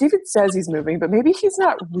 like David says he's moving, but maybe he's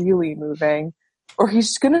not really moving, or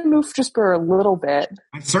he's going to move just for a little bit.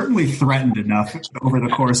 I certainly threatened enough over the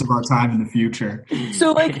course of our time in the future.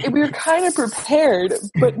 So like we were kind of prepared,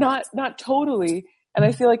 but not totally. And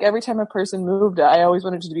I feel like every time a person moved, I always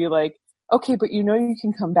wanted to be like, okay, but you know you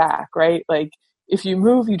can come back, right? Like, if you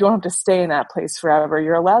move, you don't have to stay in that place forever.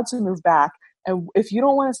 You're allowed to move back. And if you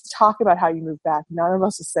don't want us to talk about how you move back, none of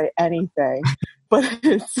us will say anything. But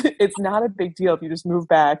it's not a big deal if you just move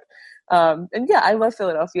back. And yeah, I love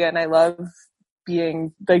Philadelphia and I love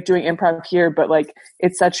being like doing improv here, but like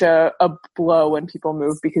it's such a blow when people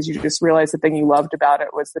move because you just realize the thing you loved about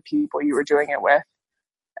it was the people you were doing it with.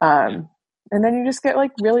 And then you just get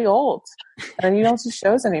like really old and then you don't do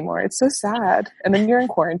shows anymore. It's so sad. And then you're in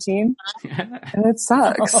quarantine and it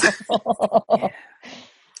sucks.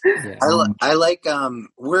 Yeah. I like,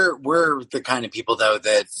 we're the kind of people though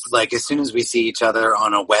that like as soon as we see each other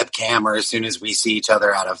on a webcam or as soon as we see each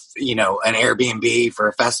other out of, you know, an Airbnb for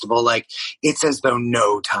a festival, like it's as though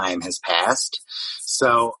no time has passed.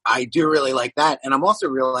 So I do really like that. And I'm also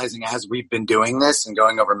realizing as we've been doing this and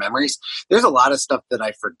going over memories, there's a lot of stuff that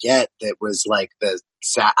I forget that was like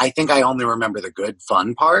I think I only remember the good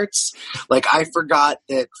fun parts. Like I forgot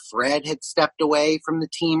that Fred had stepped away from the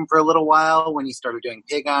team for a little while when he started doing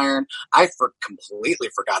Pig Iron. I completely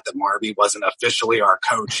forgot that Marby wasn't officially our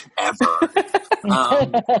coach ever.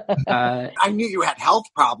 I knew you had health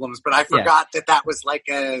problems, but I forgot that was like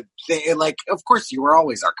a thing. Like, of course you were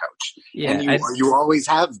always our coach. Yeah, and you always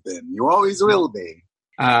have been. You always will be.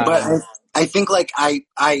 But I think like I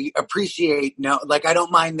appreciate like I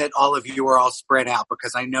don't mind that all of you are all spread out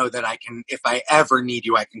because I know that I can, if I ever need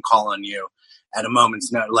you, I can call on you at a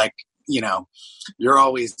moment's notice. Like, you know,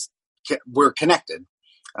 we're connected.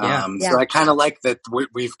 So I kind of like that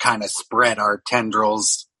we've kind of spread our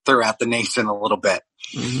tendrils throughout the nation a little bit.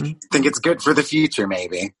 Mm-hmm. I think it's good for the future,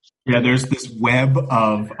 maybe. Yeah, there's this web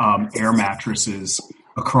of air mattresses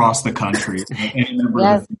across the country.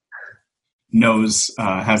 Yes.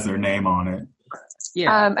 Has their name on it.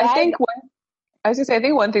 Yeah. I think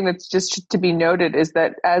one thing that's just to be noted is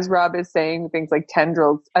that as Rob is saying things like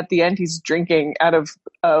tendrils, at the end he's drinking out of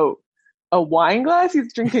a wine glass.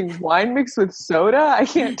 He's drinking wine mixed with soda. I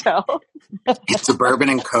can't tell. It's a bourbon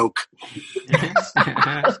and Coke.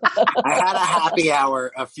 I had a happy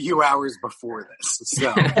hour a few hours before this.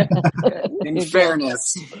 So, in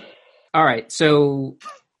fairness. All right. So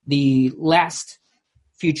the last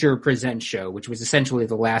Future Presents show, which was essentially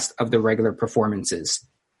the last of the regular performances,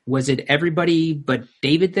 was it everybody but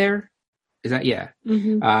David there? Is that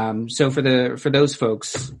Mm-hmm. So for those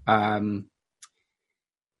folks, I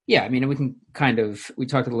mean, we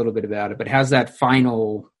talked a little bit about it, but how's that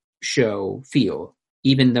final show feel?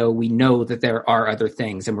 Even though we know that there are other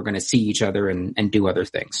things and we're going to see each other and do other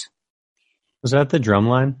things. Was that the drum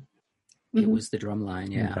line? It was the drum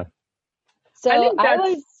line, yeah. Okay. So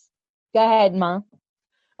Go ahead, Mom.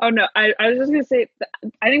 Oh no, I was just gonna say,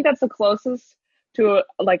 I think that's the closest to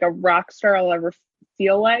a rock star I'll ever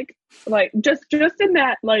feel like just in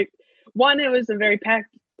that, like, one, it was a very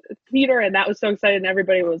packed theater and that was so excited and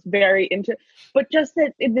everybody was very into it, but just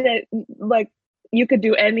that like you could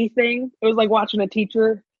do anything. It was like watching a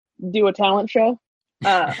teacher do a talent show,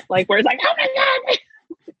 like where it's like, oh my god,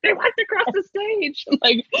 they walked across the stage.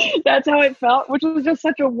 Like, that's how it felt, which was just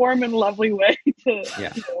such a warm and lovely way to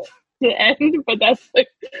end. But that's like,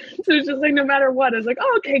 it was just like, no matter what, it's like,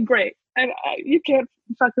 oh, okay, great, and you can't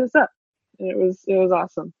fuck this up. And it was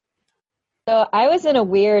awesome. So I was in a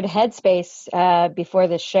weird headspace before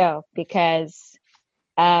the show because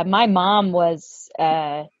my mom was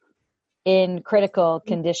in critical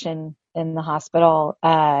condition in the hospital,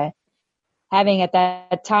 having at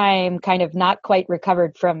that time kind of not quite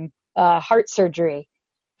recovered from heart surgery.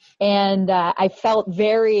 And I felt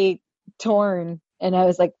very torn, and I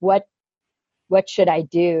was like, what should I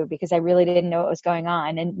do? Because I really didn't know what was going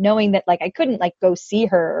on. And knowing that, like, I couldn't like go see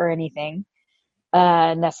her or anything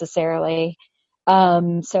necessarily.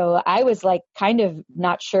 So I was like kind of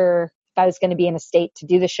not sure if I was going to be in a state to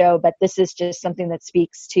do the show, but this is just something that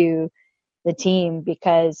speaks to the team,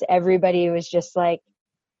 because everybody was just like,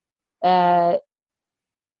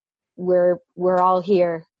 we're all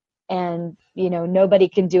here, and nobody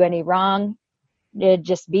can do any wrong.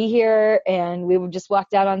 Just be here. And we just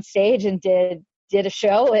walked out on stage and did a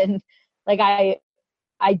show, and like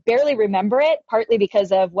I barely remember it, partly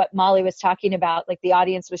because of what Molly was talking about. Like, the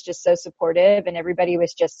audience was just so supportive and everybody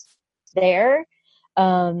was just there,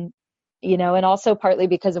 and also partly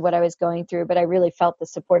because of what I was going through. But I really felt the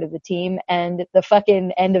support of the team, and the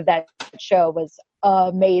fucking end of that show was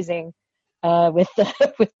amazing, with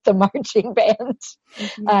the marching band.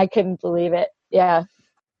 Mm-hmm. I couldn't believe it. Yeah.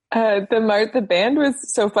 The band was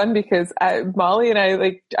so fun because Molly and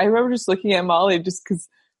I remember just looking at Molly just because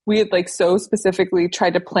we had like so specifically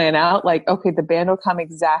tried to plan out, like, okay, the band will come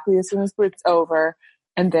exactly as soon as it's over,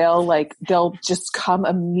 and they'll just come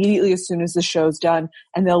immediately as soon as the show's done,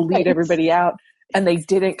 and they'll lead everybody out. And they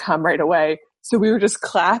didn't come right away. So we were just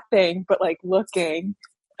clapping, but like looking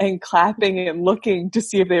and clapping and looking to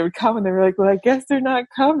see if they would come. And they were like, well, I guess they're not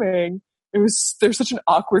coming. There's such an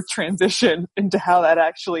awkward transition into how that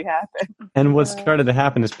actually happened. And what started to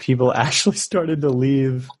happen is people actually started to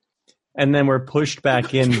leave, and then were pushed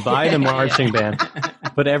back in by the marching band.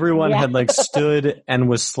 But everyone had like stood and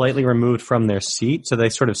was slightly removed from their seat. So they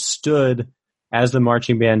sort of stood as the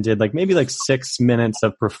marching band did like maybe like 6 minutes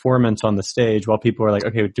of performance on the stage while people were like,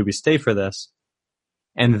 okay, do we stay for this?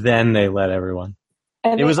 And then they let everyone.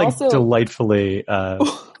 And it was like also delightfully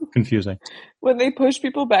confusing. When they pushed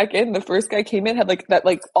people back in, the first guy came in, had like that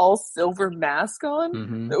like all silver mask on.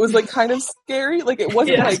 Mm-hmm. It was like kind of scary. Like, it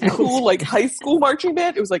wasn't like cool like high school marching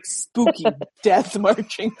band. It was like spooky death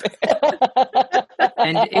marching band.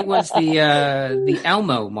 And it was the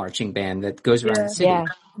Elmo marching band that goes around the city.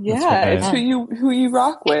 Yeah, it's who you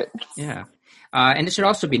rock with. Yeah. And it should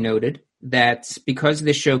also be noted that because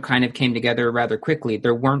this show kind of came together rather quickly,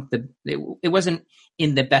 it wasn't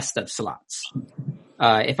in the best of slots.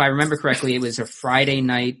 If I remember correctly, it was a Friday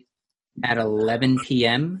night at 11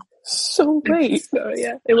 p.m. So late. So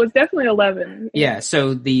yeah, it was definitely 11. Yeah,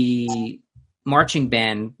 so the marching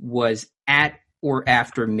band was at or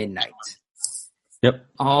after midnight. Yep.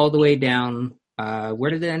 All the way down. Where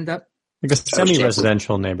did it end up? Like a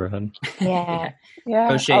semi-residential neighborhood. Yeah.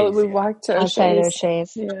 Yeah. O'Shea's. Oh, we walked to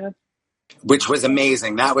O'Shea's. Yeah. Which was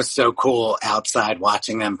amazing. That was so cool outside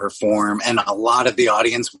watching them perform. And a lot of the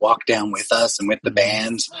audience walked down with us and with the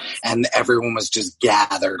band. And everyone was just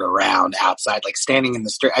gathered around outside, like standing in the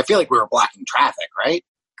street. I feel like we were blocking traffic, right?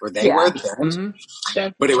 Or they were the band. Mm-hmm.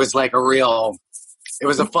 But it was like it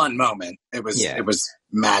was a fun moment. It was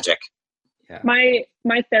magic. Yeah.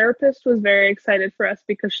 My therapist was very excited for us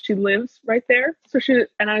because she lives right there. So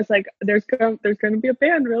and I was like, there's going to be a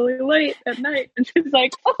band really late at night. And she's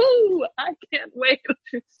like, oh, I can't wait.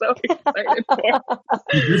 She's so excited for us.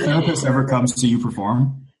 Did your therapist ever come to see you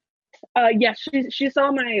perform? Yes, she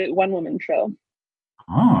saw my one woman show.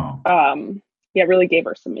 Oh. Really gave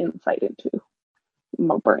her some insight into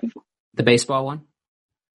my brain. The baseball one?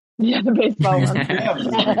 Yeah, the baseball one.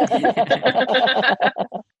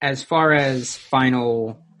 As far as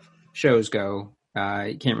final shows go,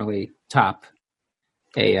 you can't really top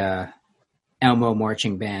a Elmo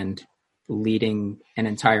marching band leading an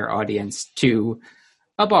entire audience to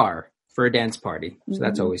a bar for a dance party. So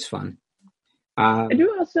that's always fun. I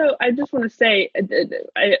just want to say,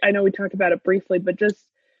 I know we talked about it briefly, but just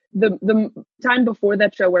the time before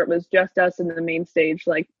that show where it was just us in the main stage,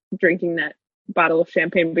 like drinking that bottle of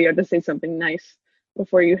champagne, but you had to say something nice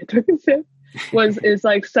before you took a sip is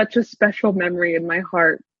like such a special memory in my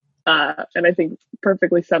heart. And I think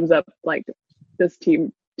perfectly sums up like this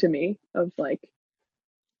team to me of like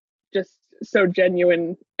just so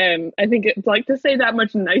genuine. And I think it's like to say that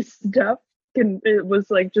much nice stuff it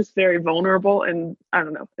was like just very vulnerable. And I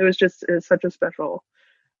don't know, it was such a special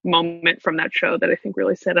moment from that show that I think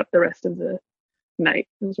really set up the rest of the night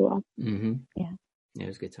as well. Mm-hmm. Yeah, it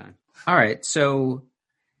was a good time. All right, so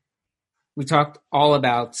we talked all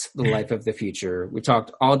about the life of the future. We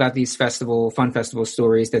talked all about these fun festival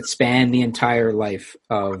stories that span the entire life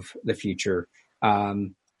of the future.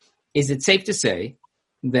 Is it safe to say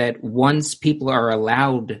that once people are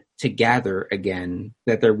allowed to gather again,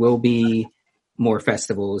 that there will be more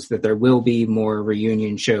festivals, that there will be more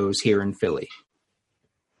reunion shows here in Philly?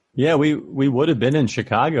 Yeah, we would have been in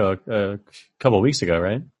Chicago a couple of weeks ago,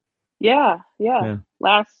 right? Yeah.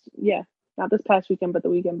 Not this past weekend, but the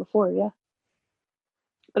weekend before, yeah.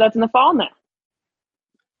 But that's in the fall now.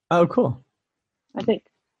 Oh, cool. I think.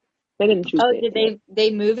 They didn't choose it. Did they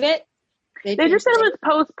move it? They just said it was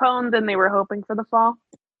postponed and they were hoping for the fall.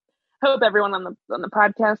 Hope everyone on the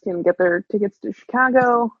podcast can get their tickets to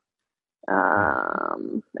Chicago.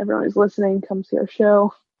 Everyone who's listening, come see our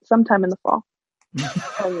show sometime in the fall. There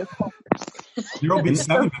will be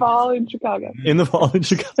fall in Chicago. In the fall in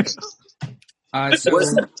Chicago.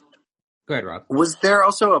 Go ahead, Rob. Was there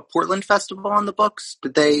also a Portland festival on the books?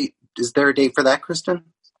 Is there a date for that, Kristen?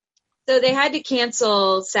 So they had to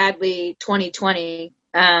cancel, sadly, 2020.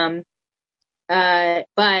 But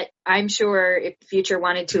I'm sure if the future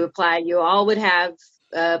wanted to apply, you all would have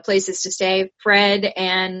places to stay. Fred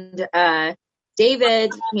and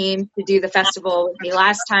David came to do the festival with me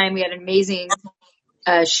last time. We had an amazing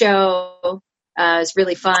show. It was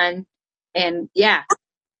really fun. And yeah,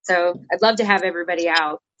 so I'd love to have everybody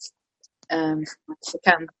out to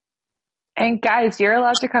come. And guys, you're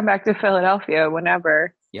allowed to come back to Philadelphia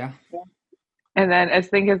whenever. Yeah. And then I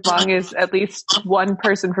think as long as at least one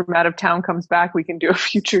person from out of town comes back, we can do a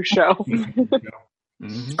future show. Mm-hmm.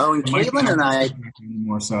 Oh, and Caitlin and I.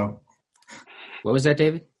 More so. What was that,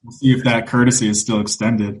 David? We'll see if that courtesy is still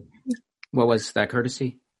extended. What was that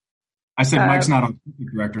courtesy? I said Mike's not on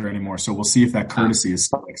director anymore, so we'll see if that courtesy is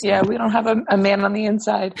still extended. Yeah, we don't have a man on the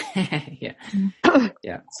inside. Yeah.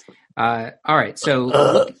 Yeah. All right.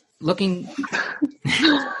 So looking.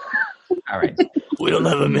 All right. We don't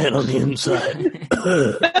have a man on the inside.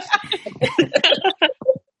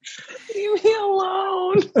 Leave me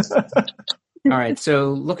alone. All right. So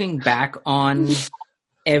looking back on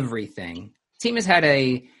everything, team has had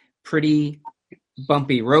a pretty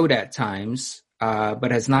bumpy road at times,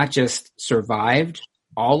 but has not just survived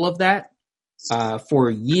all of that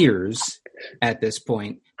for years at this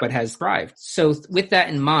point, but has thrived. So with that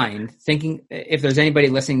in mind, thinking if there's anybody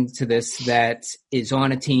listening to this that is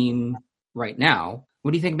on a team right now,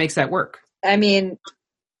 what do you think makes that work? I mean,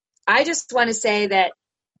 I just want to say that,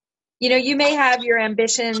 you may have your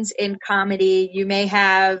ambitions in comedy. You may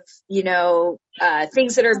have,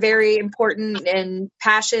 things that are very important and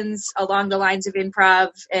passions along the lines of improv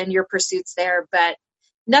and your pursuits there, but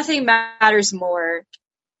nothing matters more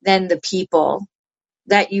than the people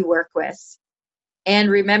that you work with. And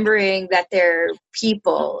remembering that they're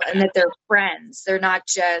people and that they're friends. They're not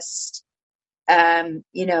just,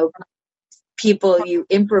 people you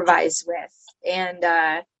improvise with. And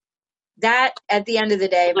that, at the end of the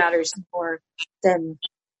day, matters more than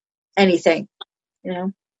anything, Yeah.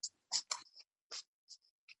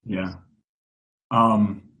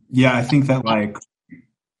 Yeah, I think that, like,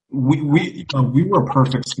 we were a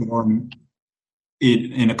perfect storm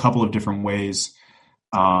in a couple of different ways.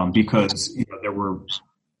 Because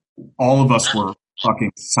all of us were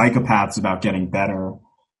fucking psychopaths about getting better.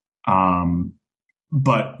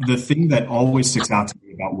 But the thing that always sticks out to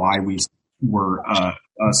me about why we were a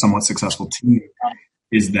somewhat successful team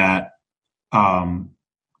is that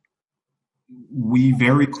we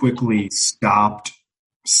very quickly stopped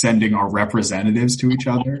sending our representatives to each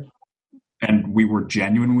other. And we were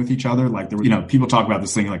genuine with each other. Like, there were, people talk about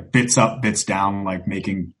this thing like bits up, bits down, like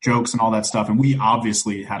making jokes and all that stuff. And we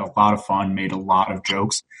obviously had a lot of fun, made a lot of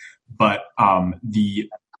jokes. But the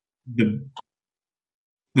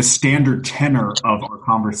standard tenor of our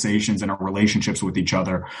conversations and our relationships with each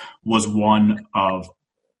other was one of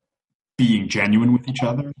being genuine with each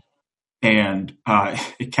other. And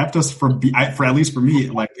it kept us from, for at least for me,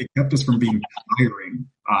 like, it kept us from being tiring,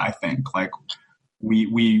 I think. Like,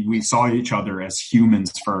 we saw each other as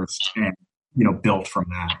humans first and, built from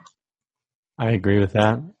that. I agree with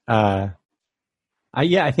that. I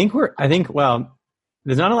think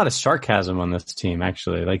there's not a lot of sarcasm on this team,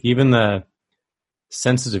 actually. Like, even the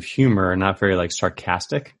senses of humor are not very like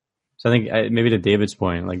sarcastic. So I think maybe to David's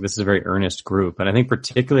point, like this is a very earnest group. And I think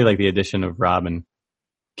particularly like the addition of Rob and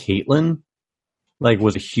Caitlin, like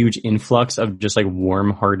was a huge influx of just like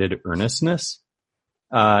warm-hearted earnestness.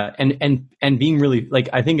 And being really like,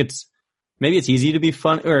 I think maybe it's easy to be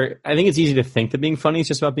fun, or I think it's easy to think that being funny is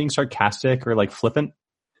just about being sarcastic or like flippant.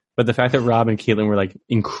 But the fact that Rob and Caitlin were like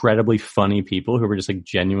incredibly funny people who were just like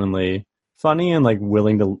genuinely funny and like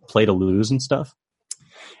willing to play to lose and stuff.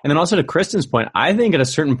 And then also to Kristen's point, I think at a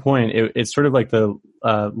certain point, it's sort of like the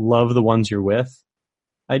love the ones you're with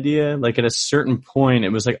idea. Like at a certain point, it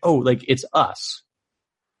was like, oh, like it's us.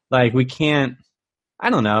 Like we can't, I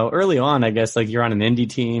don't know, early on, I guess like you're on an indie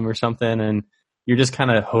team or something and you're just kind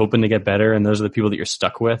of hoping to get better. And those are the people that you're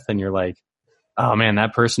stuck with. And you're like, oh man,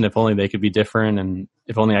 that person, if only they could be different. And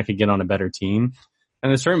if only I could get on a better team.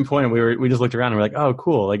 And at a certain point, we just looked around and we're like, oh,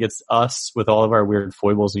 cool. Like it's us with all of our weird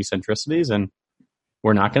foibles and eccentricities. And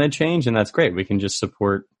we're not going to change. And that's great. We can just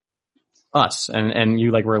support us. And you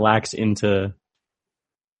like relax into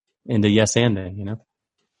yes anding, you know?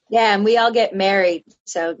 Yeah. And we all get married.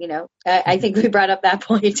 So, I think we brought up that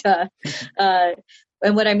point.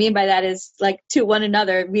 And what I mean by that is like to one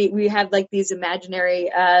another, we have like these imaginary,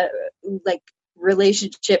 like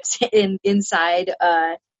relationships inside.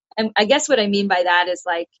 And I guess what I mean by that is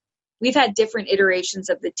like, we've had different iterations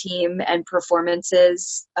of the team and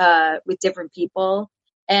performances, with different people.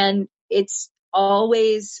 And it's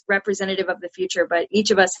always representative of the future, but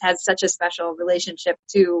each of us has such a special relationship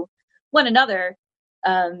to one another,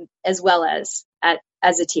 as well as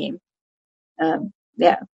a team.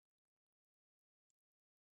 Yeah.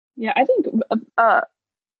 Yeah, I think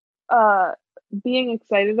being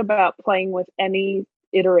excited about playing with any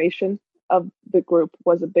iteration of the group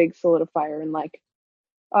was a big solidifier and like,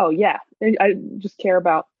 oh yeah, I just care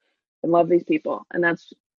about and love these people. And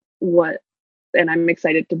that's and I'm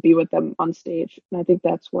excited to be with them on stage. And I think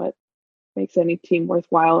that's what makes any team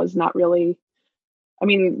worthwhile is not really, I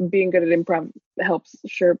mean, being good at improv helps,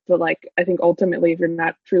 sure. But like, I think ultimately if you're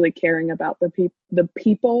not truly caring about the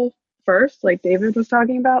people first, like David was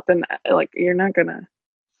talking about, then like, you're not going to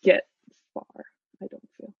get far. I don't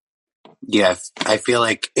feel. Yes, I feel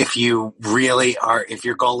like if your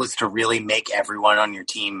goal is to really make everyone on your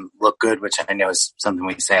team look good, which I know is something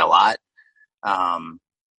we say a lot,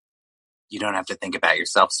 you don't have to think about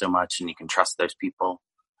yourself so much and you can trust those people.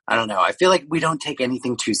 I don't know. I feel like we don't take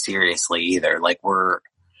anything too seriously either. Like we're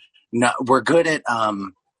good at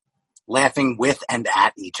laughing with and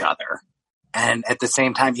at each other. And at the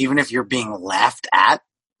same time, even if you're being laughed at,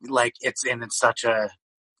 like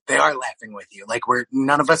they are laughing with you. Like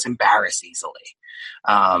none of us embarrass easily.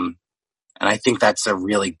 And I think that's a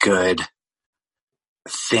really good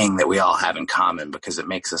thing that we all have in common because it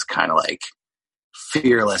makes us kind of like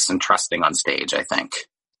fearless and trusting on stage, I think.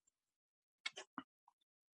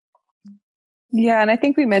 Yeah. And I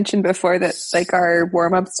think we mentioned before that like our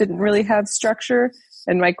warm-ups didn't really have structure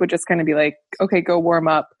and Mike would just kind of be like, okay, go warm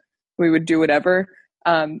up. We would do whatever.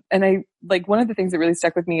 And I like one of the things that really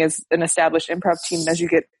stuck with me as an established improv team, as you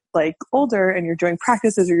get like older and you're doing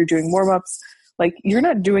practices or you're doing warm-ups, like you're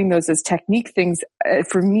not doing those as technique things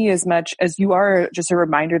for me as much as you are just a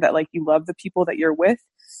reminder that like you love the people that you're with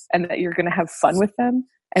and that you're going to have fun with them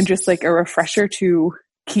and just like a refresher to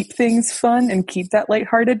keep things fun and keep that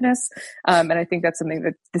lightheartedness. And I think that's something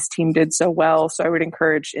that this team did so well. So I would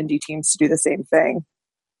encourage indie teams to do the same thing.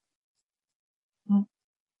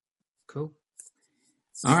 Cool.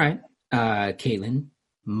 All right. Caitlin,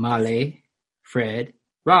 Male, Fred,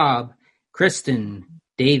 Rob, Kristen,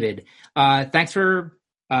 David. Thanks for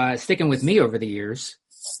sticking with me over the years,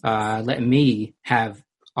 letting me have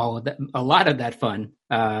a lot of that fun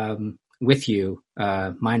with you,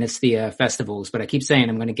 minus the festivals. But I keep saying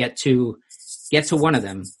I'm going to get to one of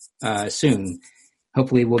them soon.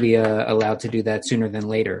 Hopefully, we'll be allowed to do that sooner than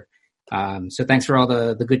later. So thanks for all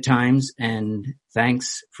the good times, and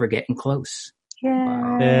thanks for getting close.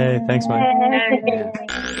 Hey, thanks, Mike. Yeah.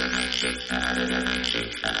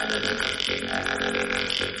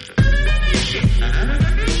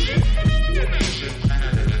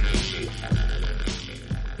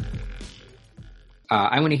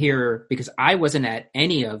 I want to hear, because I wasn't at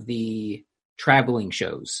any of the traveling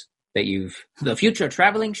shows the future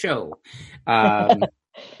traveling show,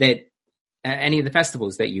 that any of the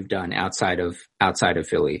festivals that you've done outside of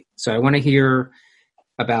Philly. So I want to hear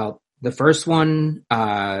about the first one,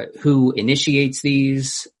 who initiates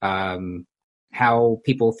these, how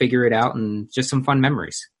people figure it out, and just some fun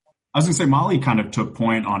memories. I was going to say, Molly kind of took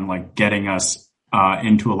point on like getting us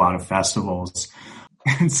into a lot of festivals.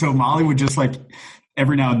 And so Molly would just like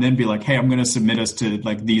every now and then be like, hey, I'm going to submit us to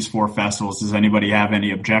like these 4 festivals. Does anybody have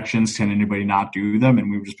any objections? Can anybody not do them? And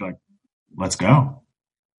we would just be like, let's go.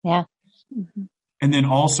 Yeah. And then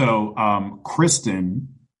also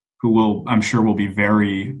Kristen, who I'm sure will be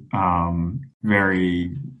very,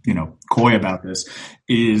 very, coy about this,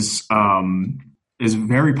 is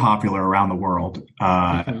very popular around the world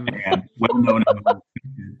and well known.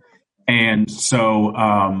 And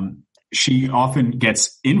so she often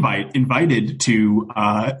gets invited to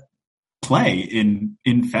play in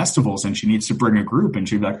festivals, and she needs to bring a group, and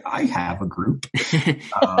she'd be like, I have a group.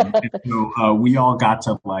 And so we all got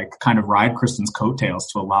to like kind of ride Kristen's coattails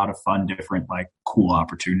to a lot of fun, different, like cool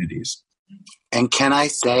opportunities. And can I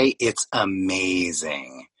say it's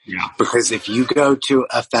amazing? Yeah. Because if you go to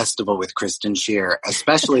a festival with Kristen Shear,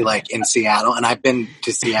 especially like in Seattle, and I've been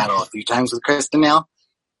to Seattle a few times with Kristen now,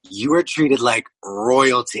 you are treated like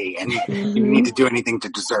royalty, and you need to do anything to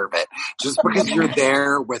deserve it. Just because you're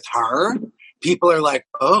there with her, people are like,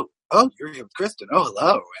 oh, you're here with Kristen. Oh,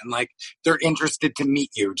 hello. And like, they're interested to meet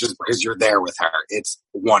you just because you're there with her. It's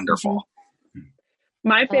wonderful.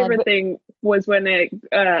 My favorite thing was when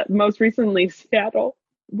most recently Seattle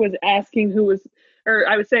was asking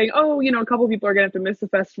I was saying, a couple people are going to have to miss the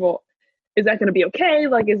festival. Is that going to be okay?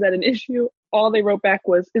 Like, is that an issue? All they wrote back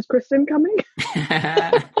was, is Kristen coming?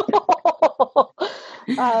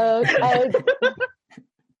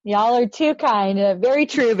 Y'all are too kind. Very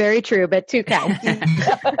true, but too kind.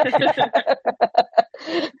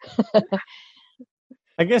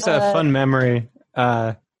 I guess a fun memory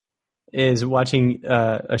is watching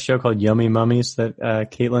a show called Yummy Mummies that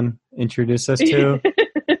Caitlin introduced us to,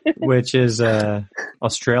 which is a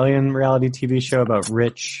Australian reality TV show about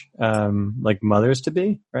rich, like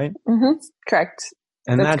mothers-to-be, right? Mm-hmm. Correct.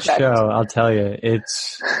 And That's that correct. show, I'll tell you,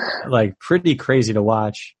 it's like pretty crazy to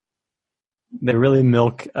watch. They really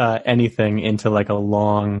milk anything into like a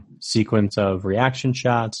long sequence of reaction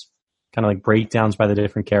shots, kind of like breakdowns by the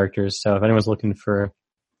different characters. So if anyone's looking for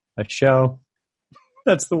a show,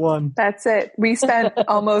 that's the one. That's it. We spent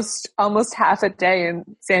almost half a day in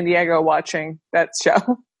San Diego watching that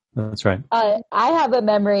show. That's right. I have a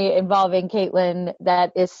memory involving Caitlin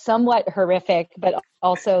that is somewhat horrific, but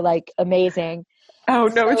also like amazing. Oh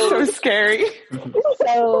no, it's so scary.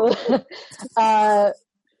 So,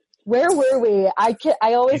 where were we? I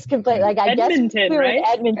always complain. Like I Edmonton, guess we were in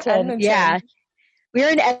right? Edmonton. Yeah, we were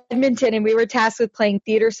in Edmonton, and we were tasked with playing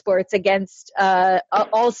theater sports against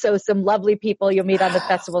also some lovely people you'll meet on the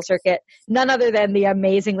festival circuit. None other than the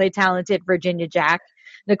amazingly talented Virginia Jack,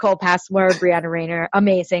 Nicole Passmore, Brianna Rayner.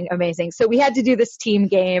 Amazing. So we had to do this team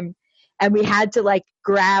game, and we had to like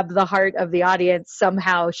grab the heart of the audience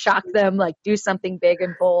somehow, shock them, like do something big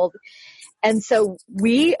and bold. And so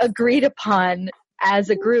we agreed upon as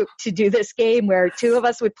a group to do this game where 2 of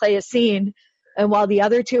us would play a scene, and while the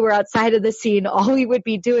other 2 were outside of the scene, all we would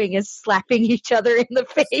be doing is slapping each other in the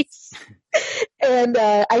face. And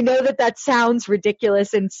I know that sounds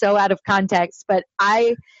ridiculous and so out of context, but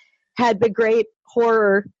I had the great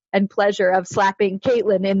horror and pleasure of slapping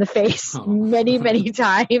Caitlin in the face many, many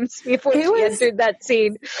times before she entered that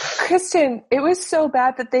scene. Kristen, it was so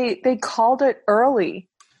bad that they called it early.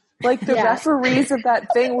 Like the referees of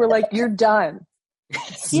that thing were like, you're done.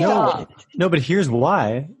 No, but here's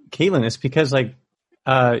why, Caitlin. It's because like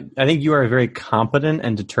I think you are a very competent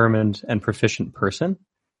and determined and proficient person.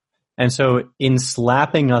 And so in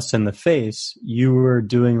slapping us in the face, you were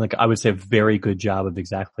doing like, I would say, a very good job of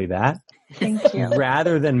exactly that. Thank you.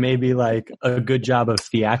 Rather than maybe like a good job of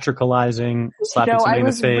theatricalizing, slapping somebody in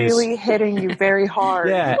the face. No, I was really hitting you very hard.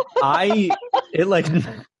 Yeah,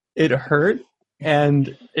 it hurt,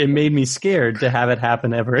 and it made me scared to have it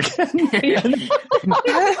happen ever again.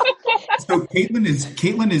 So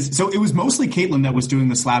Caitlin is. So it was mostly Caitlin that was doing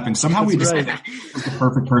the slapping. Somehow we decided she was the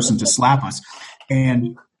perfect person to slap us,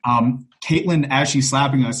 and Caitlin, as she's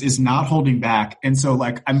slapping us, is not holding back. And so,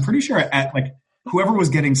 like, I'm pretty sure at like whoever was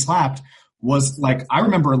getting slapped was like, I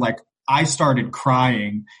remember like I started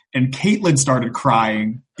crying and Caitlin started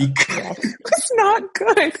crying because it's not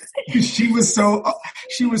good. She was so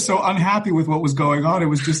unhappy with what was going on. It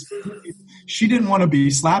was just, she didn't want to be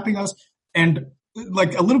slapping us. And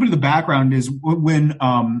like a little bit of the background is when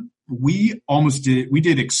we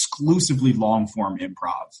did exclusively long form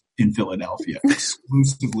improv in Philadelphia,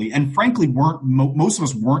 exclusively. And frankly, most of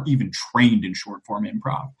us weren't even trained in short form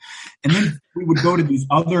improv. And then we would go to these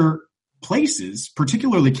other places,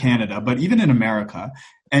 particularly Canada, but even in America.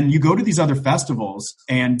 And you go to these other festivals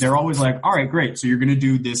and they're always like, all right, great. So you're going to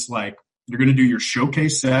do this, like, You're going to do your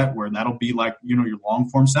showcase set where that'll be like, you know, your long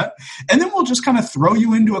form set. And then we'll just kind of throw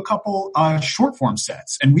you into a couple short form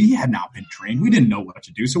sets. And we had not been trained. We didn't know what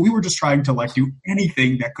to do. So we were just trying to like do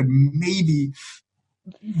anything that could maybe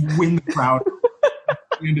win the crowd.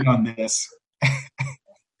 Ended on this.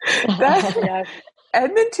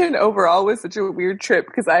 Edmonton overall was such a weird trip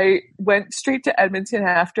because I went straight to Edmonton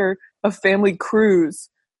after a family cruise.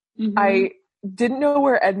 Mm-hmm. I didn't know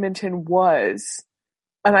where Edmonton was.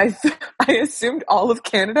 And I assumed all of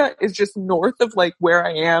Canada is just north of like where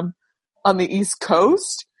I am on the East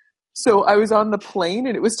Coast. So I was on the plane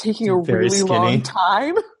and it was taking a really long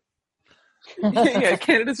time. Yeah,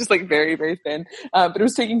 Canada's just like very, very thin. But it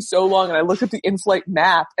was taking so long and I looked at the in-flight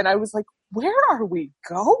map and I was like, where are we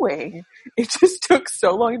going? It just took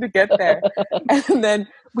so long to get there. And then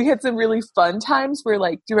we had some really fun times where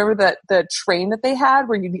like, do you remember the train that they had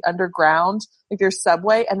where you'd be underground, like their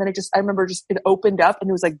subway? And then I remember it opened up and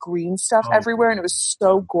it was like green stuff everywhere and it was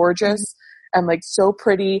so gorgeous and like so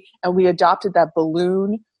pretty. And we adopted that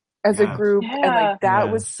balloon as a group and like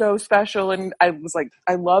that was so special. And I was like,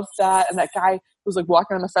 I loved that. And that guy was like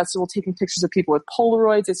walking around the festival taking pictures of people with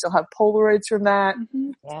Polaroids. They still have Polaroids from that.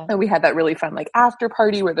 Mm-hmm. Yeah. And we had that really fun like after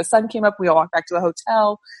party where the sun came up. We all walked back to the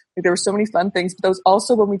hotel. Like, there were so many fun things. But that was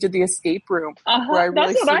also when we did the escape room where I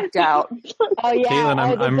really freaked out. Oh yeah,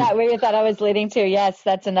 Caitlin, that where you thought I was leading to. Yes,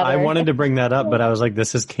 that's another. I wanted to bring that up, but I was like,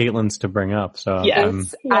 this is Caitlin's to bring up. So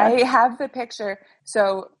yes, I have the picture.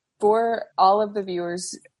 So for all of the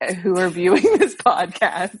viewers who are viewing this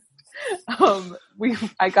podcast,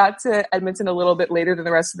 I got to Edmonton a little bit later than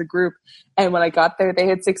the rest of the group. And when I got there, they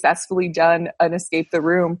had successfully done an Escape the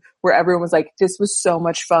Room where everyone was like, this was so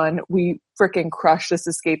much fun. We freaking crushed this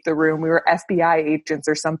Escape the Room. We were FBI agents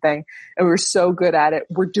or something. And we were so good at it.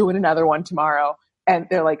 We're doing another one tomorrow. And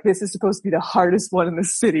they're like, this is supposed to be the hardest one in the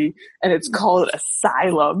city. And it's called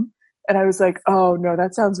Asylum. And I was like, oh no,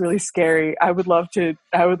 that sounds really scary. I would love to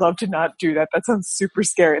not do that. That sounds super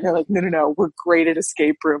scary. And they're like, no, we're great at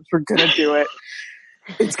escape rooms. We're going to do it.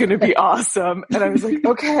 It's going to be awesome. And I was like,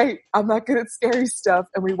 okay, I'm not good at scary stuff.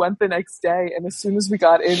 And we went the next day. And as soon as we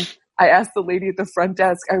got in, I asked the lady at the front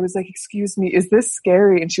desk, I was like, excuse me, is this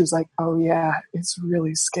scary? And she was like, oh yeah, it's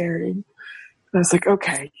really scary. And I was like,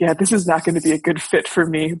 okay, yeah, this is not going to be a good fit for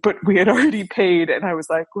me. But we had already paid. And I was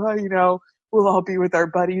like, well, we'll all be with our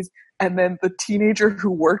buddies. And then the teenager who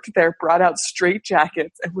worked there brought out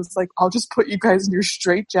straitjackets and was like, I'll just put you guys in your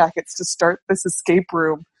straitjackets to start this escape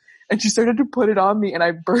room. And she started to put it on me and I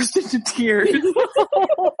burst into tears.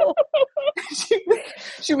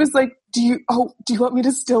 she was like, do you want me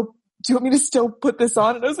to still put this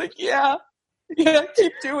on? And I was like, yeah,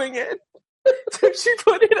 keep doing it. So she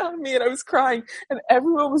put it on me and I was crying and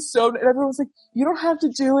everyone was like, you don't have to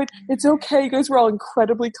do it. It's okay. You guys were all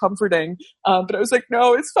incredibly comforting. But I was like,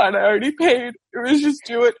 no, it's fine. I already paid. It was just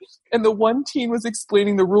do it. And the one teen was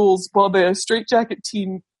explaining the rules while the straitjacket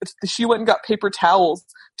teen, she went and got paper towels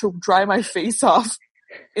to dry my face off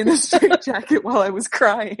in the straitjacket while I was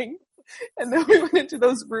crying. And then we went into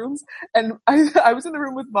those rooms and I was in the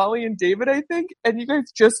room with Molly and David, I think. And you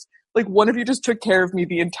guys just, like, one of you just took care of me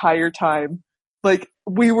the entire time. Like,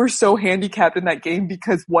 we were so handicapped in that game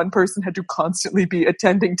because one person had to constantly be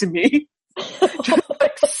attending to me. Just,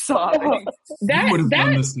 like, sobbing.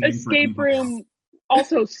 That escape room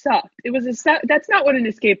also sucked. It was that's not what an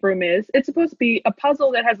escape room is. It's supposed to be a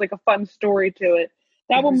puzzle that has, like, a fun story to it.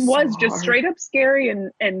 That one was just straight up scary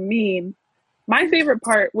and mean. My favorite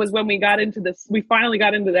part was when we finally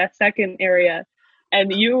got into that second area,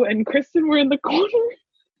 and you and Kristen were in the corner.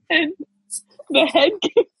 And the head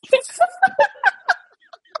kicked.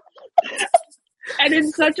 And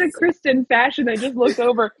in such a Kristen fashion, I just looked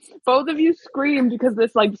over. Both of you screamed because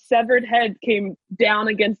this like severed head came down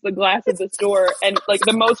against the glass of this door. And like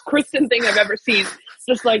the most Kristen thing I've ever seen.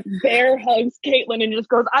 Just like bear hugs Caitlin and just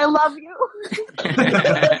goes, I love you.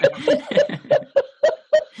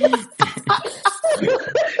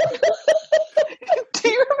 Do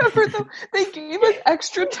you remember them? They gave us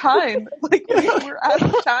extra time. Like we were out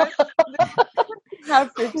of time.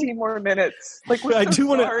 Have 15 more minutes. Like I do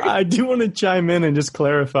want to chime in and just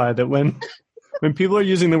clarify that when people are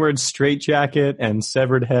using the word straitjacket and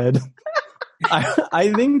severed head,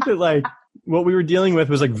 I think that like what we were dealing with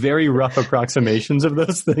was like very rough approximations of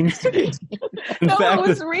those things. It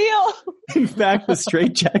was real. In fact, the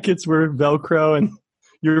straitjackets were Velcro and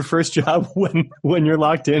your first job when you're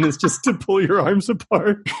locked in is just to pull your arms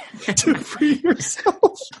apart to free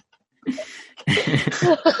yourself.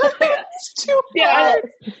 It's too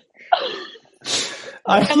hard.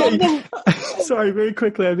 Sorry, very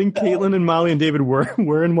quickly. I think Caitlin and Molly and David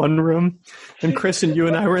were in one room, and Kristen, you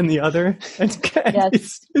and I were in the other. And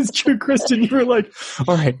it's true, Kristen. You were like,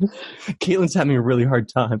 "All right, Caitlin's having a really hard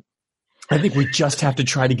time. I think we just have to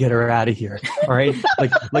try to get her out of here. All right,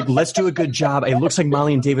 like let's do a good job. It looks like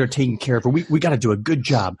Molly and David are taking care of her. We got to do a good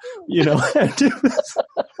job, you know."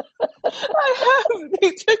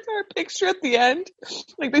 They took our picture at the end.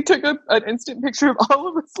 Like, they took an instant picture of all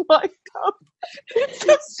of us lined up. It's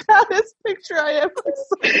the saddest picture I ever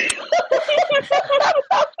saw.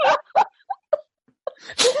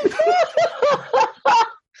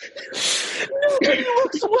 Nobody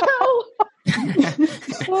looks well.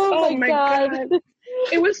 Oh my God.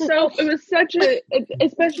 It was such a,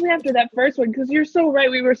 especially after that first one, because you're so right.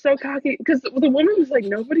 We were so cocky because the woman was like,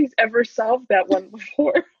 nobody's ever solved that one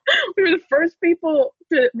before. We were the first people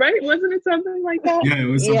to, right? Wasn't it something like that? Yeah, it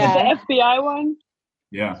was the FBI one.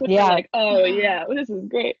 Yeah. So yeah. Like, oh yeah, this is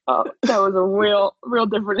great. Oh, that was a real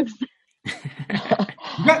different experience.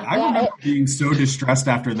 I remember being so distressed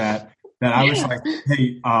after that I was like,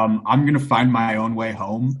 hey, I'm going to find my own way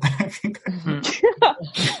home. I think.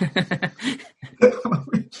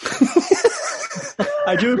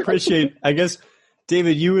 I do appreciate, I guess,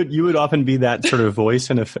 David, you would often be that sort of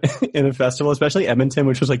voice in a festival, especially Edmonton,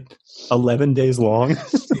 which was like 11 days long.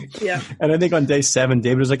 Yeah. And I think on day 7,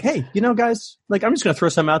 David was like, hey, you know, guys, like, I'm just going to throw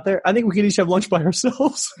something out there. I think we could each have lunch by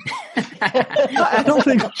ourselves. I don't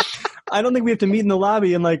think we have to meet in the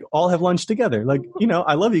lobby and like all have lunch together. Like, you know,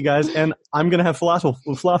 I love you guys and I'm going to have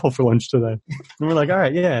falafel for lunch today. And we're like, all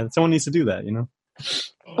right, yeah, someone needs to do that, you know?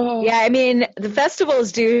 Yeah, I mean, the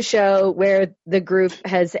festivals do show where the group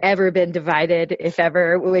has ever been divided, if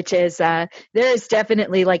ever, which is there is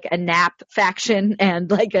definitely like a nap faction and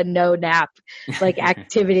like a no nap like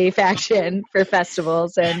activity faction for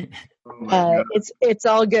festivals, and it's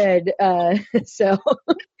all good. So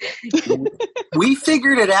we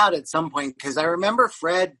figured it out at some point, because I remember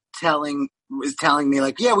Fred was telling me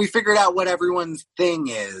like, yeah, we figured out what everyone's thing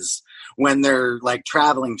is when they're like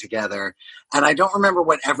traveling together. And I don't remember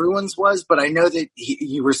what everyone's was, but I know that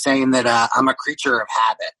you were saying that I'm a creature of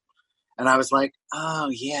habit. And I was like, oh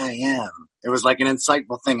yeah, I am. It was like an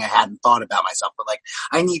insightful thing I hadn't thought about myself, but like,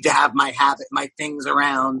 I need to have my things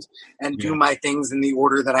around and do my things in the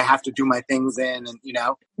order that I have to do my things in. And, you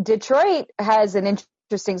know, Detroit has an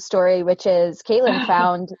interesting story, which is Caitlin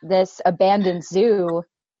found this abandoned zoo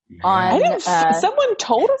someone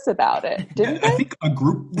told us about it, didn't they? I think a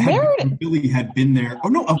group Billy had been there. Oh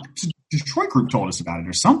no, a Detroit group told us about it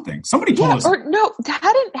or something. Somebody told us. Or no,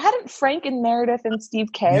 hadn't Frank and Meredith and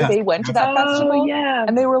Steve K, they went to that festival,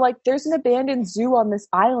 and they were like, there's an abandoned zoo on this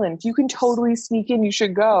island. You can totally sneak in. You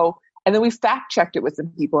should go. And then we fact checked it with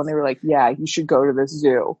some people, and they were like, yeah, you should go to this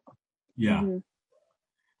zoo. Yeah.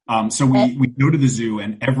 Mm-hmm. So we go to the zoo,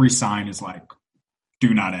 and every sign is like,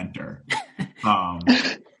 do not enter.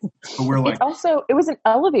 But we're like, it was an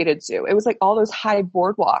elevated zoo. It was like all those high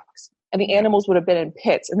boardwalks, and the animals would have been in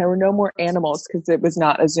pits, and there were no more animals because it was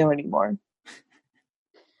not a zoo anymore.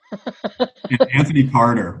 And Anthony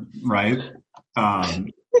Carter, right?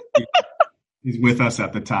 He's with us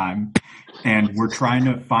at the time, and we're trying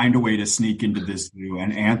to find a way to sneak into this zoo.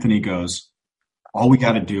 And Anthony goes, all we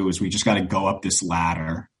got to do is we just got to go up this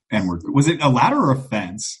ladder. And was it a ladder or a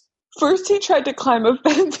fence? First, he tried to climb a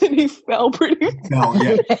fence and he fell pretty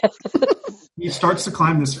fast. He starts to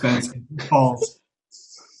climb this fence and he falls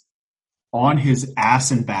on his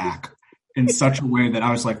ass and back in such a way that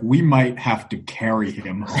I was like, we might have to carry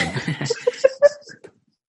him home.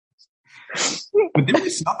 But then we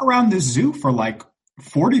snuck around this zoo for like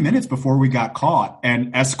 40 minutes before we got caught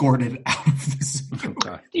and escorted out of the zoo.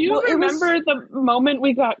 Do you remember the moment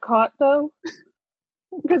we got caught, though?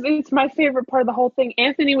 Because it's my favorite part of the whole thing.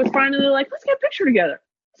 Anthony was finally like, let's get a picture together.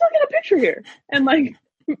 Let's get a picture here. And like,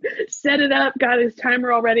 set it up, got his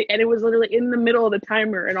timer already, and it was literally in the middle of the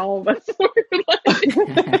timer, and all of us were like,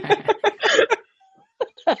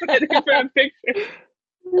 ready for a picture.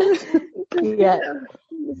 Yeah.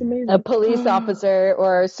 It was amazing. A police officer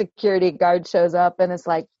or a security guard shows up and it's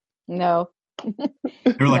like, no.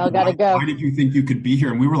 They're like, why did you think you could be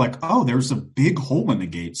here? And we were like, oh, there's a big hole in the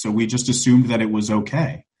gate. So we just assumed that it was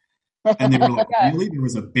okay. And they were like, really? There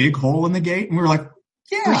was a big hole in the gate? And we were like,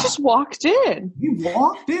 yeah. We just walked in. We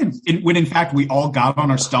walked in. When in fact, we all got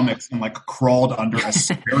on our stomachs and like crawled under a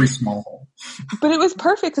very small hole. But it was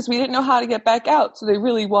perfect because we didn't know how to get back out. So they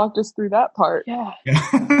really walked us through that part. Yeah.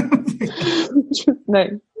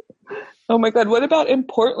 Nice. Oh my God. What about in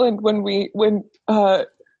Portland when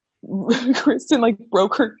Kristen like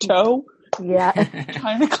broke her toe? Yeah.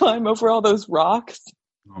 Trying to climb over all those rocks.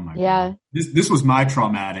 Oh my God. This was my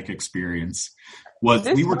traumatic experience. was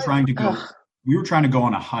we were trying to go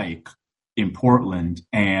on a hike in Portland,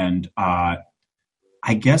 and I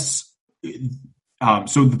guess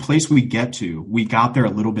so the place we got there a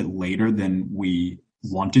little bit later than we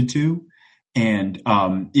wanted to, and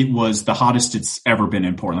it was the hottest it's ever been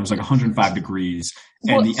in Portland. It was like 105 degrees.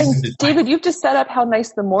 And David, you've just set up how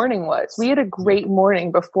nice the morning was. We had a great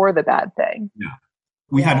morning before the bad thing. Yeah.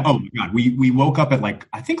 We had, oh my God, we woke up at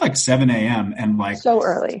I think 7 a.m. and so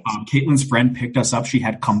early. Caitlin's friend picked us up. She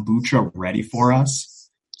had kombucha ready for us.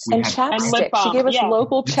 And chapstick. She gave us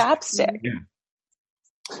local chapstick. Yeah.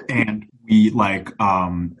 And we I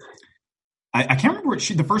can't remember what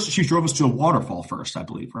she drove us to a waterfall first, I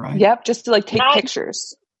believe, right? Yep. Just to take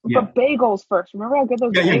pictures. Yeah. But bagels first. Remember how good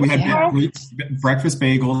those bagels were? We had breakfast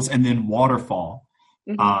bagels and then waterfall.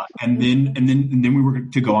 And then we were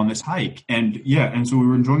to go on this hike, and so we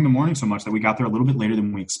were enjoying the morning so much that we got there a little bit later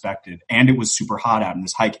than we expected, and it was super hot out, and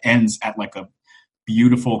this hike ends at a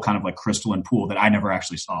beautiful kind of crystalline pool that I never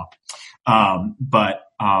actually saw.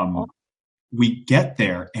 We get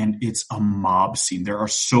there and it's a mob scene. There are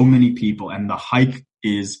so many people, and the hike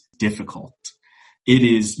is difficult. It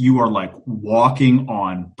is, you are walking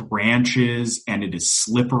on branches, and it is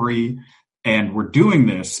slippery. And we're doing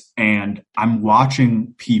this, and I'm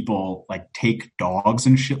watching people take dogs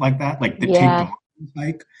and shit like that. Take dogs on the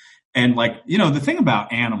hike. And the thing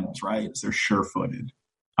about animals, right, is they're sure-footed.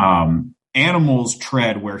 Animals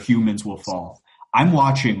tread where humans will fall. I'm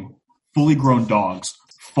watching fully grown dogs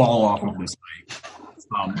fall off of this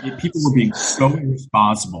hike. People were being so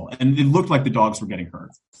irresponsible, and it looked like the dogs were getting hurt.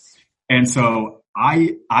 And so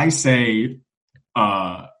I say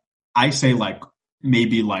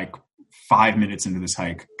maybe 5 minutes into this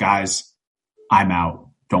hike, guys, I'm out.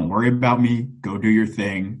 Don't worry about me. Go do your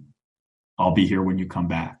thing. I'll be here when you come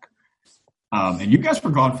back. And you guys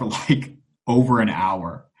were gone for over an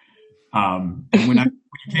hour. And when you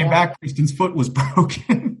came back, Kristen's foot was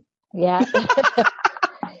broken. Yeah.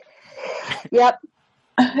 Yep.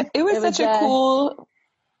 It was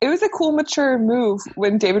a cool, mature move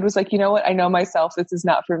when David was like, you know what? I know myself. This is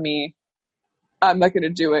not for me. I'm not going to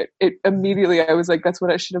do it. Immediately I was like, that's what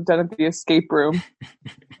I should have done at the escape room.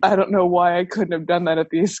 I don't know why I couldn't have done that at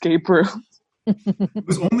the escape room. It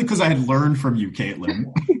was only because I had learned from you,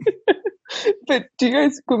 Caitlin. But do you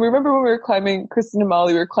guys remember when we were climbing, Kristen and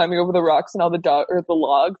Molly, we were climbing over the rocks and the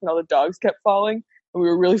logs, and all the dogs kept falling, and we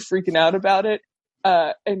were really freaking out about it.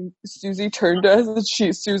 And Susie turned to us, and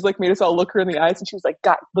Suze made us all look her in the eyes, and she was like,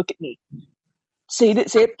 "God, look at me. Say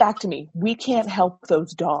it back to me. We can't help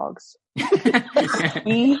those dogs.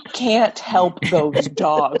 We can't help those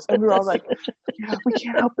dogs." And we were all like, "Yeah, we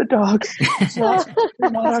can't help the dogs.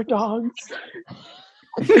 They're not our dogs."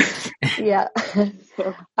 Yeah.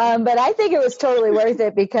 But I think it was totally worth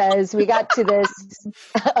it because we got to this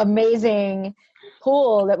amazing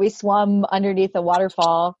pool that we swum underneath a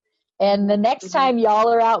waterfall. And the next time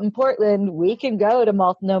y'all are out in Portland, we can go to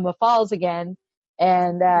Multnomah Falls again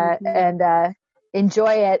and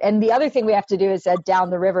enjoy it. And the other thing we have to do is a down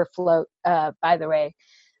the river float, by the way.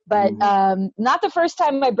 But not the first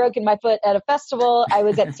time I broken my foot at a festival. I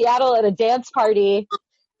was at Seattle at a dance party,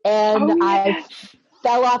 and I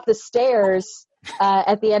fell off the stairs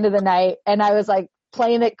at the end of the night, and I was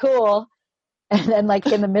playing it cool. And then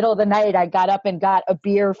in the middle of the night, I got up and got a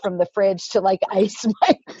beer from the fridge to ice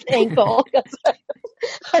my ankle.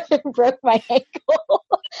 I broke my ankle.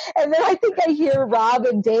 And then I think I hear Rob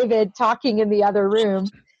and David talking in the other room.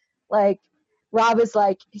 Rob is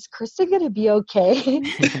like, "Is Kristen going to be okay?" And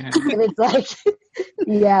it's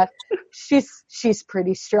yeah, she's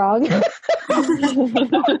pretty strong.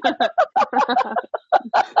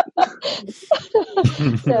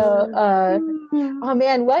 So, oh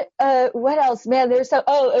man, what else, man?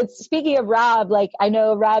 Speaking of Rob, I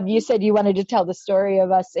know Rob, you said you wanted to tell the story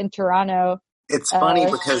of us in Toronto. It's funny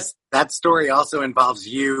because that story also involves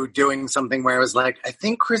you doing something where I was like, I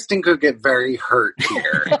think Kristen could get very hurt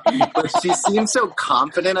here. But she seems so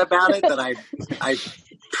confident about it that I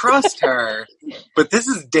trust her, but this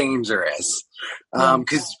is dangerous.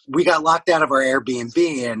 Because we got locked out of our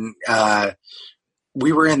Airbnb, and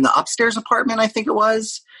we were in the upstairs apartment, I think it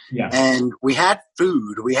was. Yeah. And we had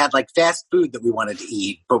food. We had fast food that we wanted to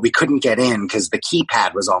eat, but we couldn't get in because the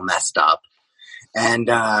keypad was all messed up. And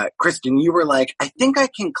Kristen, you were like, I think I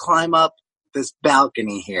can climb up this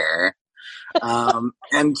balcony here.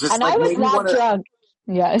 And just and I was not drunk.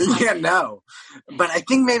 Yes. Yeah, no. But I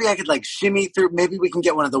think maybe I could shimmy through. Maybe we can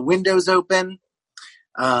get one of the windows open.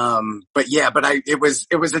 It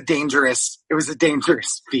was a dangerous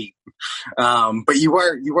feat. But you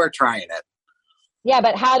were trying it. Yeah,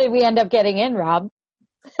 but how did we end up getting in, Rob?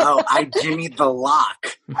 Oh, I jimmied the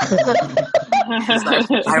lock.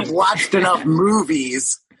 I've watched enough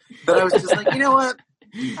movies that I was just like, you know what?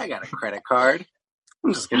 I got a credit card.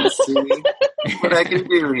 I'm just going to see what I can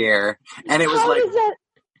do here. And it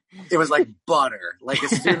was like butter. Like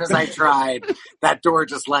as soon as I tried, that door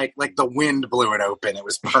just like the wind blew it open. It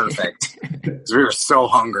was perfect. We were so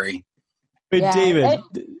hungry. Wait, yeah. David,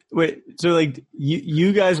 so like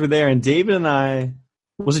you guys were there and David and I,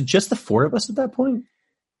 was it just the four of us at that point?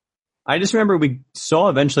 I just remember we saw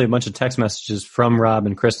eventually a bunch of text messages from Rob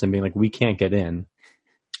and Kristen being like, we can't get in.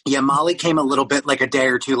 Yeah, Molly came a little bit like a day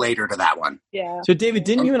or two later to that one. Yeah. So David,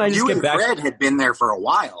 didn't you and I just get back? Fred had been there for a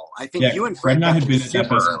while. I think you and Fred and I had been at that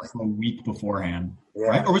place for a week beforehand. Yeah.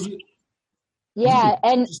 Right? Or was it? Yeah,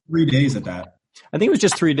 and just 3 days at that. I think it was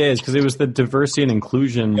just 3 days because it was the diversity and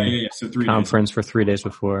inclusion So 3 conference days. For 3 days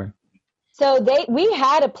before. So we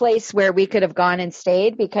had a place where we could have gone and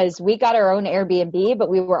stayed because we got our own Airbnb, but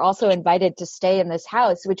we were also invited to stay in this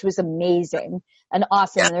house, which was amazing and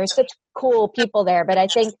awesome. And there were such cool people there. But I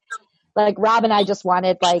think like Rob and I just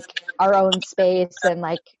wanted like our own space and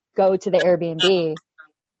like go to the Airbnb.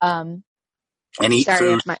 And eat sorry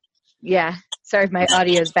food. if my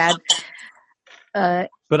audio is bad.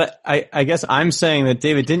 But I guess I'm saying that,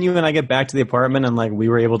 David, didn't you and I get back to the apartment and like we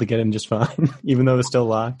were able to get in just fine, even though it was still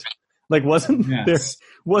locked? Like, wasn't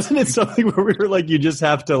it something where we were like, you just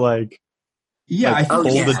have to like, I think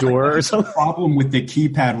hold the door or something? The problem with the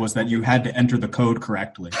keypad was that you had to enter the code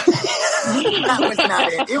correctly. That was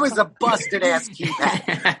not it. It was a busted ass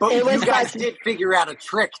keypad. But you guys did figure out a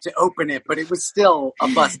trick to open it, but it was still a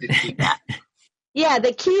busted keypad. Yeah,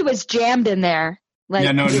 the key was jammed in there.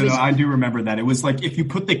 Like, no, I do remember that. It was like if you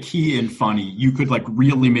put the key in funny, you could like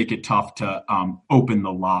really make it tough to open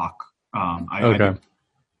the lock. Okay.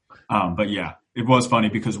 But yeah, it was funny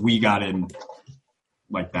because we got in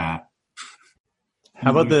like that.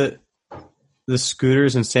 How about the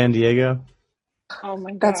scooters in San Diego? Oh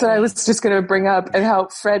my god. That's what I was just going to bring up, and how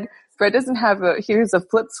Fred doesn't have he has a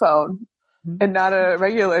flip phone and not a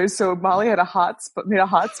regular. So Molly had made a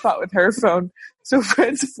hotspot with her phone, so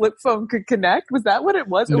Fred's flip phone could connect. Was that what it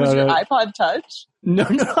was? It was your iPod Touch? No,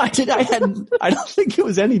 I don't think it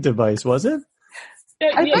was any device, was it?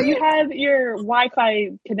 You had your Wi-Fi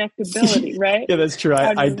connectability, right? Yeah, that's true.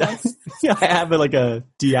 I have like a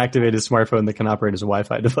deactivated smartphone that can operate as a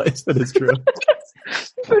Wi-Fi device. That is true.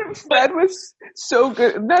 But Fred was so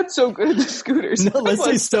good. Not so good at the scooters. No, let's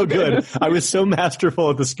say so good. I was so masterful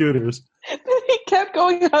at the scooters. He kept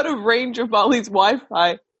going out of range of Molly's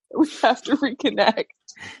Wi-Fi. We have to reconnect.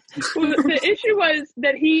 Well, the issue was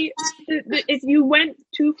that if you went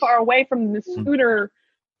too far away from the scooter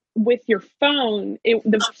with your phone,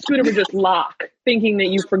 the scooter would just lock, thinking that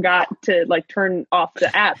you forgot to like turn off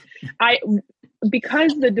the app.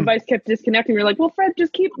 Because the device kept disconnecting, we were like, well, Fred,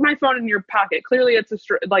 just keep my phone in your pocket. Clearly it's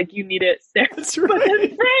like you need it there. That's right. But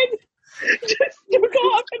then Fred just took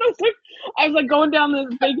off, and I was like going down this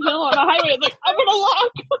big hill on a highway. I was like, I'm gonna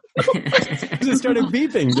lock. It started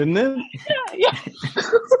beeping, didn't it? Yeah.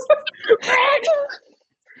 Fred!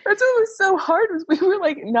 That's what was so hard, was we were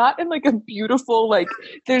like not in like a beautiful, like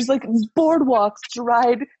there's like boardwalks to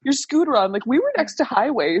ride your scooter on. Like we were next to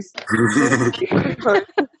highways.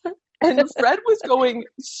 And Fred was going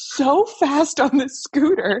so fast on this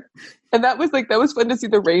scooter. And that was fun to see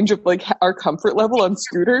the range of like our comfort level on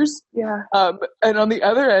scooters. Yeah. And on the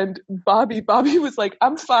other end, Bobby was like,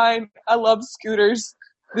 I'm fine. I love scooters.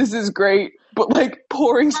 This is great. But like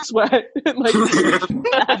pouring sweat and like,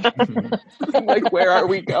 like, where are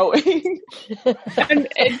we going? And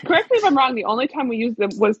correct me if I'm wrong, the only time we used them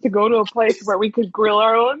was to go to a place where we could grill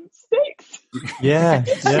our own steaks. Yeah.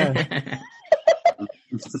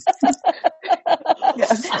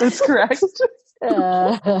 Yes, that's correct.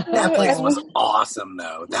 That place was awesome,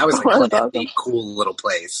 though. That was a cool little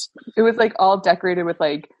place. It was like all decorated with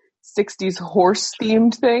like 60s horse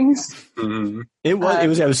themed things. Mm-hmm. It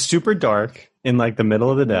was super dark in like the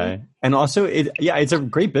middle of the day, and also it's a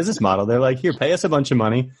great business model. They're like, here, pay us a bunch of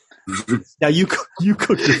money. Now you cook your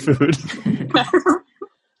food.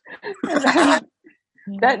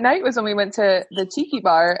 That night was when we went to the tiki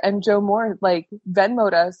bar, and Joe Moore like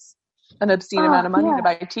Venmo'd us an obscene amount of money to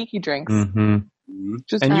buy tiki drinks. Mm-hmm.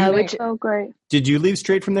 Just which so great. Did you leave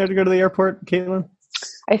straight from there to go to the airport, Caitlin?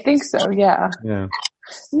 I think so. Yeah. Yeah.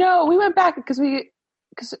 No, we went back because I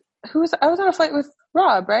was on a flight with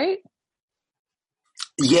Rob, right?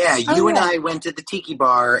 Yeah, you and I went to the tiki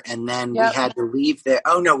bar, and then we had to leave there.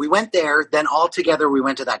 Oh no, we went there. Then all together we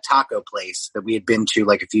went to that taco place that we had been to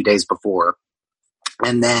like a few days before.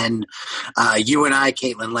 And then you and I,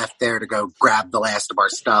 Caitlin, left there to go grab the last of our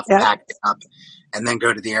stuff, packed it up, and then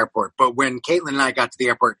go to the airport. But when Caitlin and I got to the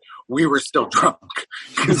airport, we were still drunk.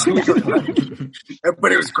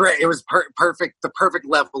 But it was great. It was perfect, the perfect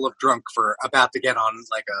level of drunk for about to get on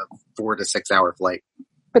like a 4 to 6 hour flight.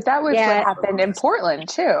 But that was what happened in Portland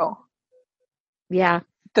too. Yeah.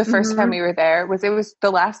 The first time we were there it was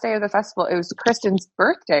the last day of the festival. It was Kristen's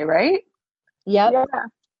birthday, right? Yep.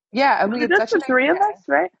 Yeah. And we had such the three of us,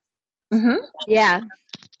 right? Mm-hmm. Yeah.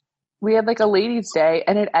 We had like a ladies' day,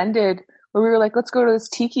 and it ended where we were like, let's go to this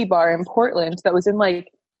tiki bar in Portland that was in like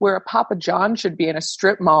where a Papa John should be in a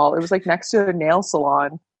strip mall. It was like next to a nail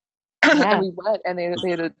salon. Yeah. And we went, and they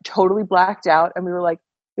had totally blacked out, and we were like,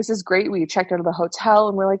 this is great. We checked out of the hotel,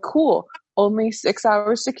 and we're like, cool. Only 6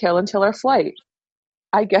 hours to kill until our flight.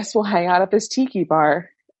 I guess we'll hang out at this tiki bar.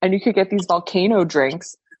 And you could get these volcano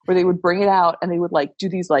drinks where they would bring it out, and they would like do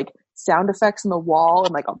these like sound effects in the wall,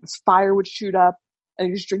 and like all this fire would shoot up, and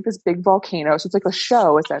you just drink this big volcano. So it's like a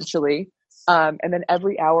show essentially. And then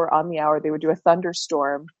every hour on the hour, they would do a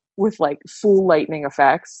thunderstorm with like full lightning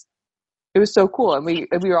effects. It was so cool. And we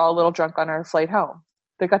were all a little drunk on our flight home.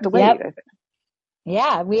 They got delayed, I think.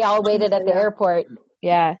 Yeah, we all waited at the airport.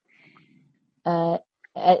 Yeah.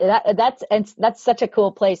 That's such a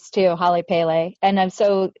cool place too, Holly Pele. And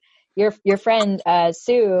so your friend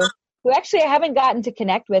Sue, who actually I haven't gotten to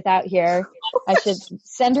connect with out here, I should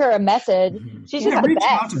send her a message. She's just the reach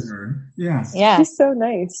out best. to her. Yeah. Yeah, she's so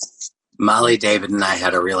nice. Molly, David, and I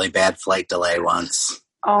had a really bad flight delay once.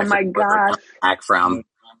 Oh my gosh! Back from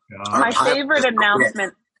my favorite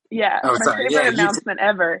announcement. Yeah, favorite announcement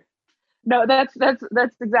ever. No, that's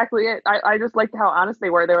exactly it. I just liked how honest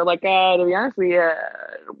they were. They were like, to be honest, we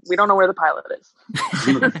don't know where the pilot is.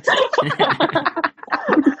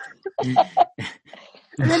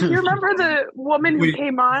 And then you remember the woman who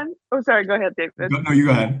came on? Oh, sorry. Go ahead, David. No, you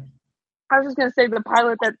go ahead. I was just going to say the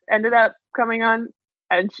pilot that ended up coming on,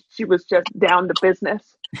 and she was just down to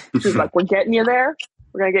business. She was like, we're getting you there.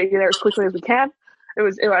 We're going to get you there as quickly as we can. I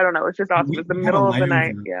don't know. It's just awesome. It was the middle of the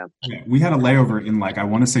night. Yeah. We had a layover in I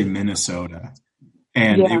want to say Minnesota.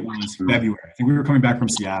 And it was February. I think we were coming back from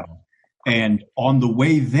Seattle. And on the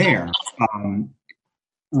way there,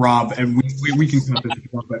 Rob, and we can cut this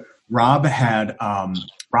short, but Rob had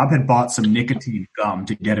bought some nicotine gum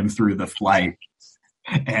to get him through the flight,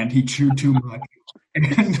 and he chewed too much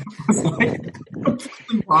and was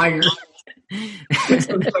fired. So he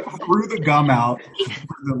threw the gum out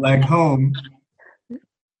for the leg home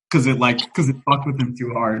because it fucked with him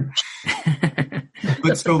too hard.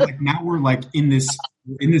 But so now we're in this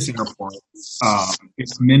airport.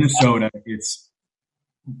 It's Minnesota. It's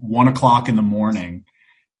 1:00 in the morning.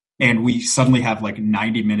 And we suddenly have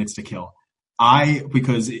 90 minutes to kill.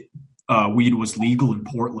 Because weed was legal in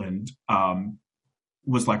Portland,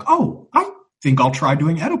 was like, oh, I think I'll try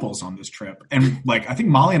doing edibles on this trip. And I think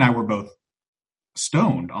Molly and I were both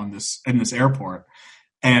stoned in this airport.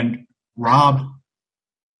 And Rob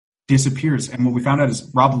disappears. And what we found out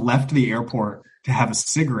is Rob left the airport to have a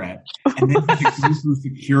cigarette, and then he could go through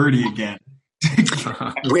security again.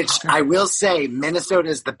 Which I will say, Minnesota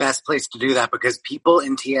is the best place to do that because people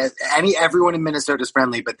in everyone in Minnesota is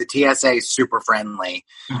friendly, but the TSA is super friendly.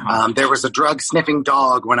 There was a drug sniffing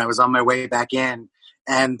dog when I was on my way back in,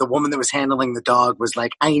 and the woman that was handling the dog was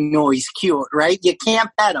like, I know he's cute, right? You can't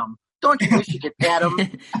pet him. Don't you wish you could pet him?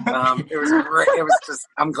 It was great. It was just,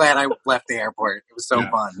 I'm glad I left the airport. It was so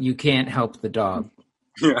fun. You can't help the dog.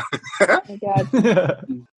 Yeah. Oh my God.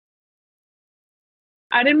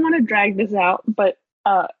 I didn't want to drag this out, but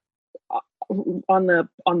on the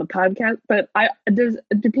podcast. But do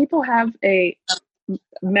people have a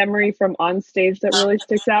memory from on stage that really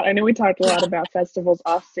sticks out? I know we talked a lot about festivals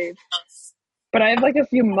off stage, but I have a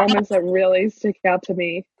few moments that really stick out to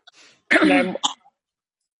me. And I'm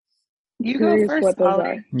you go first, what those Molly.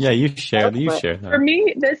 are. Yeah, you share. You share. For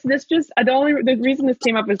me, this just the reason this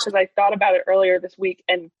came up is because I thought about it earlier this week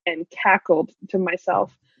and cackled to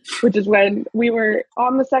myself. Which is when we were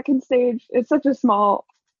on the second stage. It's such a small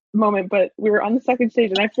moment, but we were on the second stage,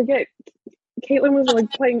 and I forget, Caitlin was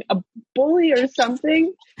playing a bully or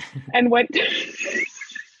something, and went to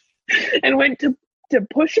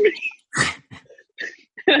push me,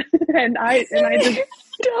 and I just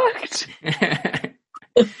ducked.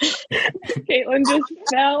 Caitlin just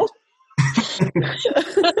fell.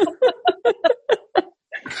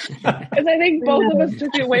 Because I think both of us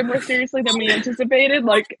took it way more seriously than we anticipated.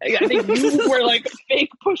 I think you were fake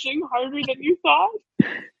pushing harder than you thought.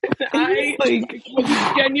 I was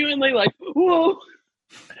genuinely whoa.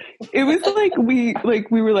 It was we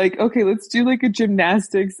were okay, let's do a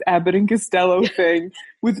gymnastics Abbott and Costello thing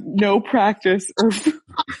with no practice or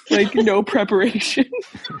no preparation.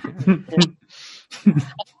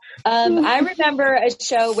 I remember a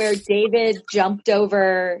show where David jumped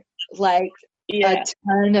over like a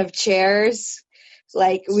ton of chairs.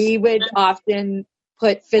 Like we would often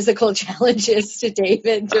put physical challenges to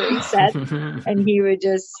David during sets, and he would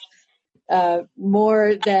just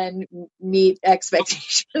more than meet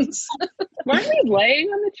expectations. Weren't we laying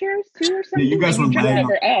on the chairs too, or something? Yeah, you guys were laying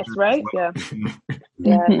for us, right? Well.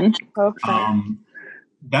 Yeah.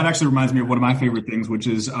 That actually reminds me of one of my favorite things, which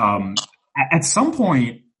is at some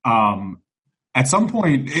point,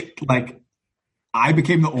 it, like I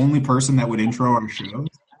became the only person that would intro our shows,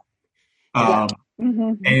 and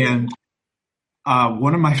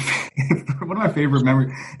one of my favorite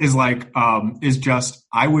memories is like is just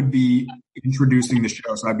I would be introducing the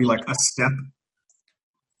show, so I'd be like a step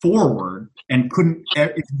forward and couldn't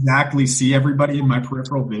exactly see everybody in my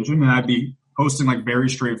peripheral vision, and I'd be posting like very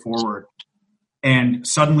straightforward, and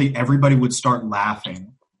suddenly everybody would start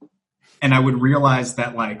laughing, and I would realize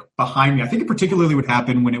that like behind me, I think it particularly would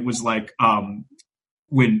happen when it was like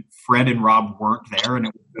when Fred and Rob weren't there and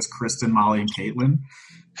it was just Kristen, Molly, and Caitlin.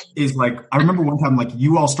 Is like I remember one time like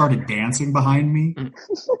you all started dancing behind me,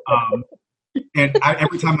 and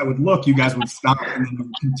every time I would look, you guys would stop and then you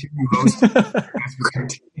would continue hosting.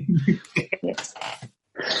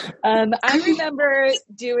 I remember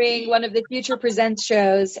doing one of the Future Presents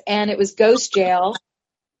shows, and it was Ghost Jail,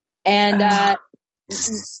 and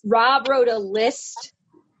Rob wrote a list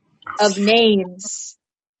of names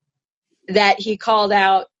that he called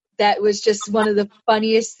out. That was just one of the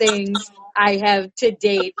funniest things I have to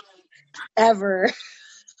date ever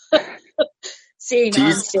seen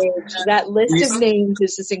on stage. That list of names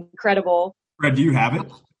is just incredible. Fred, do you have it?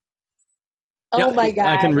 Oh my God.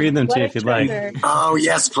 I can read them to you if you'd like. Oh,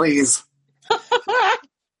 yes, please.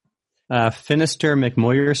 Finister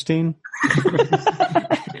McMoyerstein.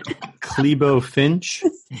 Clebo Finch.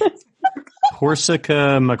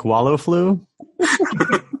 Corsica McWallowflew.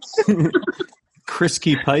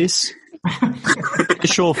 Krisky Pice.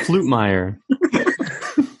 Ishol Flutemeyer.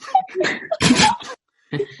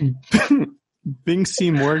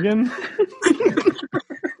 Binksy Morgan.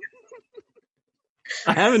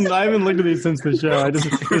 I haven't looked at these since the show.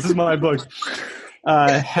 This is my book.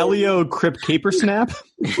 Helio Crip Capersnap.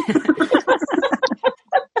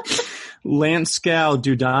 Lance Scow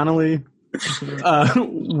Dudonnelly.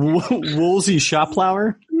 Woolsey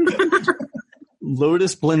Shopflower.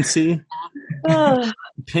 Lotus Blincy.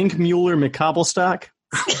 Pink Mueller McCobblestock.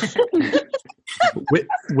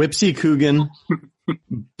 Whipsy Coogan.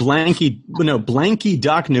 Blanky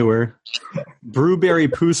Doc Newer. Brewberry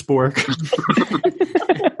Poospork.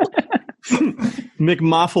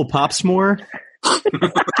 McMoffle Popsmore.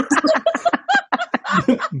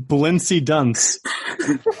 Blincy Dunce.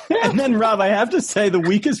 And then, Rob, I have to say the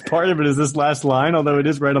weakest part of it is this last line, although it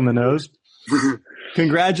is right on the nose.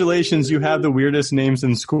 Congratulations, you have the weirdest names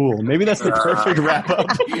in school. Maybe that's the perfect wrap up.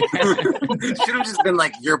 Should have just been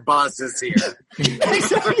like, your boss is here.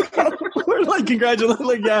 We're like, congratulations.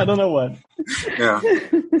 Like, yeah, I don't know what. Yeah.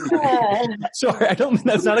 Sorry,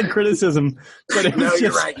 that's not a criticism, but it was No,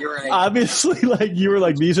 just you're right. obviously like you were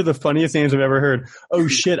like, these are the funniest names I've ever heard. Oh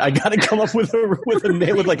shit, I got to come up with a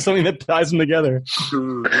name with like something that ties them together.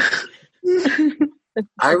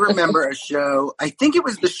 I remember a show. I think it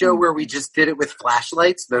was the show where we just did it with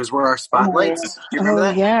flashlights. Those were our spotlights. Do you remember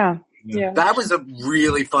that? Yeah. That was a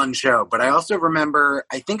really fun show. But I also remember,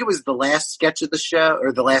 I think it was the last sketch of the show,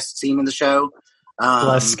 or the last scene of the show.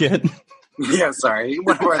 Last skit. Yeah, sorry.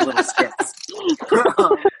 One of our little skits.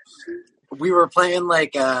 We were playing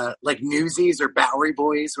like Newsies or Bowery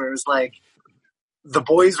Boys, where it was like the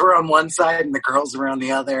boys were on one side and the girls were on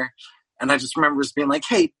the other. And I just remember just being like,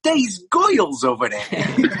 hey, there's Goyles over there.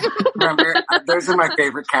 Remember? Those are my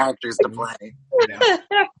favorite characters to play.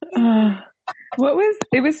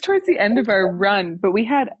 It was towards the end of our run, but we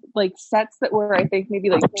had like sets that were, I think,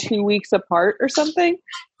 maybe like 2 weeks apart or something.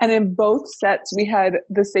 And in both sets, we had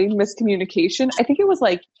the same miscommunication. I think it was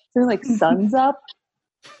like Sun's Up.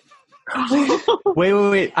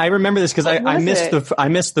 Wait. I remember this because I missed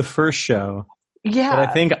the first show. Yeah. But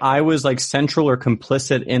I think I was like central or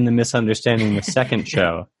complicit in the misunderstanding in the second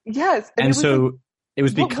show. Yes. And so it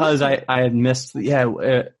was because I had missed.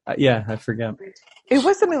 I forget. It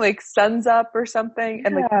was something like Sun's Up or something.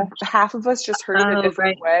 And like half of us just heard it a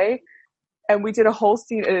different way. And we did a whole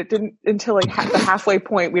scene and it didn't until like the halfway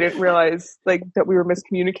point, we didn't realize like that we were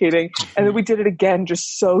miscommunicating. And then we did it again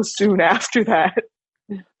just so soon after that.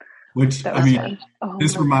 Which, I mean,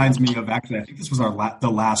 this reminds me of actually, I think this was the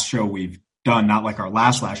last show we've done, not like our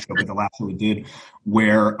last show, but the last show we did,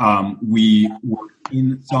 where we were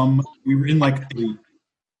in like a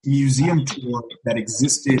museum tour that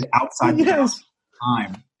existed outside the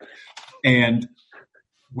time. and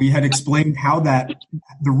we had explained the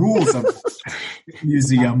rules of the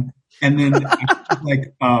museum, and then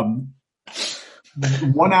like 1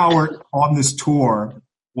 hour on this tour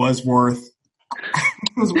was worth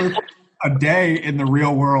a day in the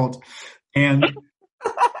real world, and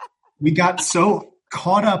we got so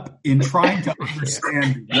caught up in trying to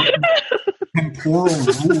understand what temporal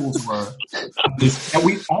rules were of this that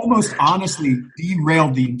we almost honestly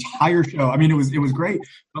derailed the entire show. I mean, it was great,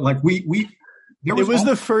 but like it was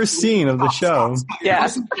the first scene of the show. Stop. Yeah.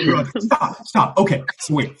 Stop. Okay.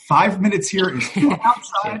 So wait, 5 minutes here is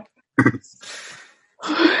outside.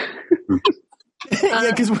 Yeah,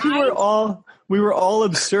 because we were all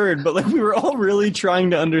absurd, but like we were all really trying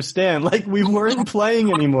to understand. Like we weren't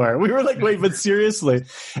playing anymore. We were like, wait, but seriously.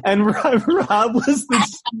 And Rob was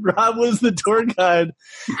the tour guide.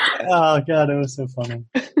 Oh God, it was so funny.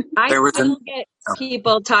 I still get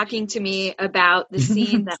people talking to me about the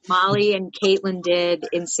scene that Molly and Caitlin did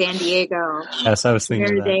in San Diego. Yes, I was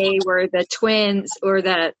thinking where they were the twins, or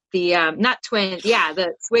the not twins,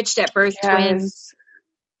 the switched at birth twins.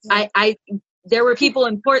 There were people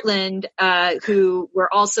in Portland who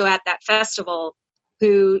were also at that festival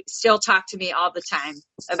who still talk to me all the time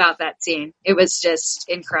about that scene. It was just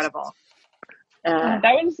incredible. That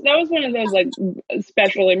was one of those like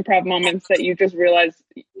special improv moments that you just realize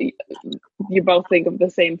you both think of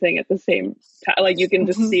the same thing at the same time. Like you can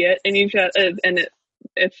just see it in each other, and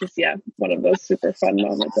it's just one of those super fun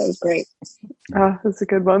moments. That was great. Oh, that's a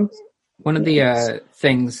good one. One of the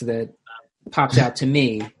things that popped out to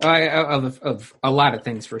me of a lot of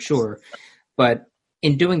things for sure, but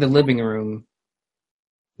in doing the living room,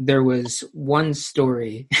 there was one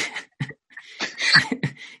story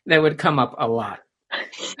that would come up a lot.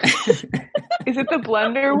 Is it the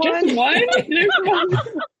blender one? Just one?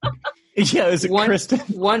 Yeah, it was Kristen.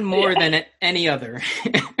 One more than any other.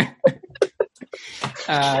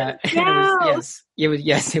 It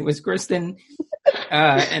was Kristen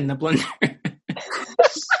and the blender.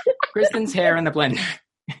 Kristen's hair in the blender.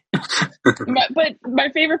 But my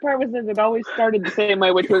favorite part was that it always started the same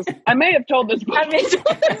way, which was, I may have told this before.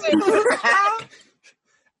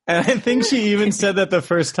 And I think she even said that the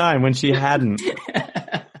first time when she hadn't.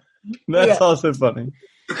 That's also funny.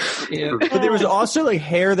 Yeah. But there was also like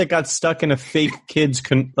hair that got stuck in a fake kid's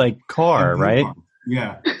car, right?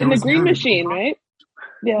 Yeah. In the green machine, right?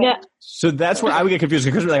 Yeah. So that's where I would get confused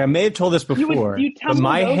because like I may have told this before, but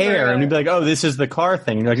my hair, and you'd be like, "Oh, this is the car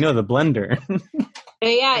thing." And you're like, "No, the blender."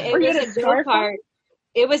 Yeah, it was a go-kart.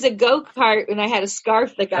 It was a go-kart, and I had a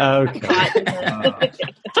scarf that got caught.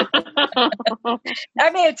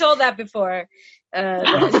 I may have told that before.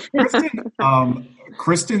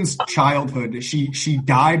 Kristen's childhood, she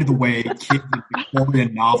died the way kids in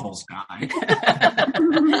Victorian novels die.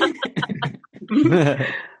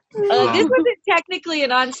 This wasn't technically an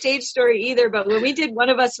onstage story either, but when we did One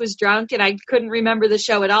of Us Was Drunk and I couldn't remember the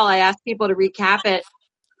show at all, I asked people to recap it.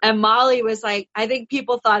 And Molly was like, I think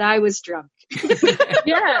people thought I was drunk.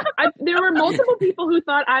 Yeah, there were multiple people who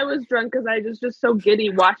thought I was drunk because I was just so giddy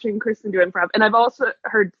watching Kristen do improv. And I've also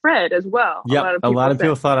heard Fred as well. Yeah, a lot of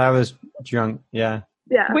people thought I was drunk. Yeah.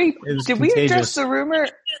 Yeah. Wait, did we address the rumor?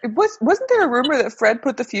 Wasn't there a rumor that Fred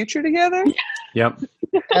put the future together? Yep.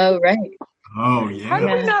 Oh, right. Oh, yeah. How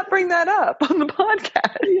did we not bring that up on the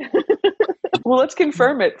podcast? Well, let's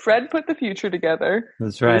confirm it. Fred put the future together.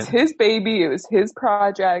 That's right. It was his baby. It was his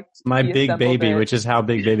project. My Big Baby, which is how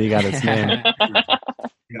Big Baby got its name.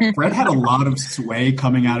 Yeah, Fred had a lot of sway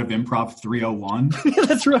coming out of Improv 301. Yeah,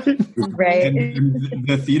 that's right. Right. And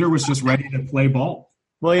the theater was just ready to play ball.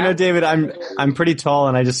 Well, you know, David, I'm pretty tall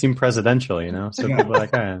and I just seem presidential, you know? So people are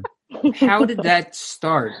like, I am. How did that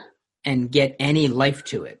start and get any life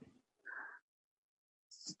to it?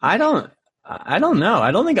 I don't know. I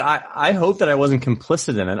don't think I hope that I wasn't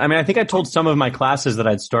complicit in it. I mean, I think I told some of my classes that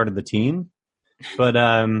I'd started the team, but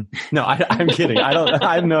no, I'm kidding.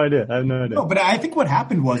 I have no idea. No, but I think what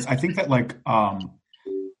happened was, I think that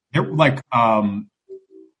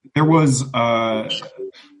there was,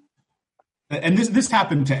 and this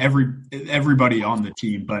happened to everybody on the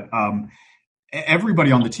team, but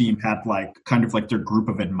everybody on the team had kind of their group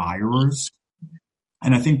of admirers,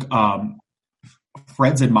 and I think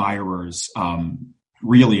Fred's admirers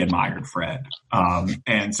really admired Fred,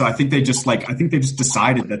 and so I think they just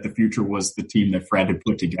decided that the future was the team that Fred had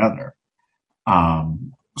put together.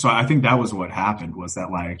 So I think that was what happened, was that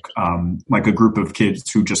a group of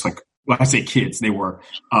kids who just when I say kids, they were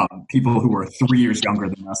people who were 3 years younger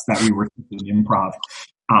than us that we were teaching improv.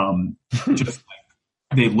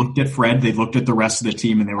 They looked at Fred, they looked at the rest of the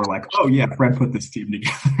team, and they were like, "Oh yeah, Fred put this team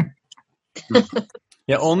together."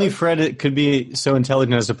 Yeah, only Fred could be so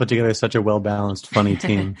intelligent as to put together such a well-balanced, funny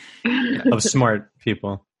team of smart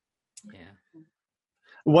people. Yeah.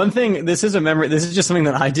 One thing, this is just something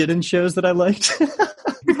that I did in shows that I liked.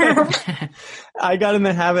 I got in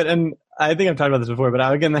the habit, and I think I've talked about this before, but I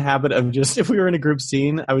would get in the habit of just, if we were in a group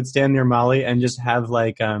scene, I would stand near Molly and just have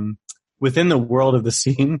like, within the world of the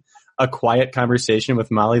scene, a quiet conversation with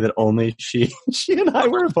Molly that only she and I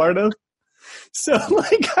were a part of. So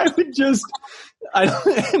like I just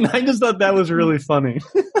thought that was really funny.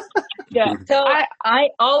 Yeah. So I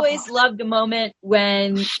always loved the moment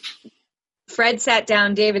when Fred sat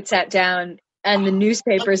down, David sat down, and the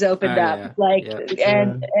newspapers opened up.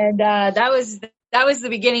 Yeah. That was the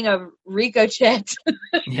beginning of Rico Chat.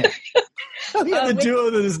 Yeah. The duo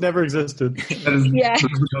that has never existed.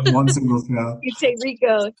 That is one single show. You'd say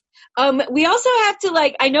Rico. We also have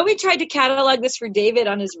to I know we tried to catalog this for David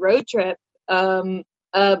on his road trip.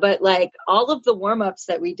 But like all of the warm-ups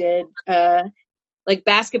that we did, like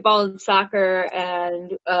basketball and soccer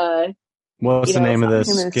and what's the name of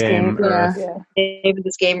this game? Earth. Yeah. Name of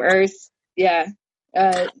this game, Earth. Yeah.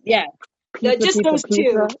 Just those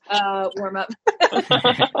two warm-up.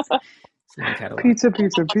 Pizza.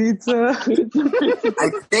 I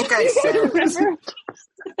think I said.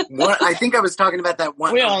 I think I was talking about that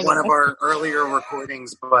one of our earlier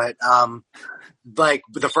recordings, but like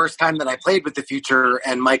the first time that I played with the Future,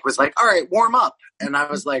 and Mike was like, "All right, warm up," and I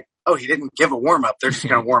was like, "Oh, he didn't give a warm up. They're just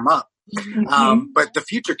going to warm up." But the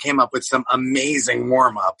Future came up with some amazing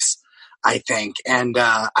warm ups, I think, and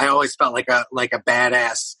I always felt like a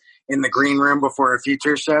badass in the green room before a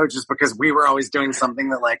Future show, just because we were always doing something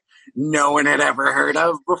that like no one had ever heard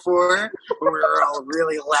of before. We were all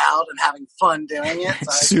really loud and having fun doing it.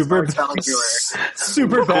 So super badass.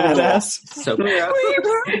 So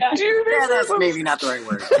badass, maybe not the right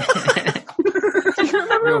word. Do you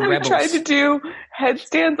remember when we tried to do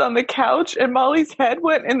headstands on the couch and Molly's head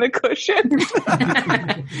went in the cushion?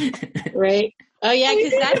 Right. Oh yeah,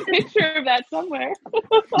 because that's a picture of that somewhere.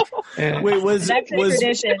 Wait, that's a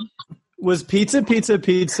tradition. Was pizza?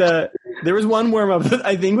 There was one warm up that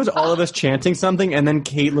I think was all of us chanting something, and then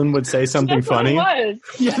Caitlin would say something That's funny. What it was.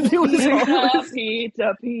 Yeah, it was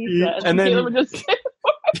pizza. And then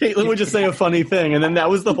Caitlin would just say a funny thing, and then that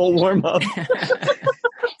was the whole warm up.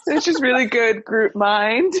 It's just really good group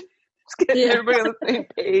mind. Just getting everybody on the same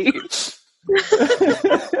page.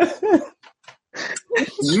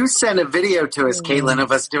 You sent a video to us, Caitlin, of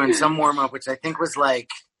us doing some warm up, which I think was like,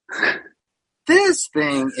 this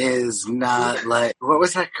thing is not like, what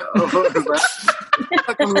was that? I'm going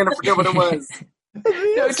to forget what it was.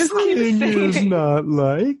 No, just keep saying is not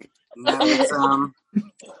like. No, it's,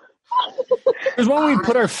 There's one where we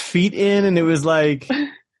put our feet in, and it was like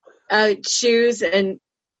shoes and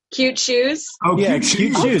cute shoes. Oh, yeah,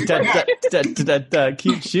 cute shoes.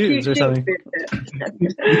 Cute shoes or something.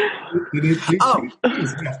 Oh,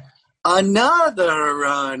 another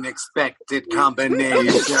unexpected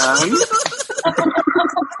combination.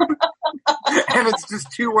 And it's just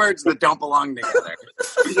two words that don't belong together.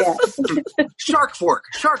 Yeah. Shark fork.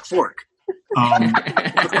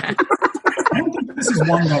 I don't think this is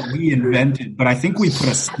one that we invented, but I think we put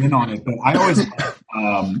a spin on it. But I always one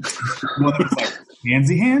that was like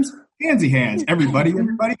handsy hands. Everybody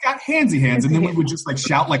got handsy hands, and then we would just like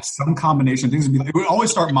shout like some combination of things. It would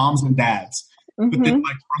always start moms and dads, but then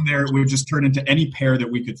like from there it would just turn into any pair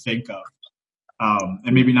that we could think of,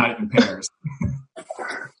 and maybe not even pairs.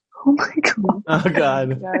 Oh my god! Oh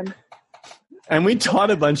god! And we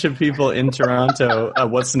taught a bunch of people in Toronto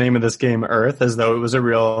what's the name of this game, Earth, as though it was a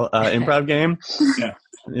real improv game.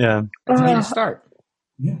 Yeah. That's how you start.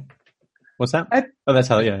 Yeah. What's that? That's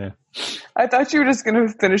how. Yeah. I thought you were just going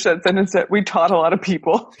to finish that sentence that we taught a lot of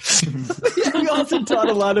people. Yeah, we also taught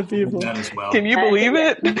a lot of people. That as well. Can you believe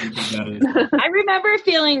it? I remember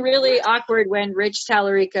feeling really awkward when Rich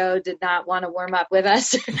Tallarico did not want to warm up with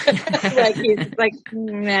us. Like he's like,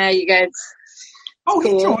 nah, you guys. Oh,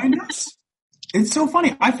 he joined us. It's so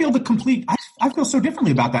funny. I feel I feel so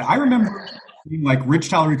differently about that. I remember being like, Rich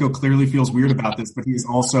Tallarico clearly feels weird about this, but he's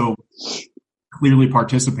also clearly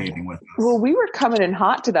participating with us. Well, we were coming in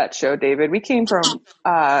hot to that show, David. We came from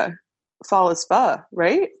Fall is Pho,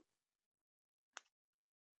 right?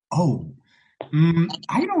 Oh,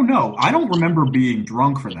 I don't know. I don't remember being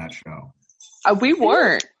drunk for that show. We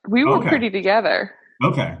weren't. We were pretty together.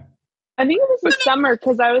 Okay. I think it was the summer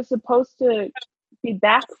because I was supposed to be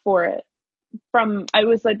back for it. I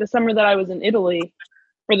was like the summer that I was in Italy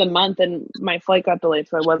for the month, and my flight got delayed,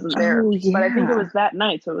 so I wasn't there. Oh, yeah. But I think it was that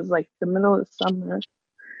night, so it was like the middle of the summer.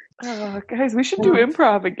 Oh, guys, we should do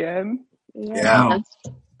improv again. Yeah.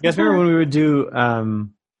 You guys remember when we would do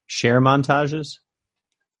share montages?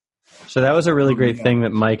 So that was a really great thing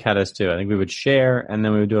that Mike had us do. I think we would share, and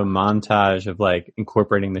then we would do a montage of like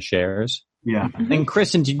incorporating the shares. Yeah. And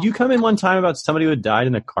Kristen, did you come in one time about somebody who had died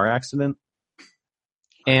in a car accident?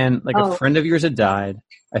 And like a friend of yours had died,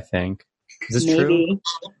 I think. Is this true?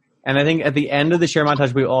 And I think at the end of the share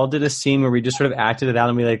montage, we all did a scene where we just sort of acted it out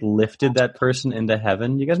and we like lifted that person into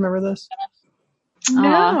heaven. You guys remember this?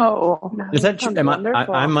 No. Is that true?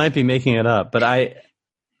 I might be making it up, but I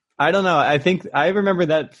don't know. I think I remember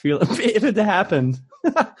that feeling. If it happened,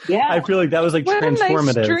 I feel like that was like what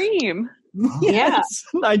transformative. A nice dream. Yes,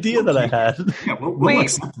 an idea that I had. Yeah, we'll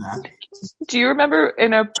accept that. Do you remember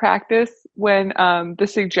in a practice when the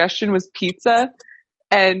suggestion was pizza,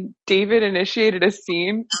 and David initiated a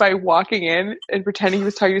scene by walking in and pretending he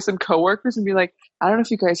was talking to some coworkers and be like, "I don't know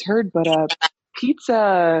if you guys heard, but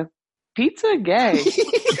pizza gay."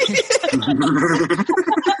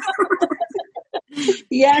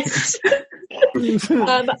 Yes. And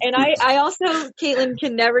I also, Caitlin,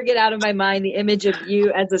 can never get out of my mind the image of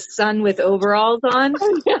you as a son with overalls on.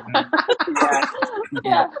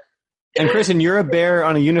 Yeah. And Kristen, you're a bear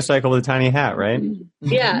on a unicycle with a tiny hat, right?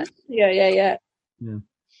 Yeah.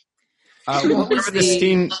 What was the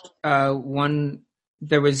scene? One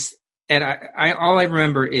there was, and I all I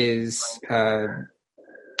remember is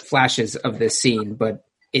flashes of this scene, but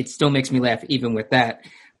it still makes me laugh even with that.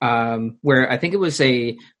 Where I think it was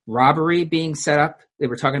a robbery being set up. They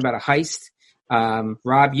were talking about a heist.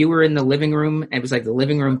 Rob, you were in the living room. And it was like the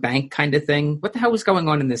living room bank kind of thing. What the hell was going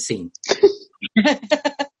on in this scene?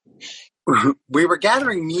 We were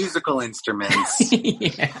gathering musical instruments for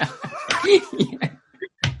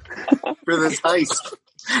this heist.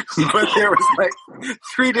 But there was like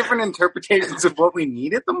 3 different interpretations of what we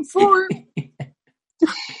needed them for.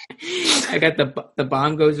 I got the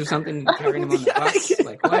bongos or something carrying them on the bus.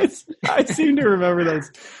 Like what? I seem to remember that.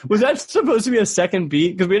 Was that supposed to be a second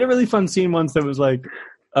beat? Because we had a really fun scene once that was like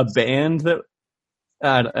a band that.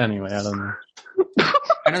 Anyway, I don't know.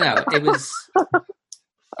 I don't know. It was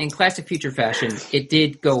in classic Future fashion. It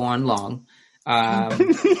did go on long, and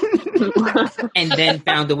then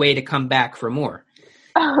found a way to come back for more.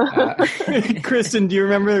 Kristen, do you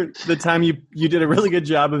remember the time you did a really good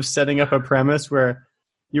job of setting up a premise where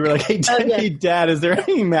you were like, hey, Dad, is there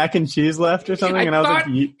any mac and cheese left or something? And I was like,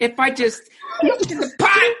 if I just in the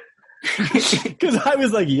pot. Because I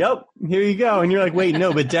was like, yep, here you go. And you're like, wait,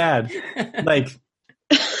 no, but Dad, like,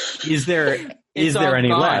 is there any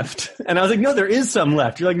gone. Left? And I was like, no, there is some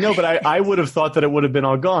left. You're like, no, but I would have thought that it would have been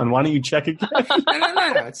all gone. Why don't you check again?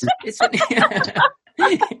 No. It's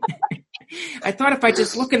I thought if I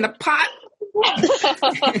just look in the pot.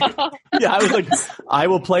 Yeah, I was like, I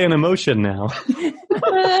will play an emotion now.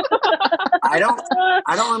 I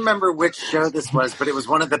don't remember which show this was, but it was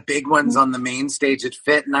one of the big ones on the main stage at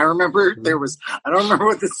FIT. And I remember I don't remember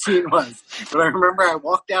what the scene was, but I remember I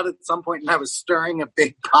walked out at some point and I was stirring a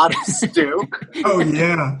big pot of stew. Oh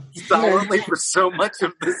yeah. Silently for so much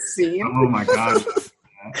of the scene. Oh my God.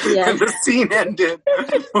 Yeah. And the scene ended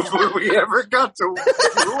before we ever got to who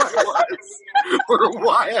I was or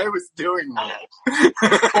why I was doing that.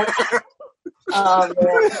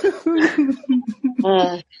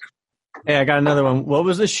 Hey, I got another one. What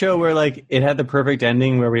was the show where like it had the perfect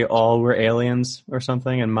ending where we all were aliens or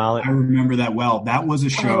something? And Molly, I remember that well. That was a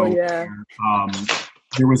show. Yeah. Where,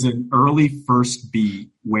 there was an early first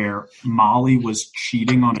beat where Molly was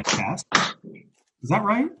cheating on a test. Is that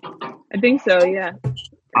right? I think so. Yeah.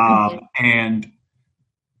 And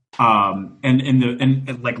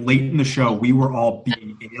like late in the show, we were all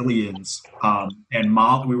being aliens. And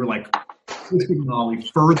Molly, we were like pushing Molly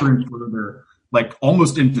further and further, like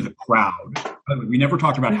almost into the crowd. We never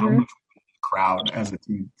talked about how much we were in the crowd as a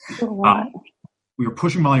team. We were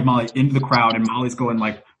pushing Molly into the crowd, and Molly's going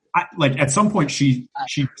like at some point she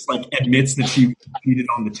just like admits that she cheated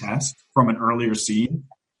on the test from an earlier scene.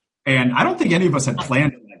 And I don't think any of us had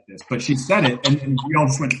planned it like this, but she said it, and we all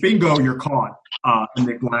just went, bingo, you're caught. And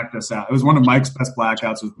they blacked us out. It was one of Mike's best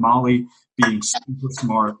blackouts with Molly being super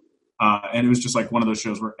smart. And it was just like one of those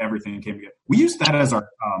shows where everything came together. We used that as our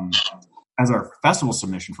festival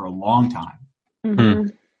submission for a long time. Mm-hmm.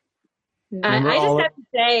 I just have to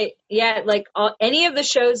say, like any of the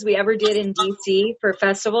shows we ever did in DC for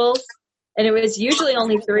festivals, and it was usually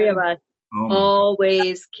only 3 of us,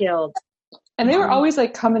 always killed. And they were always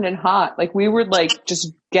like coming in hot. Like we would like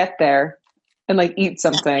just get there and like eat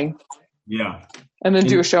something. Yeah. And then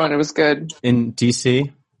do a show, and it was good. In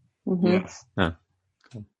DC? Mm-hmm. Yeah.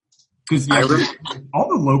 Because all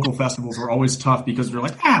the local festivals were always tough because they're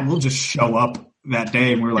like, we'll just show up that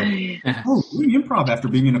day. And we're like, doing improv after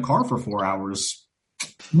being in a car for 4 hours,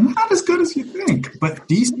 not as good as you think. But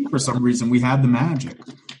DC, for some reason, we had the magic.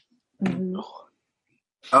 Mm-hmm.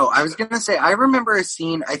 Oh, I was going to say, I remember a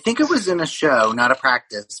scene, I think it was in a show, not a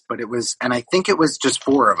practice, but it was, and I think it was just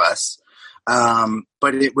 4 of us.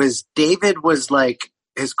 But it was, David was like,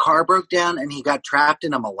 his car broke down and he got trapped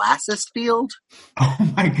in a molasses field. Oh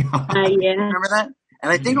my God. Yeah. Remember that?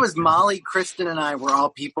 And I think it was Molly, Kristen, and I were all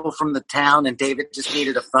people from the town, and David just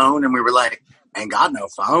needed a phone, and we were like, ain't got no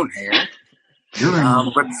phone here.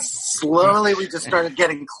 But slowly we just started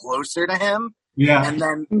getting closer to him. Yeah. And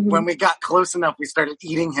then when we got close enough, we started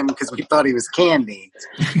eating him because we thought he was candy.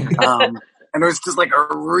 And it was just like a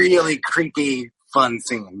really creepy, fun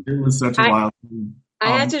scene. It was such a wild scene.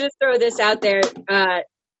 I had to just throw this out there.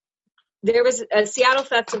 There was a Seattle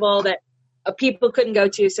festival that people couldn't go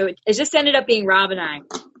to, so it just ended up being Rob and I.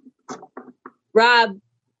 Rob,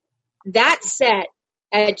 that set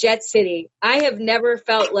at Jet City, I have never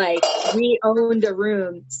felt like we owned a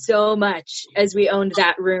room so much as we owned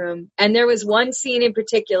that room. And there was one scene in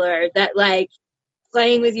particular that, like,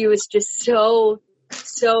 playing with you was just so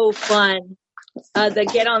fun. The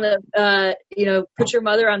get on the, put your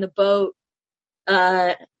mother on the boat.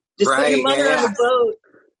 Put your mother on the boat.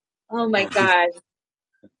 Oh my God.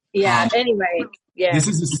 Yeah. Anyway. Yeah. This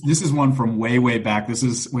is one from way back. This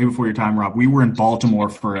is way before your time, Rob. We were in Baltimore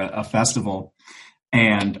for a festival,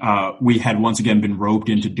 and we had once again been roped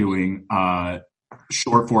into doing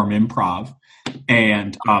short form improv.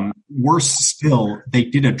 And worse still, they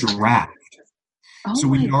did a draft. Oh, so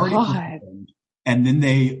we already performed, and then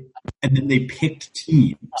they picked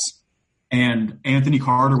teams. And Anthony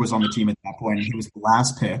Carter was on the team at that point, and he was the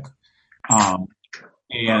last pick.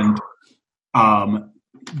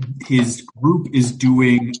 His group is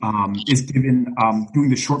doing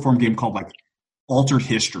the short form game called like Altered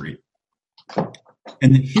History.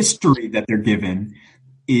 And the history that they're given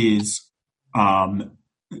is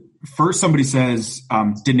first somebody says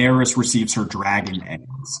Daenerys receives her dragon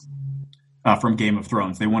eggs from Game of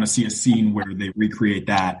Thrones. They want to see a scene where they recreate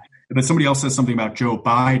that. But somebody else says something about Joe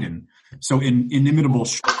Biden. So in inimitable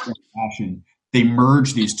short form fashion, they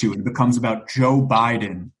merge these two, and it becomes about Joe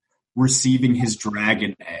Biden receiving his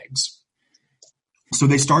dragon eggs. So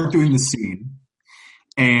they start doing the scene,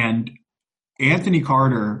 and Anthony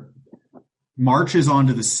Carter marches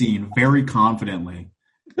onto the scene very confidently,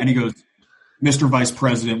 and he goes, "Mr. Vice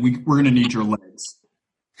President, we're going to need your legs.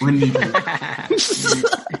 We're going to need your legs."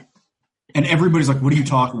 And everybody's like, "What are you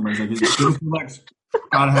talking about?" He's like, "Give us your legs.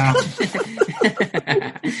 Gotta have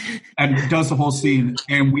it." And does the whole scene,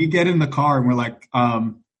 and we get in the car, and we're like,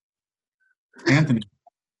 "Anthony,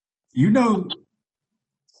 you know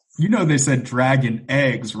they said dragon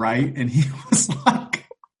eggs, right?" And he was like,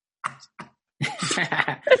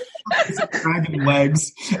 "Dragon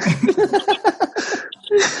legs."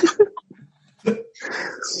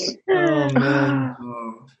 Oh man!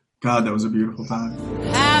 Oh, God, that was a beautiful time.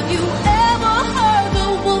 Have you ever heard the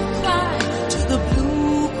wolf cry to the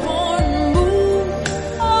blue corn moon,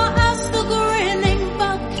 or asked the grinning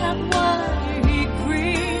bobcat why he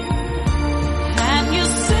grinned? Can you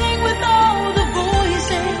sing with all the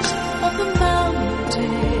voices of the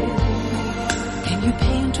mountain? Can you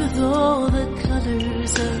paint with all the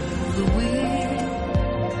colors of the wind?